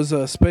no, it was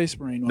Space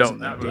Marine. No,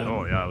 Wasn't that was, good.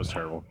 oh yeah, it was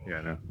terrible.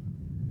 Yeah, no.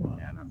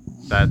 Yeah, no.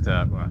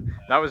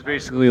 That was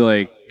basically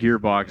like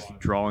Gearbox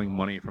drawing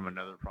money from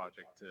another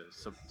project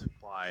to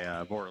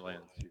supply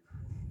Borderlands.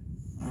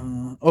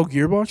 Oh,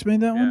 Gearbox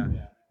made that one.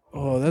 Yeah.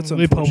 Oh, that's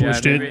They unfortunate.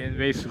 published Yeah, it. and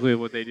basically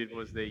what they did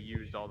was they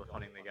used all the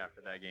funding they got for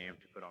that game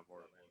to put on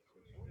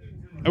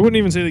Borderlands. I wouldn't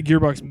even say that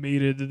Gearbox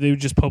made it; that they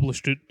just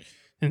published it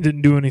and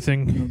didn't do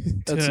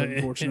anything That's to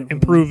unfortunate for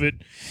improve it.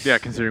 Yeah,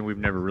 considering we've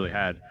never really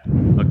had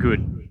a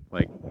good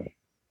like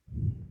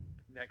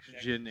next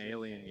gen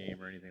Alien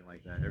game or anything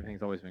like that.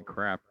 Everything's always been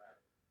crap.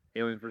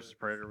 Alien versus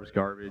Predator was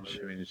garbage.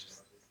 I mean, it's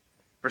just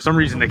for some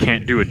reason they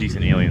can't do a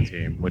decent Aliens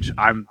game, which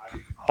I'm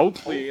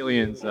hopefully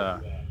Aliens.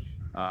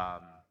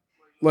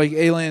 Like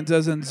aliens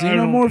as in I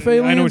don't- xenomorph I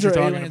know what aliens you're or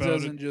talking aliens about.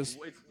 as in just.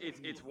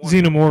 It's one,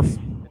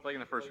 Xenomorph. It's like in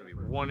the first movie.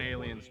 One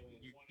alien's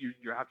you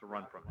have to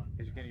run from it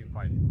because you can't even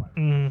fight it.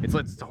 Mm.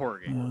 It's a horror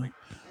game. Like,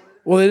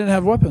 Well, they didn't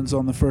have weapons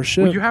on the first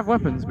ship. well, you have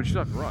weapons, but you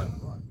still have to run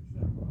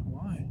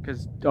Why?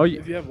 because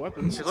If you have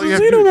weapons, all you have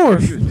to do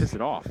is piss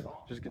it off. It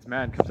just gets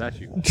mad and comes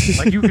at you.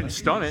 Like you can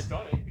stun it,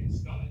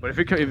 but if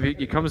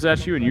it comes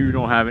at you and you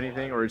don't have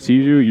anything or it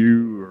sees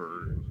you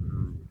are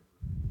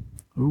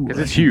because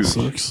it's huge.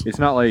 Sucks. It's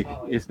not like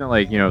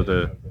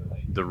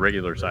the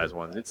regular size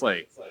ones. It's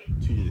like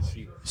to the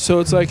ceiling. So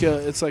it's like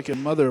a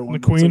mother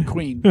one. queen? It's a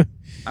queen.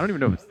 I don't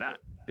even know if it's that.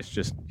 It's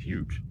just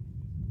huge.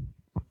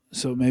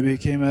 So maybe it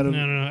came out of.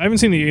 No. I haven't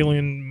seen the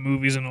Alien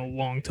movies in a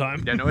long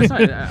time. Yeah, no, it's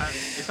not.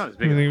 It's not as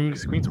big.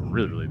 Because queens were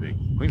really, really big.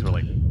 Queens were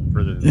like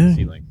further than Yeah. the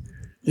ceiling.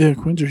 Yeah,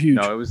 queens are huge.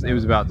 No, it was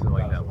about to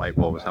like that light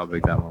bulb was how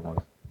big that one was.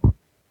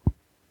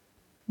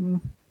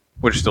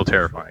 Which is still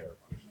terrifying.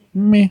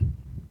 Me.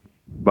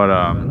 But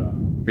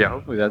yeah,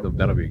 hopefully that'll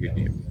be a good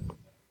game.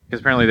 Because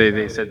apparently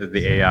they said that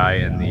the AI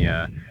and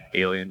the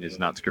alien is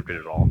not scripted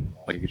at all.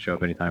 Like it can show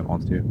up anytime it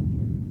wants to.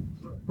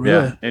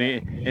 Really? Yeah.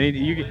 Any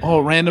you can. Oh,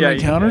 random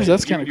encounters?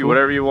 That's you kind can of do cool.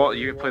 whatever you want.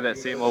 You can play that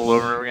same level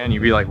over and over again.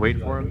 You'd be like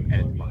waiting for him,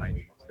 and it's behind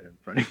you instead of in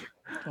front of you.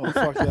 Oh,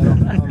 fuck that.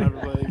 I'll never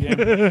play that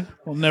game.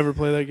 I'll never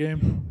play that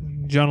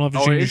game. John will have to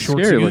Oh, change his it's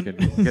shorts scary again.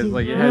 looking because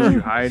like it has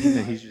you hiding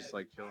and he's just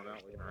like chilling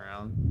out, looking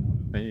around.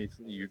 And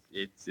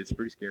it's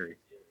pretty scary.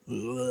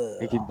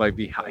 He can like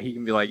be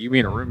like you be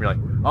in a room, you're like,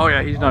 oh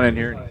yeah, he's not in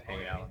here, and he's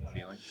hanging out on the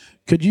ceiling.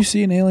 Could you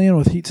see an alien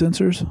with heat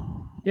sensors?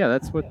 Yeah,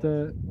 that's what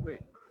the wait.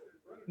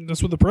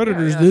 That's what the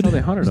Predators That's did. how they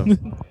hunted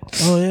them.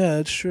 Oh, yeah,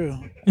 that's true.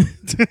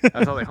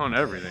 That's how they hunt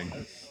everything.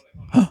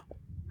 What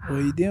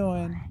are you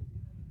doing?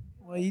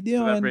 What are you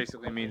So that doing?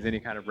 basically means any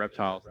kind of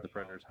reptiles the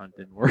predators hunt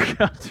didn't work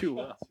out too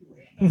well.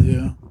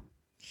 Yeah.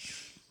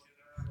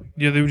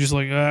 Yeah, they were just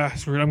like,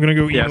 screw it, I'm gonna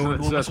go eat. Yeah,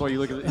 a so that's why you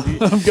look at I'm you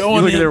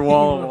going look at in. their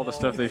wall of all the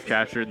stuff they've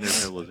captured, and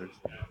there's no lizards.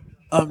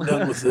 I'm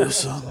done with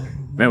this.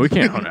 Man, we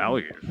can't hunt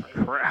alligators.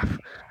 Crap.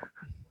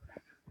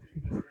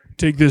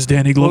 Take this,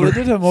 Danny Well, Glover.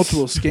 they did have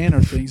multiple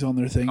scanner things on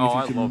their thing. Oh, if you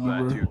I can love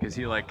remember. that too because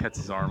he like cuts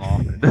his arm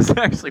off and it doesn't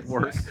actually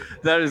work.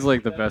 That is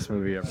like the best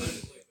movie ever.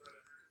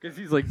 Because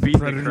he's like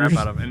beating the crap Predators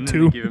out of him and then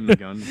 2. they give him the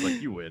gun. It's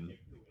like you win.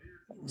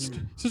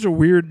 Such a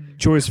weird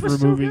choice for a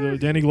so movie, good. though.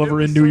 Danny It Glover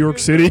was in so New York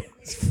good. City.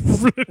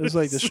 It was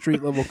like the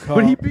street level cop.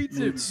 But he beats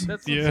him. meets-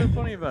 That's what's Yeah. so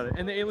funny about it.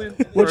 And the alien,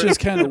 Which is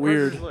kinda the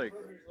weird. Predator's Like,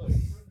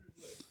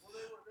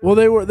 Well,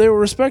 they were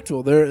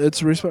respectful.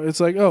 It's respect. It's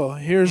like, oh,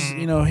 here's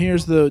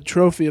here's the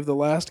trophy of the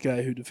last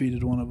guy who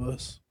defeated one of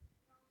us.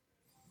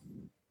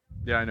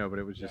 yeah, I know, but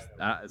it was just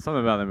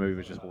something about that movie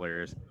was just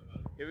hilarious.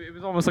 It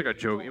was almost like a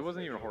joke. It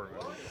wasn't even a horror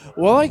movie.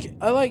 Well,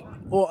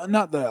 well,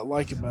 not that I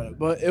like about it,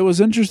 but it was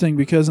interesting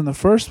because in the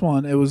first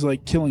one it was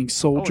like killing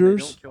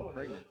soldiers Oh, they don't kill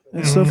pregnant. and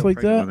They don't stuff kill like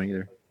pregnant that. women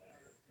either.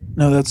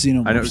 No, that's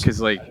Xenomorphs. I know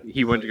because like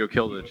he went to go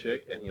kill the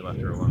chick and he left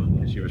her alone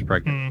and she was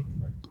pregnant.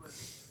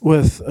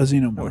 with a No, a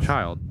Xenomorph.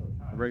 child,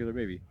 a regular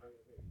baby.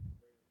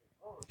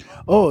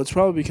 Oh, it's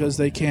probably because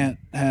they can't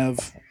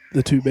have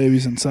the two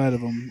babies inside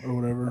of them or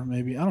whatever.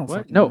 Maybe I don't. What?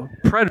 fucking No, know.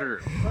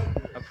 predator.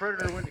 A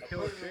predator went to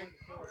kill a chick.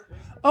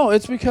 Oh,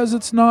 it's because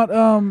it's not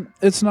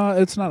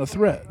a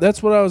threat.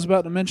 That's what I was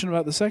about to mention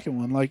about the second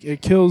one. Like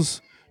it kills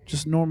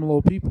just normal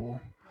old people.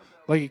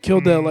 Like it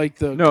killed that like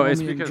the No, it's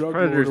Colombian because drug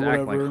predators lord or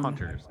act whatever. like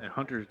hunters, and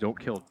hunters don't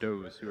kill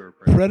does who are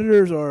predators.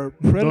 Predators are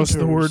predators. Thus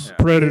the word Yeah.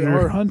 They predator.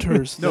 are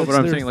hunters. No, That's but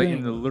I'm their saying like in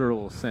thing. the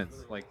literal sense,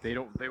 like they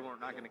were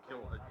not going to kill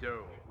a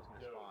doe who's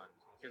going to spawn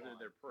because they're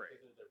their prey,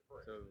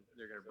 so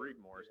they're going to breed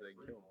more so they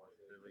can kill more.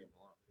 So they leave them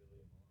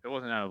alone. It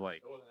wasn't out of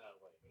like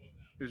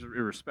it was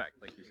respect,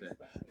 like you said.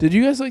 Did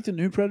you guys like the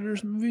new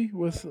Predators movie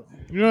with?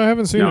 I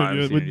haven't seen No, I it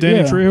haven't yet. seen With it Danny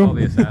yet. All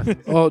the Trejo.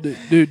 assassins. Oh,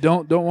 dude,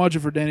 don't watch it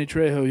for Danny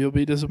Trejo. You'll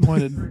be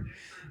disappointed.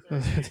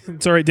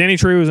 It's all right. Danny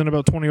Trejo is in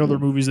about 20 other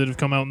movies that have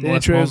come out in the Danny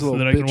last Trejo's a month little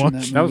that I can bitch in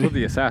watch. That was with movie.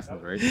 the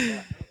assassins, right?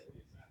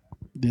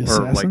 The Or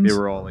assassins. like they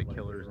were all like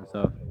killers and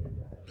stuff.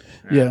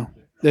 Yeah,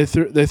 they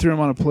threw them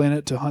on a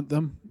planet to hunt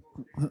them,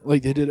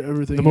 like they did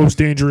everything. The most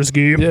dangerous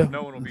game. Yeah,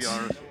 No one will be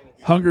ours.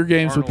 Hunger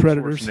Games Arnold with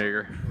Predators.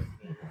 Schwarzenegger.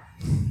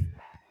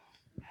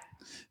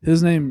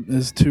 His name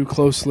is too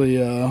closely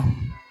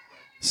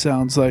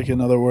sounds like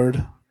another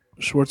word.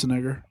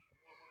 Schwarzenegger.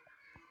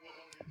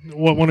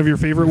 What, one of your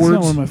favorite It's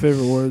not words? one of my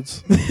favorite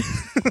words.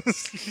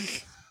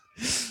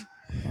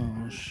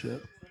 Oh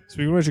shit!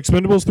 Speaking of which,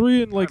 Expendables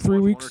 3 in like I've 3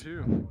 watched weeks. one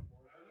or two.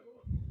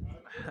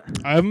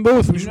 I have them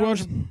both. We You've should never-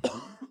 watch them.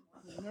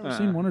 Never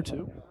seen one or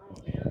two.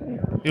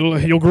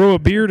 You'll grow a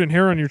beard and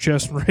hair on your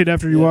chest right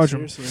after you Yeah, watch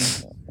them.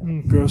 seriously.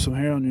 Grow some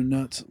hair on your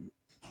nuts.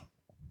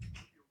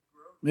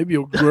 Maybe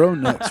you'll grow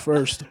nuts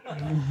first.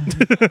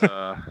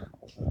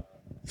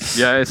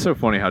 Yeah, it's so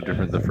funny how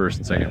different the first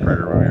and second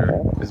Predator movie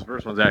are. Because the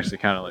first one's actually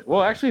kind of like,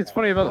 well, actually, it's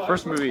funny about the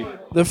first movie.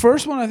 The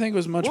first one I think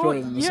was much Well,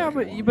 better than the yeah,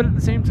 second. but at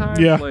the same time,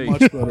 Yeah. like Much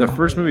better. the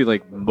first movie,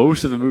 like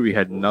most of the movie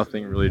had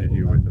nothing really to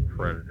do with the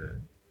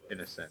Predator, in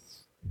a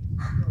sense.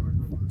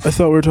 I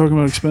thought we were talking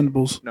about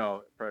Expendables.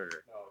 No,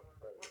 Predator.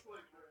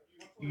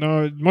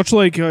 No, much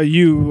like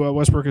you,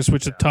 Westbrook has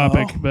switched the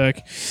topic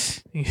back.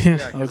 Yeah,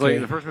 because Okay.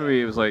 like the first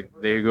movie, it was like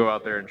they go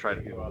out there and try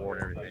to do the war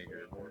and everything,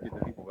 or get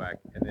the people back,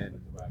 and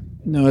then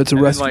No, it's a and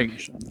then, rescue like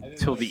mission.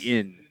 till the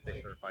end they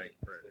start fighting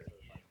predators.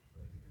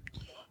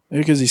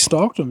 Because he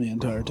stalked him the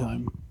entire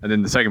time. And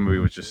then the second movie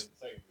was just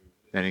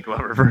Danny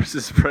Glover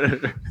versus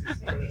Predator.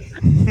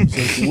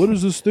 It's like, what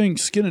is this thing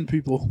skinning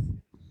people?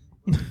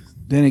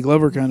 Danny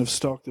Glover kind of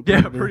stalked the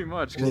Yeah, predator. pretty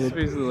much. 'Cause Well, it's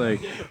basically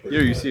like,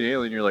 you see an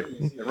alien, you're like,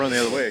 run the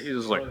other way. He's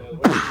just like,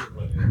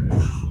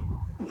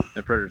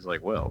 and Predator's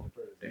like, well,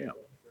 damn.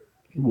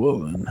 Well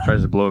then.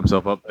 Tries to blow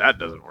himself up. That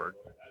doesn't work.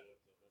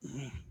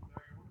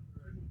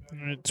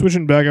 Alright,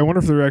 switching back, I wonder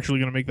if they're actually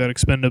going to make that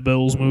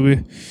Expendables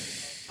movie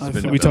I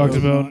that feel we talked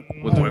that was about.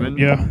 not- With women?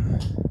 Yeah.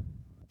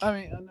 I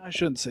mean, I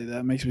shouldn't say that.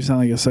 It makes me sound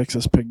like a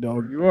sexist pig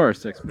dog. You are a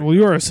sex. Well,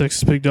 you are a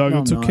sexist pig dog. No,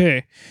 I'm It's not.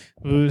 okay.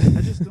 But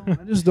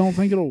I just don't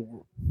think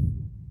it'll.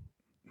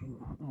 I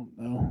don't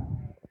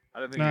know, I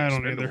don't think Nah, I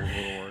don't either. Expendables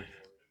will work.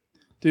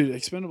 dude.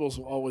 Expendables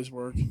will always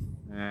work.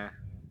 Eh.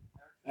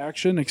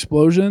 Action,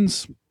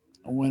 explosions,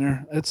 a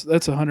winner. That's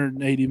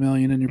 180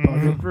 million in your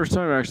pocket. First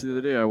time actually the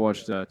other day I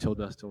watched Till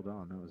Dusk Till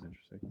Dawn. That was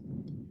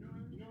interesting.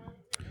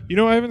 you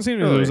know, I haven't seen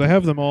any of those. Really? I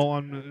have them all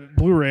on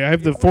Blu-ray. I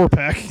have the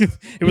 4-pack.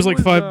 It was like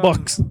was,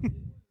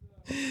 $5.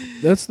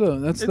 That's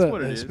It's the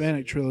what it is.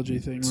 Hispanic trilogy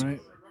thing, right?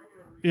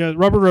 Yeah,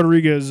 Robert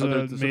Rodriguez Oh,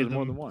 there's made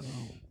more them. than one.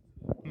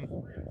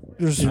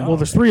 There's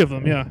 3 of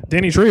them. Yeah,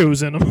 Danny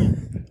Trejo's in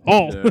them.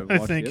 All Yeah, I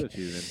watch think. The other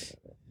two, then.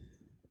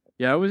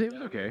 Yeah, it was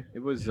okay. It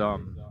was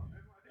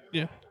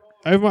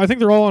I think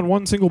they're all on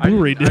one single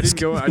Blu-ray I disc.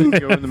 didn't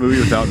go in the movie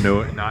without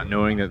not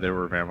knowing that there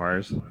were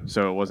vampires,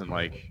 so it wasn't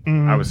like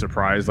I was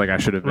surprised like I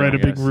should have been. Right, I a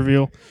big guess.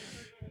 reveal.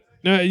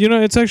 No, you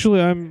know, it's actually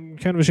I'm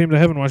kind of ashamed I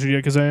haven't watched it yet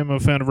because I am a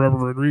fan of Robert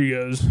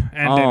Rodriguez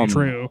and Danny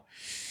Trejo.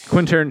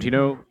 Quentin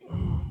Tarantino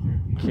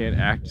can't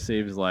act to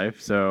save his life,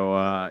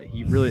 so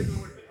he really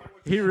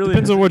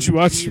Depends on what you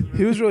watch.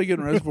 He was really good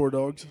in Reservoir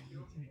Dogs.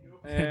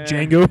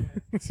 Django.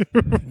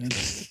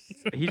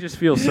 He just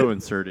feels so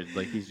inserted,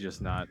 like he's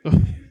just not.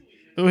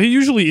 Oh, he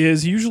usually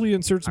is. He usually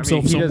inserts I mean,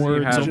 himself he doesn't somewhere.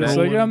 even in have some that- role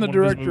Like, in I'm the one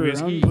of his director.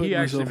 movies. I'm He putting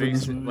actually myself in makes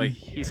this movie. like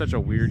he's such a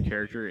weird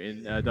character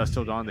in Dust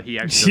Till Dawn that he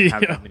actually doesn't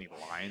have Yeah. that many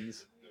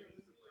lines.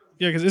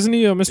 Yeah, because isn't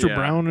he Mr. Yeah.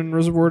 Brown in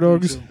Reservoir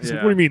Dogs? so. It's like,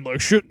 Yeah. what do you mean, like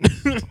shit?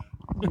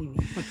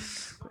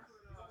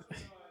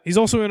 He's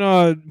also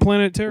in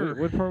Planet Terror.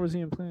 What part was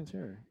he in Planet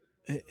Terror?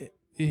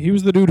 He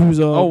was the dude whose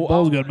balls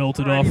oh, got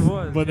melted right, off. he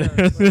was, But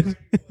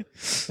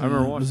I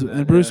remember watching that.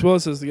 And Bruce yeah.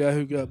 Willis is the guy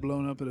who got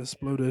blown up and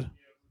exploded.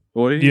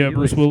 Well, didn't Yeah, he,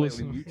 Bruce like, Willis.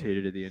 slightly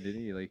mutated at the end,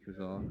 didn't he? Like, he was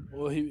all.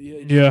 Well,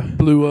 he yeah,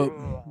 blew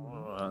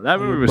up. That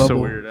movie was so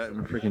Bubble. weird. That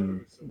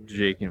freaking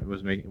Jake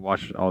was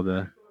watched all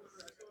the.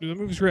 Dude, that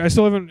movie's great.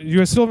 You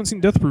guys still haven't seen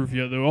Death Proof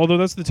yet, though. Although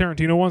that's the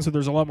Tarantino one, so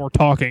there's a lot more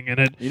talking in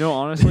it. You know,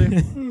 honestly,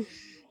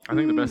 I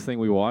think the best thing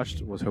we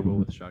watched was Hobo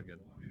with a Shotgun.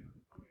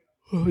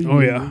 Oh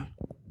yeah,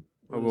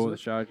 Hobo with a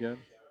Shotgun.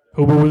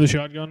 Hobo with a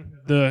Shotgun,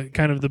 the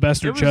kind of the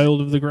bastard It was-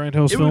 child of the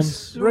Grindhouse It films. was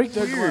so Break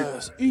that weird.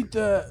 glass. Eat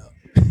that.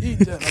 Eat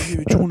that. I'll give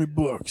you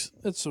 $20.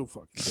 That's so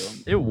fucking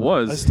dumb. It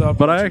was, I stopped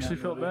but I watching actually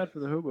that felt movie. bad for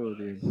the hobo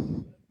dude.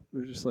 It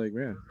was just like,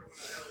 man,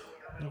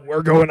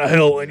 We're going to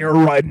hell, and you're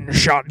riding a I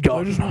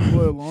shotgun. just want to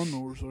play a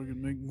lawnmower so I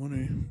can make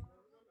money.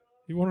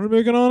 You wanted to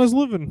make an honest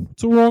living.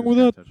 What's so wrong with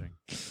that? touching.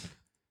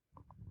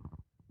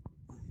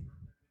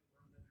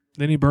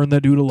 Then he burned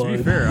that dude To be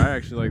alive. fair, I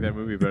actually like that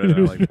movie better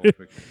than I like Pulp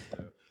Fiction.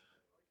 So.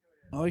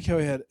 I like how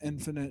he had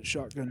infinite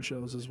shotgun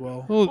shells as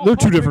well. Well, they're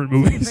two Pulp different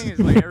Fiction- movies. The thing is,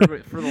 like,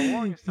 everybody, for the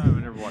longest time,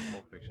 I never watched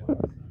Pulp Fiction,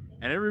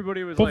 and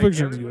everybody was Pulp like,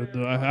 Fiction's everybody-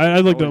 good, though.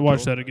 I'd like to Always watch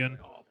Pulp- that again.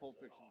 Oh, Pulp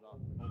Fiction's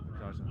awesome. Pulp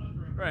Fiction's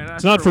awesome. Right, and I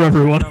It's not started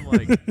for watching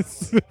everyone. it,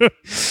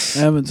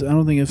 I'm like, I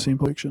don't think I've seen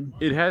Pulp Fiction.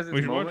 it has its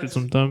We should watch it moments,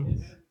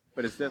 sometime.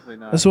 but it's definitely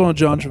not. That's the one with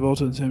John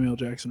Travolta and Samuel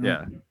Jackson,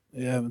 right?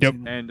 Yeah, Yeah, I haven't Yep.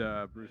 seen it.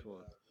 and Bruce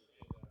Willis.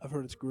 I've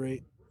heard it's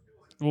great.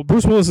 Well,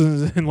 Bruce Willis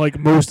is in like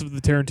most of the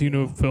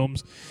Tarantino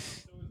films,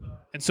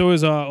 and so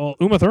is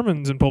Uma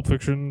Thurman's in Pulp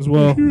Fiction as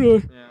well. Yeah,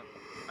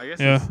 I guess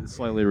Yeah. it's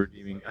slightly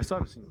redeeming. I still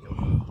haven't seen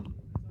Kill.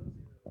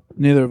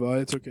 Neither have I.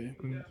 It's okay.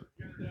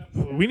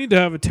 We need to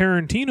have a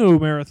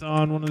Tarantino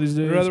marathon one of these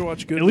I'd days. rather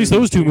watch good. At least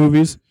those two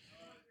movies.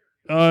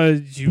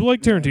 You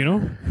like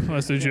Tarantino?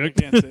 Last I I checked.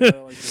 can't say that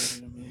I like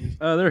Tarantino movies.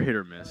 They're hit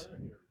or miss.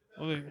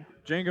 Well,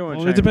 Django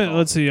and it depends.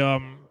 Let's see.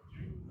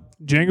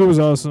 Django was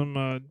awesome.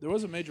 There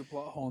was a major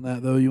plot hole in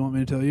that, though. You want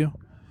me to tell you?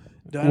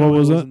 What Dynamite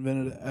was that?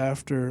 invented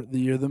after the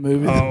year the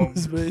movie Oh.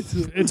 was made.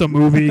 It's a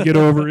movie. Get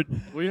over it.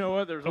 Well, you know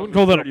what? There was I wouldn't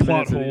only call that a 30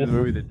 plot minutes of the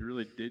hole. movie that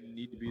really didn't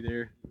need to be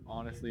there.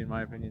 Honestly, in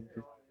my opinion,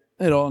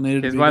 It all needed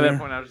to because be by there. that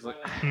point I was just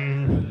like,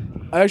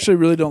 Mm. I actually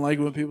really don't like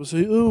it when people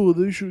say, "Oh, well,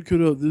 they should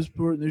cut out this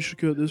part and they should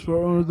cut this part."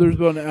 Oh, there's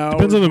about an hour.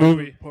 Depends on the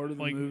movie. Part of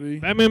the Like movie.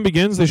 Batman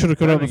Begins, they should have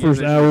cut out the Batman first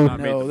Begins, they should hour. not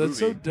made No, the that's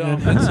so movie.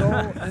 dumb.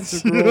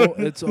 It's all integral.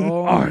 It's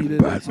all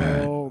needed. It's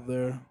all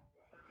there.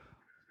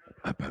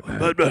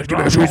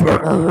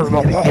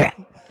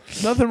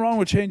 Nothing wrong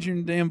with changing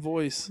your damn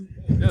voice.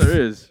 yeah,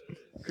 there is.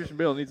 Christian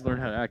Bale needs to learn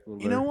how to act a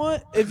little You better. know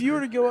what? If you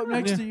were to go up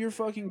next Yeah. to your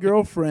fucking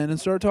girlfriend and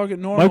start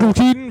talking normal, Michael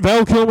Keaton,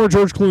 Val Kilmer,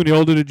 George Clooney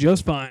all did it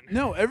just fine.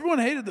 no, everyone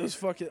hated those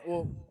fucking.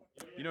 Well,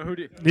 You know who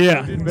did?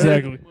 Yeah, who did better?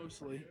 exactly.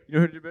 mostly. You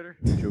know who did better?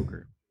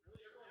 Joker.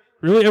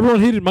 Really, everyone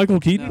hated Michael No,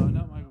 Keaton.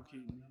 not Michael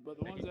Keaton. But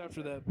the ones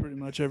after that, pretty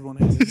much everyone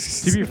hated.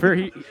 To be fair,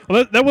 he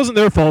Well, that wasn't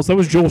their fault. That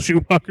was Joel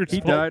Schumacher's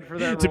fault. died for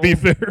that To role. be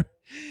fair,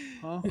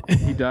 Huh?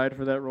 He died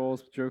for that role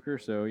as Joker,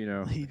 so you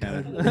know. He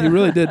kinda- died. He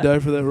really did die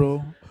for that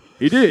role.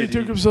 He did. He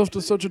took himself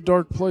to such a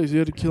dark place. He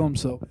had to kill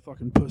himself.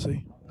 Fucking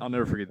pussy. I'll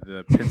never forget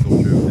the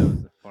pencil joke. That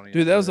was the funniest.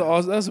 Dude, that was the part.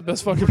 awesome. That was the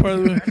best fucking part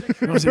of the movie.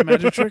 You want to see a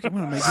magic trick? I'm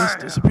gonna make this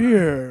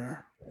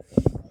disappear.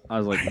 I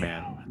was like,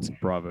 man, it's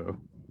bravo.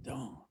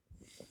 Don't.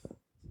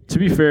 To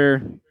be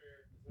fair,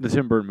 the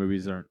Tim Burton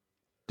movies aren't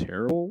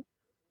terrible.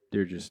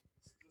 They're just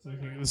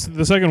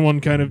the second one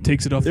kind of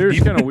takes it off. they're the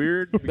just deep kind of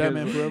weird. Because,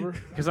 Batman Forever.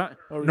 Because I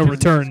Oh, No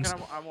returns.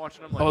 I'm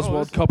watching. I'm like,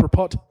 Oswald oh,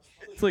 Copperpot.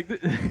 it's like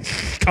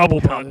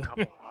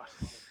Cobblepot.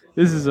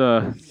 this is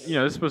this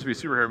is supposed to be a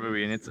superhero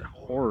movie and it's a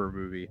horror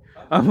movie.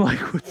 I'm like,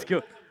 what's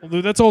going? Well,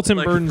 dude, that's all Tim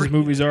Like, Burton's freaking-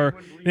 movies are.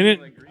 And it,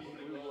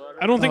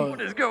 I don't think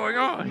What is going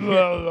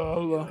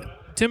on?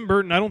 Tim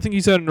Burton. I don't think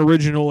he's had an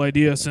original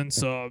idea since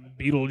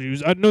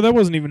Beetlejuice. No, that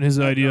wasn't even his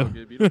idea.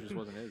 Beetlejuice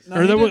wasn't his. No,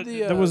 Or he that did was- the,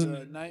 that wasn't-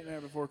 the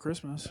Nightmare Before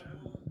Christmas.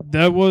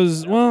 That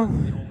was well. The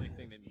only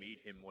thing that made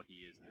him what he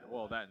is.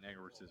 Well, that and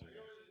Edward Scissorhands.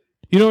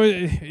 You know,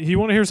 you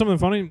want to hear something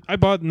funny? I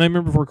bought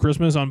Nightmare Before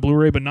Christmas on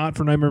Blu-ray, but not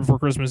for Nightmare Before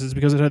Christmas. It's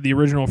because it had the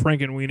original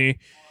Frankenweenie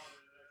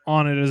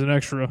on it as an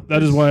extra.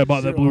 That is why I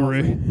bought that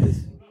Blu-ray.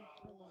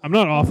 I'm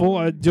not awful.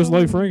 I just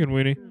like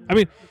Frankenweenie. I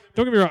mean,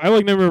 don't get me wrong. I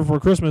like Nightmare Before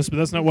Christmas, but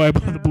that's not why I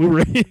bought the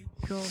Blu-ray.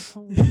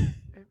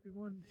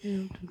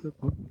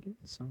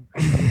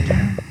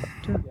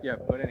 Yeah,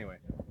 but anyway.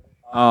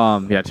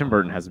 Tim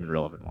Burton hasn't been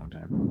relevant in a long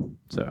time.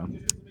 So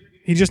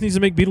He just needs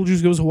to make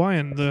Beetlejuice Goes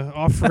Hawaiian, the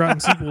oft-forgotten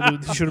sequel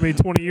that he should have made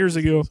 20 years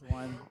ago.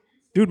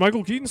 Dude,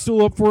 Michael Keaton's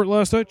still up for it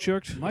last I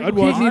checked. Michael I'd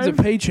watch. Keaton needs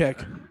a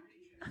paycheck.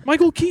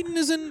 Michael Keaton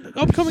is in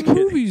upcoming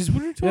movies.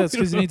 What are you talking Yeah, it's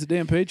because he about? needs a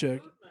damn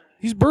paycheck.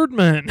 He's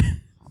Birdman.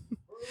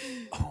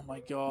 Oh my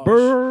gosh.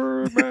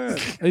 Birdman.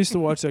 I used to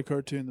watch that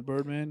cartoon, The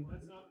Birdman.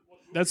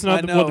 That's I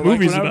not know, what the like,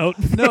 movie's whenever-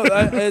 about. No,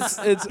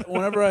 it's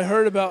whenever I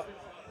heard about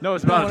No,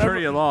 it's about whenever-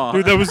 attorney at law.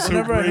 Dude, that was so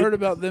whenever I great. heard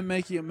about them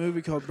making a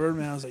movie called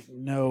Birdman, I was like,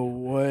 no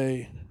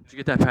way. Did you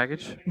get that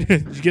package?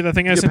 Did you get that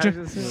thing I sent you?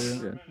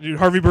 Yeah. Dude,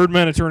 Harvey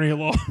Birdman, attorney at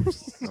law.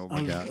 Oh I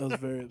my was, god. I was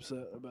very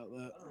upset about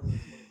that.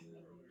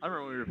 I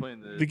remember when we were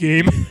playing The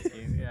game.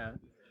 Yeah.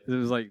 It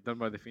was like done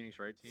by the Phoenix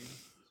Wright team.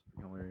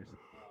 Hilarious.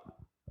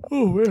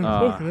 Oh man,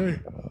 fucking hey.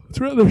 Let's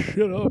wrap this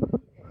shit up.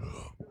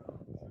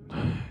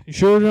 You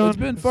sure, John? It's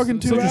been fucking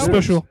It's 2 such hours. a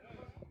special.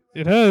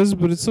 It has,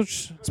 but it's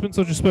been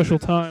such a special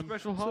time.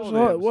 Special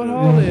What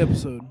holiday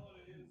episode?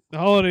 The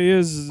holiday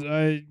is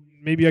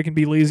maybe I can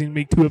be lazy and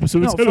make 2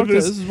 episodes No, out fuck of that.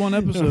 this. This is one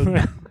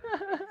episode.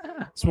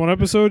 It's one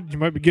episode. You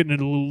might be getting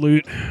it a little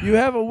late. You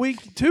have a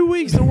week, 2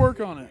 weeks to work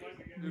on it.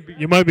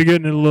 You might be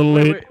getting it a little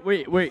late.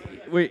 Wait.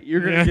 You're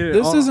gonna Yeah. get it.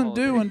 This on isn't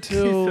holiday. due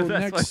until So that's why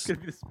next- it's gonna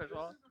be the special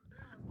holiday.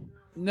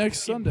 Next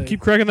Sunday. Keep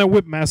cracking that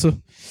whip, massa.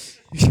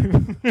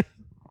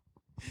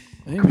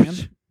 Hey man,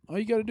 all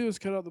you got to do is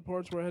cut out the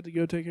parts where I had to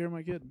go take care of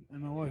my kid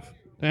and my wife.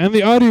 And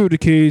the audio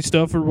decay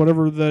stuff, or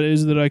whatever that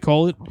is that I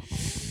call it.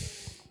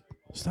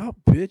 Stop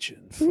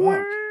bitching.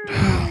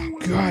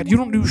 Fuck. God, you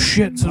don't do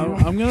shit. So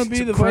I'm gonna be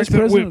so the crack vice that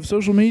president whip. of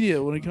social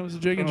media when it comes to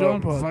Jake and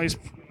John Pod.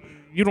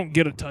 You don't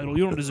get a title.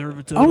 You don't deserve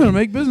a title. I'm gonna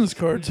make business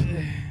cards.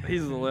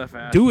 He's the left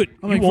ass. do it.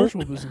 I'll You make won't.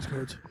 virtual business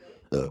cards.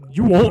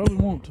 You won't. Probably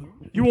won't.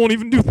 You won't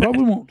even do that.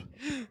 Probably won't.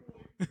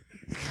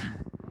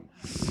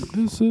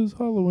 This is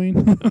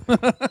Halloween.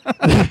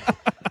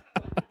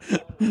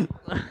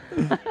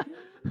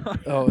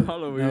 Oh,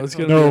 Halloween. no, it's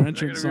gonna No. be our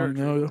entrance song.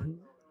 No.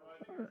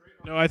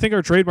 No, I think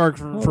our trademark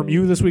from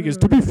you this week is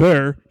to be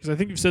fair, because I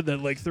think you've said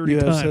that like 30 You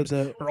have times,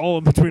 said that. or all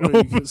in between What all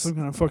are of you, us. some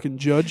kind of fucking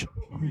judge?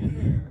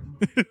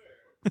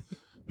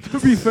 To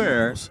be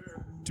fair,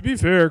 To be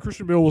fair,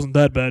 Christian Bale wasn't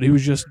that bad. He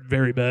was just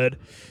very bad.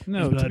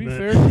 No, He's to bad, be man.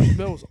 fair, Christian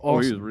Bale was oh, he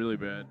was awesome. really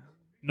bad.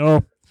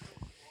 No,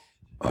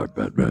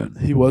 Batman.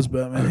 He was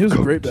Batman. He was a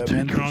great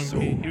Batman. wrong.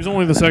 He was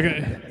only the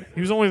second. He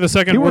was only the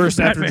second He was worst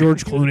after Batman.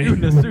 George Clooney. Dude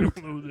in a suit.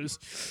 I know this.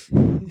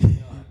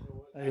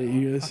 I hate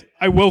you guys.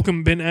 I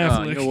welcome Ben you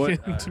Affleck. know what?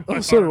 into my Oh,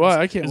 so do arms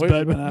I. I can't as wait for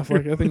Ben Batman.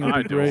 Affleck. I think I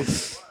it'd be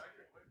great.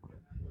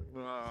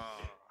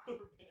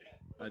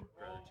 I'd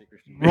rather take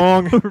Christian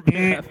Wrong. over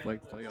Ben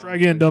Affleck. Tell you Try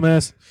again,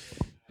 dumbass.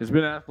 Because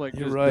Ben Affleck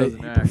You're just right. doesn't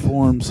He act.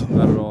 performs.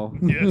 Not at all.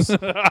 Yes.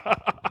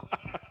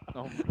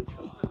 Oh my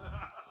god.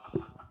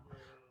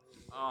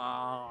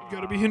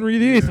 Gotta be Henry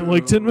VIII in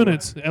like 10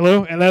 minutes.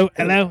 Hello.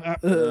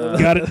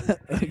 Got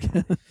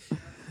it.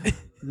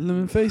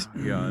 Lemon face.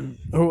 God.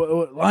 Or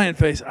what, lion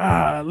face.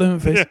 Ah, lemon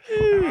face.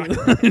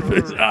 Lion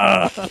face.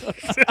 Ah.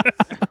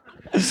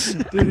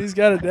 Dude, he's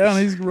got it down.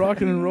 He's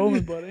rocking and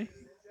rolling, buddy.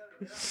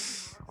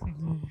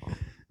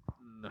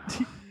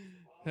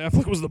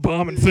 Affleck was the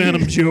bomb in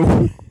Phantom,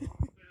 Joe.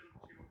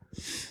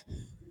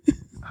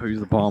 Oh, he's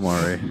the bomb,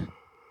 alright.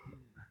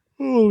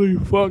 Holy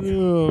fuck.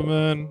 Oh,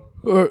 man.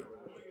 All right.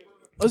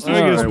 Let's do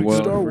I guess some we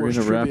could. Star We're Wars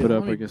gonna wrap trivia. it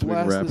up. Let me I guess we can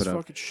blast wrap this it up.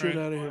 fucking shit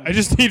out of here. I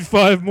just need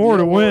 5 more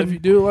to Yeah, well, if you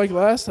win. do it like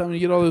last time, you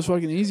get all those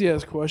fucking easy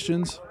ass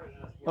questions.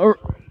 All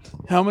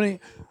How many?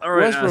 right,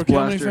 Westbrook,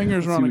 how many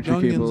fingers are on a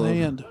Gungan's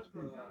hand?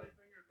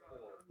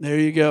 There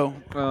you go.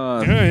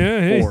 Yeah,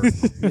 hey.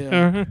 4.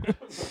 Yeah.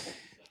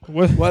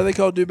 What? Why do they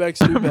call dewbacks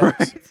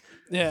dewbacks?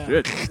 Yeah.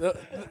 Shit.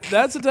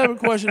 That's the type of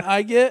question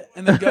I get,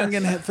 and the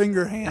Gungan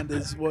finger hand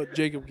is what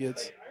Jacob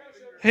gets.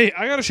 Hey,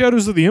 I got a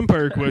Shadows of the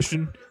Empire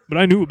question, but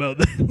I knew about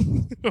that.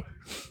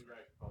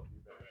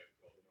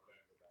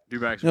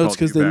 Dewbacks are No, it's called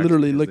because they dewbacks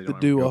literally because lick they the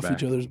don't dew go off back.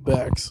 each other's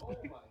backs.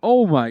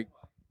 Oh my!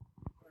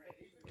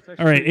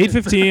 All right,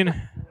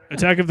 8:15.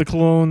 Attack of the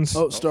Clones.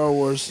 Oh, Star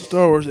Wars.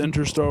 Star Wars,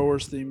 enter Star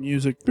Wars theme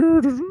music.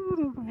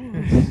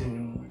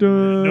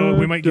 No,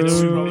 we might get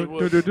sued.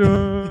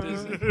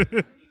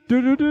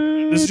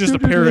 This is just a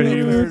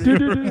parody.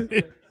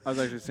 I was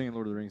actually singing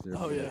Lord of the Rings there.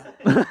 Oh,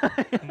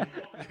 yeah.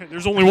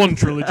 There's only one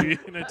trilogy,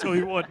 and I tell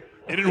you what,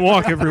 they didn't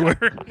walk everywhere.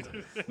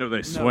 No, they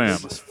No, swam. they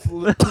just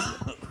flew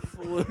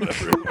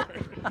everywhere.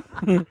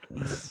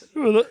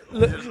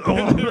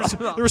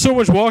 There was so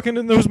much walking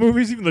in those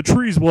movies, even the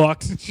trees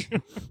walked.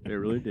 They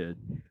really did.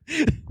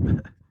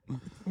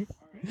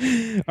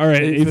 All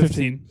right, 8:15.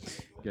 8:15.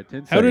 You got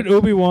 10 How did seconds.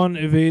 Obi-Wan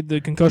evade the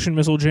concussion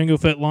missile Jango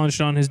Fett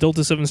launched on his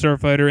Delta 7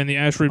 starfighter in the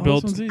asteroid Oh,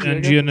 belt this one's easy. I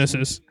and got this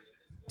Geonosis?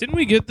 Didn't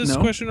we get this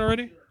No. question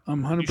already?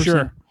 I'm 100%. You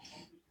sure?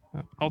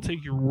 I'll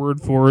take your word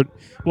for it.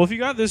 Well, if you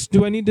got this,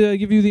 do I need to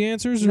give you the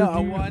answers? Or No,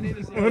 do you- well, I need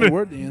to see the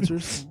word the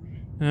answers.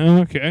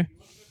 Okay.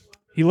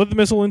 He led the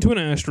missile into an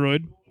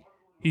asteroid.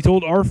 He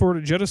told R4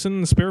 to jettison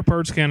the spare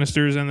parts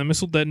canisters, and the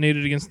missile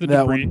detonated against the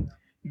That debris. one.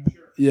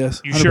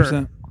 Yes, You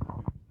 100%.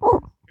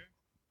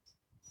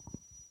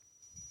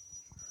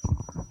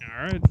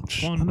 All right, I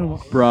fun.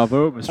 know,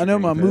 Bravo, Mr. I know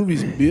my Greenfett.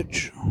 movies,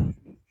 bitch.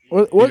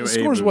 What know, a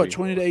scores? What,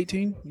 movie.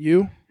 20-18?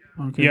 You?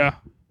 Okay. Yeah.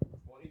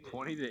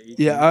 20 to 18.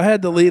 Yeah, I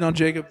had to lead on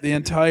Jacob the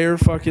entire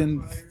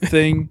fucking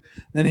thing.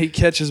 Then he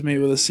catches me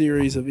with a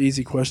series of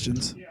easy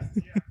questions.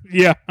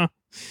 Yeah. I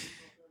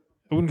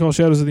wouldn't call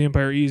Shadows of the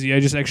Empire easy. I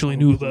just actually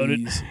knew about it.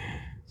 Please.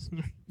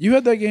 You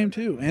had that game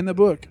too, and the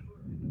book.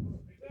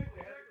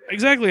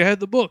 Exactly. I had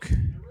the book.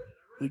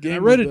 The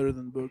game read was it. better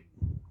than the book.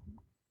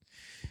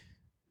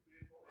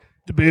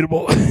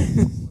 Debatable.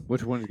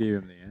 Which ones gave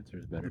him the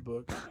answers The better?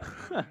 book.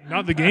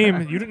 Not the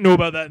game. You didn't know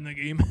about that in the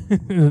game.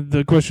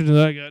 The question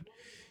that I got.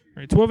 All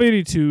right,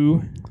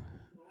 1282.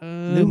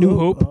 New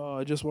Hope. Oh,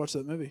 I just watched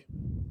that movie.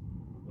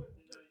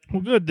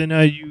 Well, good. Then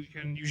you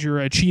can use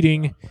your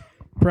cheating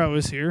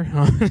prowess here.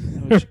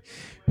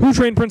 Who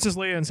trained Princess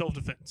Leia in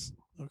self-defense?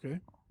 Okay.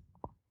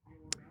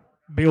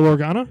 Bail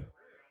Organa,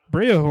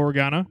 Brea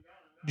Organa,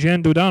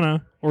 Jan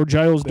Dodonna, or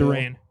Giles Bail.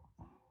 Doraine?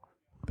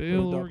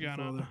 Bail Adopted Organa.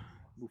 father.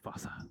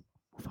 Mufasa.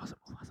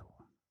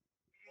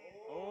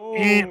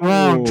 Ain't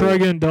wrong. Try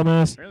again,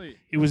 dumbass. Apparently,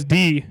 It was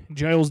D.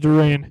 Giles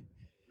Doraine.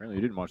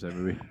 you didn't watch that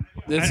movie.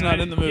 It's not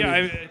in the movie.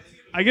 Yeah,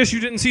 I guess you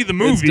didn't see the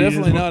movie.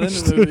 definitely not in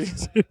the movie.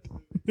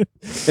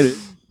 It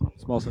is.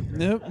 Small son.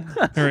 Nope.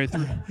 All right.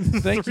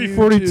 Thank you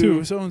 342.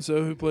 to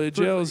so-and-so who played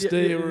Giles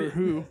Day or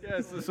who.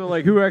 Yeah, so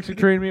like, who actually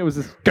trained me? It was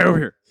this guy over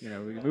here. You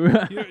know, we can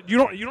move. You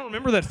don't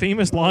remember that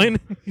famous line?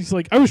 He's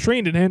like, I was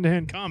trained in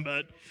hand-to-hand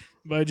combat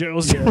by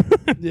Giles. Yeah.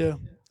 Yeah,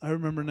 I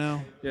remember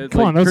now. Yeah, it's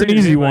Come on, that's an turning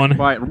easy in, one.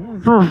 by-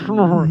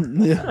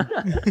 Yeah.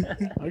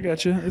 I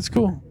got you. It's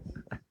cool.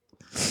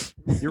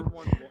 You're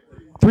one.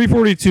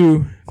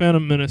 342,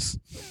 Phantom Menace.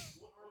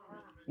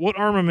 What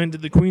armament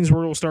did the Queen's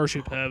Royal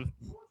Starship have?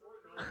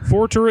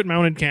 4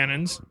 turret-mounted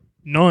cannons,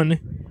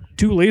 none,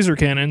 2 laser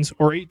cannons,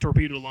 or 8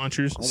 torpedo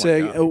launchers?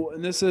 Say, God.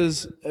 and this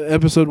is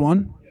episode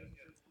 1.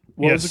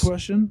 What was Yes. the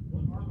question?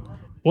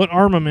 What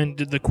armament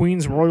did the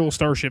Queen's Royal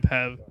Starship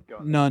have?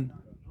 None.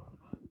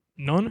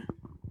 None?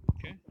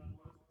 Okay.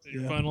 Is that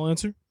your Yeah. final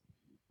answer?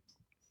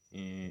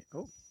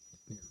 Oh.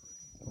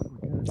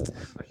 I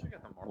should have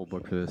got the Marvel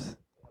book for this.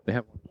 They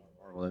have one from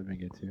Marvel that I didn't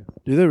get to.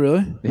 Do they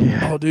really?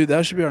 Yeah. Oh, dude,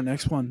 that should be our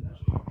next one.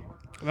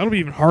 That'll be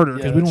even harder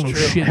because we don't know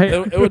that's true.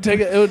 shit. It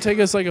would take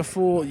us like a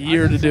full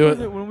year to do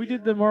it. When we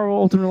did the Marvel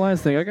Ultimate Alliance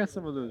thing, I got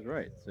some of those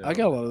right. So. I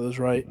got a lot of those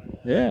right.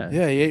 Yeah.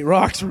 Yeah, he ate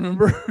rocks.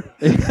 Remember?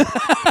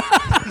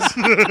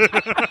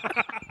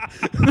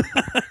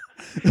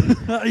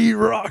 I eat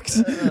rocks.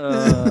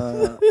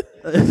 Uh,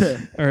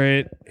 All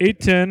right.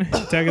 810,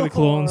 Attack of the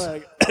Clones.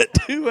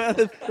 2 out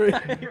of 3. The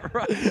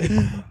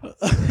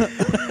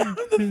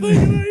thing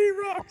I eat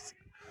rocks.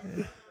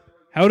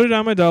 How did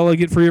Amidala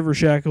get free of her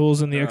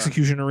shackles in the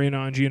execution arena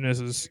on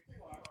Geonosis?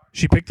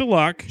 She picked the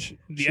lock, the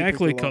picked the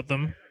Ackley lock. cut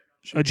them,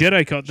 a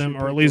Jedi cut them, or a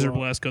picked the laser lock.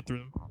 blast cut through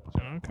them.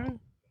 Okay.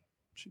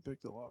 She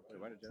picked the lock.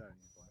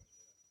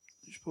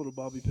 She pulled a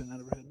bobby pin out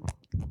of her head.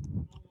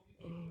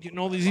 Getting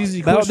all these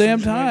easy About questions. damn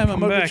so I time. can I'm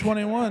come up back. to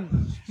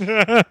 21.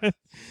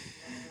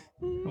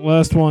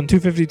 Last one,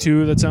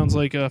 252. That sounds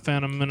like a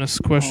Phantom Menace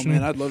Oh question.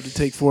 man, I'd love to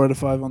take 4 out of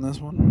 5 on this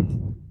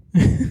one.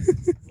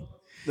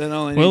 Then I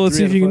only Well, need let's 3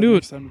 see if out you of can do 5 it.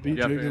 next time to beat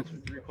you have to Jacob.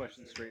 answer 3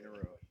 questions straight in a row.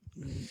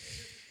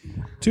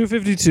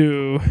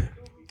 252.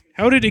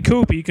 How do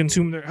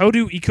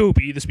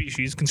Ecopi, the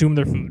species, consume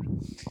their food?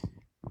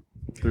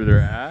 Through their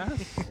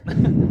ass?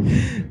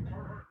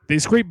 They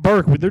scrape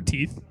bark with their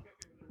teeth.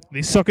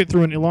 They suck it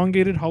through an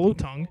elongated, hollow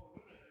tongue.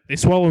 They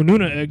swallow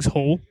Nuna eggs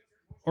whole.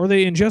 Or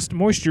they ingest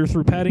moisture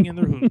through padding in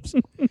their hooves.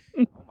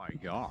 Oh my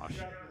gosh.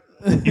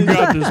 You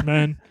got this,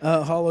 man.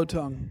 Hollow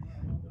tongue.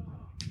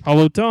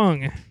 Hollow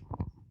tongue.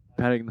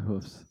 Patting the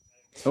hoofs.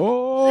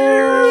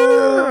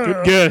 Oh!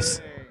 Good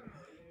guess.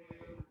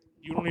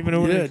 You don't even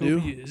know what Yeah, a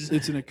dude. Kobe is.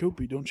 It's in a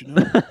koopy, don't you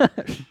know?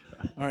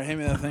 All right, hand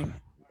me that thing.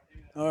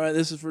 All right,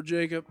 this is for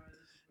Jacob.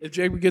 If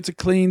Jacob gets a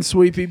clean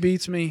sweep, he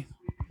beats me.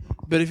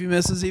 But if he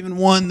misses even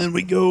one, then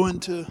we go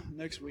into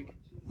next week.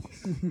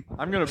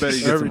 I'm going to bet he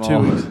gets Every them 2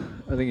 all. weeks.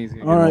 I think he's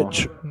going to All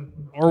get right, them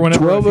Or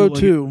whenever I feel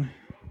like it.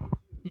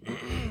 1202.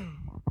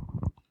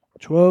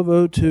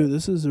 1202.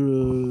 This is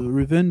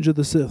Revenge of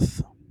the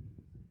Sith.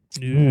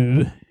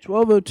 Yeah.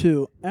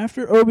 1202.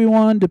 After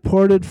Obi-Wan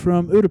departed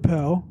from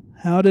Utapau,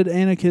 how did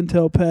Anakin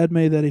tell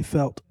Padme that he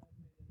felt?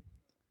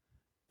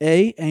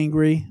 A.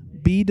 Angry.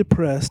 B.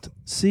 Depressed.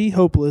 C.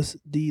 Hopeless.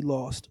 D.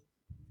 Lost.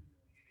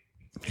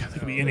 It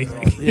could be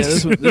anything. Yeah,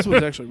 this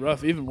was actually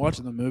rough. Even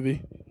watching the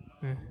movie.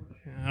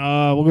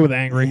 We'll go with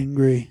angry.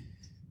 Angry.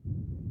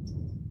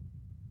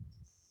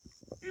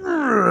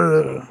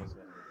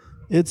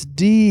 It's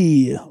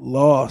D.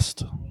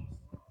 Lost.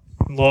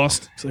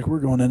 Lost. Looks like we're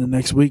going into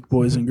next week,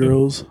 boys and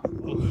girls. A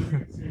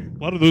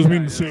lot of those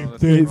mean the same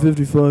thing.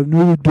 8:55.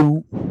 No, you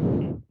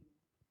don't.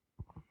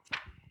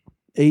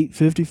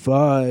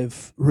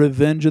 8:55.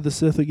 Revenge of the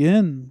Sith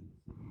again.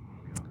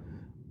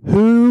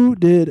 Who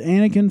did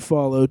Anakin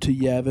follow to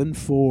Yavin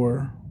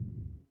 4?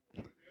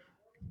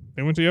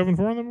 They went to Yavin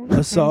 4 on the movie?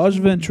 Asajj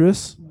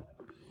Ventress,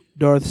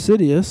 Darth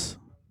Sidious,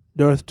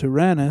 Darth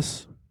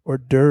Tyrannus, or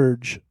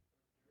Dirge?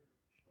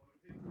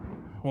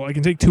 Well, I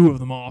can take 2 of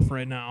them off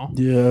right now.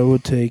 Yeah, I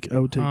would take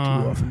 2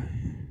 off.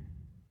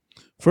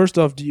 First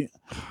off,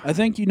 I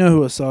think you know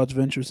who Asajj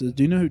Ventress is.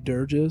 Do you know who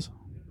Dirge is?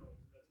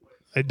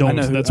 I don't. I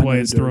know That's I know why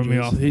who it's throwing Dirge me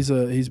is.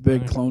 off. He's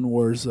big Okay. Clone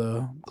Wars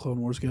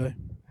guy.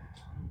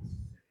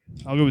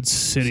 I'll go with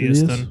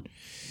Sidious, Sidious? then.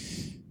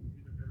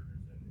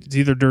 It's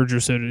either Dirge or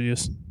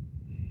Sidious.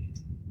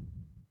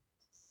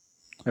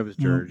 That was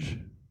George.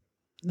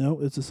 No,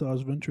 it's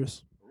Asajj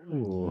Ventress.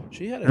 Ooh.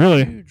 She had a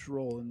Really? huge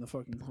role in the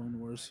fucking Clone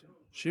Wars.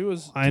 She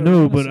was. I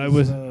know, but I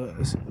was-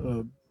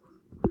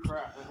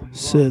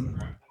 Sid.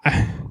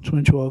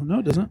 2012. No,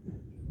 it doesn't.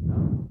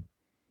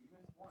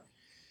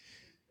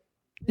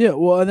 Yeah,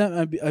 well,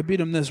 I beat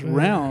him this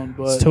round,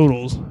 but It's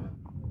totals.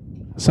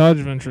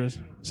 Asajj Ventress.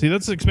 See,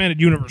 that's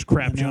expanded universe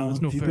crap, I John. know,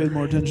 That's no if you fair. paid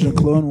more attention to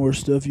Clone Wars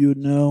stuff, you would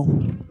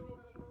know.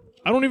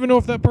 I don't even know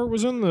if that part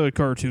was in the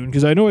cartoon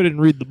because I know I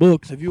didn't read the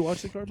books. Have you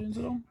watched the cartoons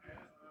at all?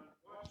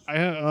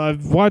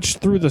 I've watched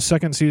through the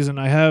second season.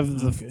 I have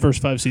the first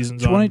 5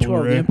 seasons on 2012, The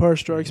Blu-ray. Empire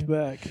Strikes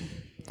Back.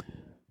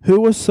 Who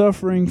was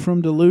suffering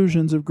from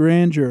delusions of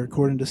grandeur,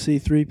 according to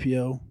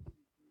C-3PO?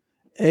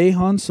 A.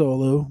 Han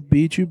Solo,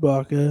 B.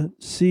 Chewbacca,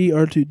 C.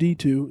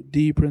 R2-D2,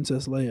 D.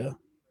 Princess Leia.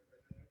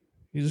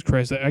 Jesus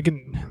Christ, that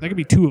could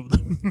be 2 of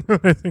them.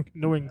 I think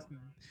knowing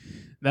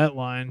that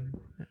line,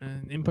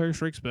 and Empire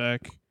Strikes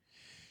Back.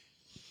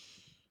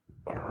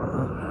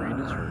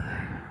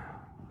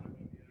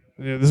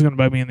 Yeah, this is gonna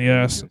bite me in the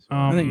ass.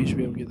 I think you should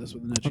be able to get this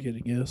with an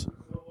educated guess.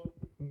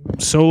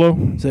 Solo.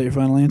 Is that your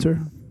final answer?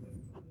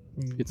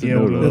 It's a Yeah,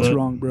 no we'll go That's with that.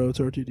 wrong, bro. It's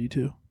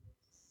R2-D2.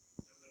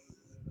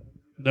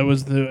 That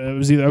was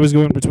I was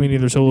going between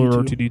either Solo or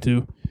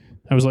R2D2.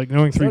 I was like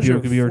knowing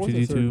 3PO could be Fourth or third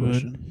R2D2,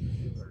 question?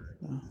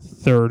 but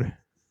third.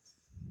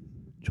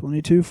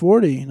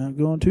 2240. Not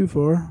going too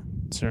far.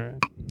 It's all right.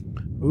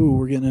 Ooh,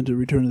 we're getting into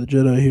Return of the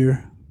Jedi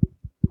here.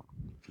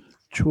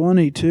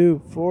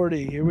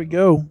 2240. Here we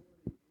go.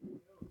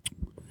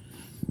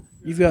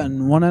 You've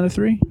gotten 1 out of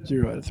 3?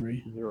 0 out of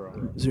 3.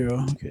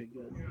 0. Okay,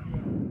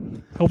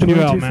 good. Helping you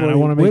out, man. I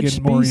want to make Which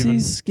it more species' even.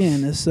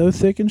 skin is so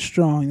thick and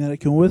strong that it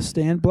can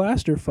withstand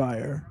blaster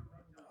fire?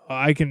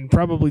 I can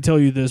probably tell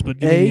you this, but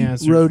give me A. the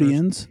answer.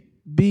 Rhodians.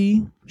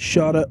 B.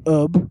 Shada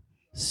Ub.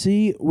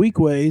 C.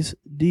 Weakways.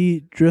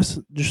 D.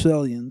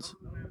 Dresselians.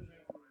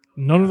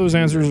 None of those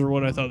answers are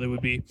what I thought they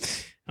would be.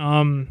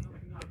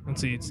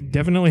 Let's see. It's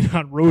definitely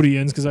not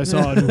Rhodians because I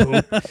saw A New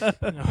Hope.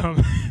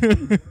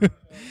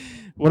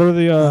 What are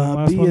the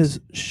last B ones? is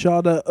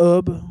Shada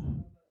Ub.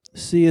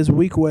 C is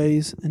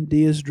Weakways. And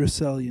D is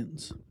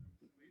Dresselians.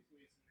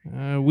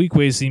 Weak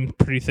ways seem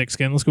pretty thick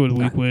skin. Let's go with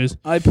weak ways.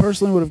 I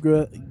personally would have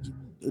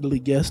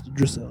guessed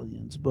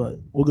Dresselians, but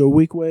we'll go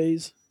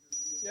Weakways.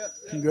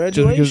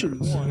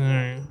 Congratulations.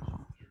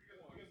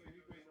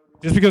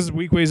 Just because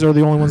weak ways are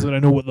the only ones that I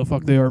know what the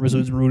fuck they are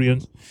besides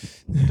Rhodians.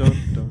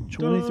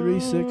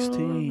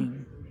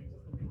 2316.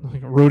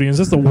 Like Rhodians,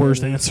 that's the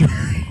worst answer to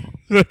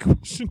that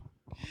question.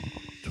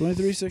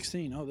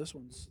 2316. Oh, this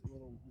one's a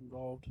little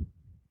involved.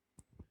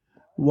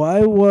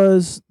 Why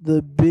was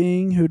the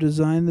being who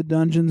designed the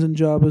dungeons in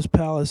Jabba's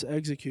palace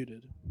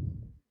executed?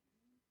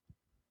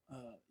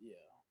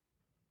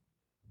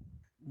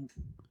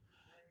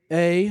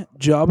 A.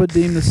 Jabba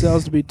deemed the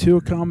cells to be too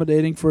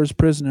accommodating for his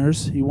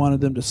prisoners. He wanted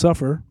them to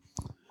suffer.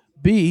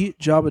 B.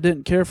 Jabba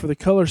didn't care for the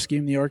color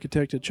scheme the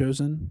architect had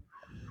chosen.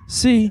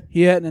 C.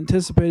 He hadn't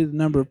anticipated the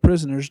number of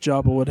prisoners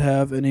Jabba would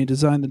have, and he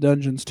designed the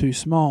dungeons too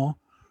small.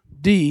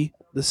 D.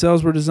 The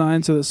cells were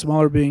designed so that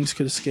smaller beings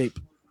could escape.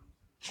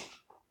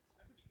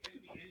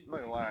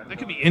 That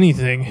could be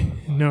anything.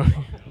 No,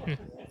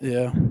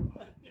 Yeah.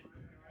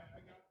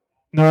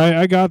 no,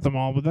 I got them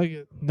all, but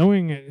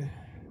knowing it,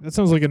 that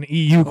sounds like an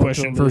EU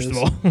question. totally First of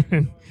all,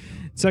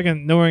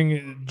 second,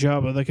 knowing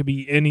Jabba, that could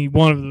be any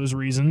one of those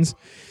reasons.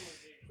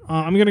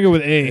 I'm gonna go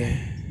with A.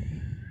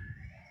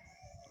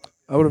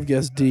 I would have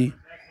guessed D.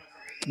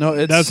 No,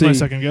 it's That's C. my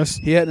second guess.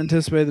 He hadn't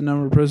anticipated the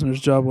number of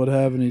prisoners Jabba would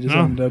have, and he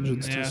designed No.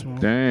 dungeons too Yeah. small.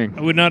 Dang.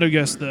 I would not have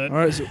guessed that. All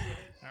right, so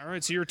All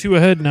right, so you're 2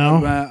 ahead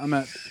now. I'm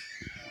at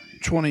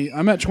 20.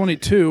 I'm at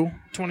 22,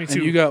 22.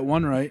 and you got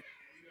one right.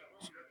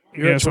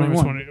 You're yeah, at so I'm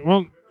 21. 20.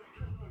 Well,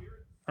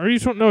 are you?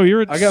 No,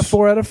 you're at. I got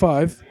 4 out of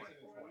 5,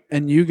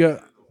 and you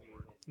got.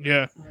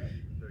 Yeah.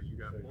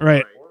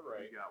 Right.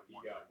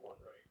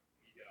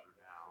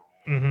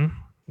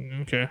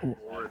 Mm-hmm. Okay.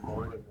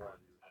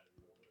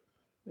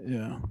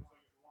 Yeah.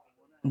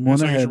 I'm one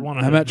So I guess ahead. you're one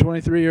I'm ahead. at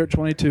 23. You're at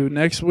 22.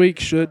 Next week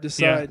should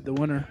decide the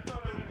winner.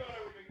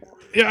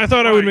 Yeah, I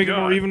thought I would make it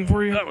more even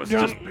for you. That was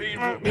John.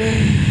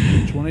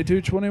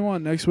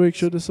 22-21. Next week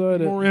should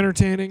decide it. More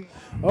entertaining.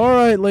 All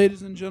right,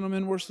 ladies and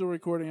gentlemen, we're still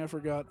recording. I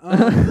forgot.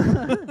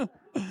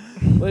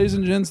 Ladies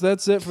and gents,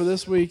 that's it for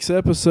this week's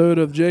episode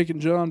of Jake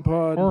and John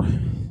Pod.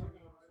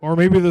 Or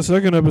maybe the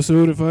second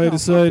episode if I No, fuck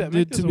decide that.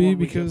 Make it this to a be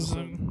one-week because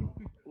episode.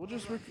 We'll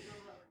just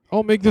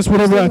I'll make this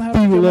whatever I doesn't have to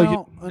feel come like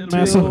out it. until-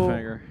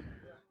 Massive.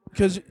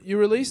 because you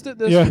released it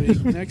this Yeah.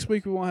 week. Next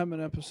week we won't have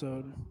an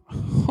episode.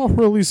 I'll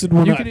release it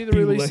when You I can either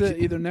feel release like it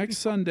either next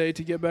Sunday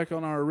to get back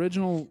on our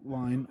original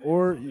line,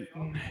 or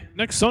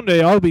Next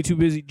Sunday, I'll be too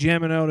busy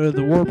jamming out at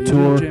the Warp you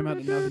Tour. jam out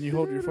to nothing. You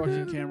hold your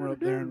fucking camera up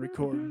there and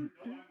record.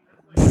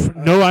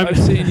 No, I've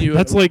seen you.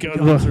 That's at like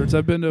concerts.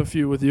 I've been to a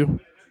few with you.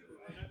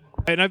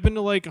 and I've been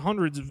to like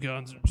hundreds of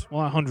concerts.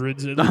 Well, not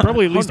hundreds,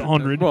 probably at least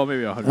 100. Well,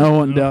 maybe 100. I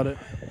wouldn't doubt it.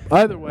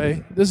 Either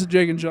way, this is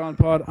Jake and John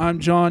Pod. I'm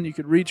John. You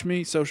could reach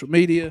me social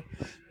media,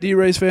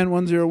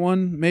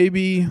 DRaceFan101.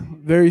 Maybe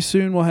very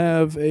soon we'll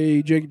have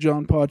a Jake and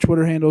John Pod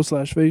Twitter handle /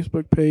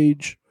 Facebook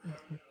page.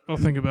 I'll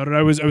think about it.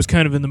 I was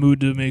kind of in the mood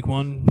to make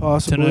one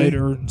Possibly. tonight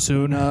or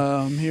soon.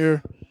 I'm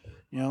here,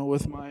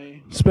 with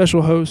my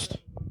special host.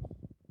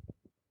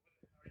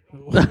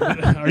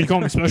 Are you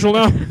calling me special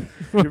now?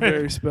 You're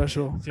very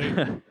special.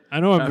 I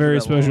know I'm After very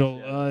that long,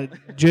 special.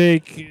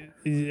 Jake,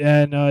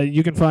 and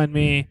you can find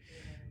me,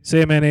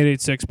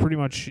 SayAman886, pretty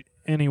much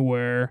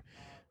anywhere.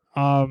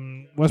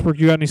 Westbrook,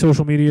 you got any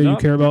social media you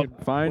care about? You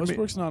can find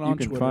Westbrook's me. not You on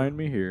can Twitter. find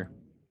me here.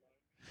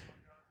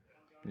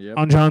 Yep.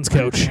 On John's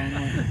couch.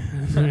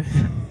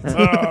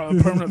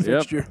 Permanent Yep.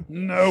 fixture.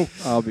 No.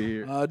 I'll be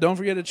here. Don't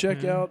forget to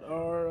check out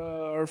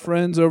our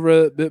friends over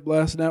at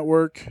BitBlast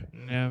Network.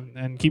 Yeah,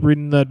 and keep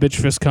reading that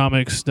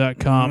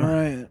bitchfistcomics.com. All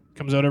right.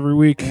 Comes out every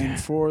week. And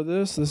for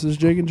this is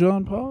Jake and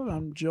John Pod.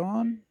 I'm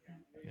John.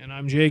 And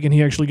I'm Jake, and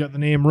he actually got the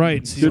name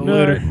right. See you Good night.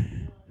 later.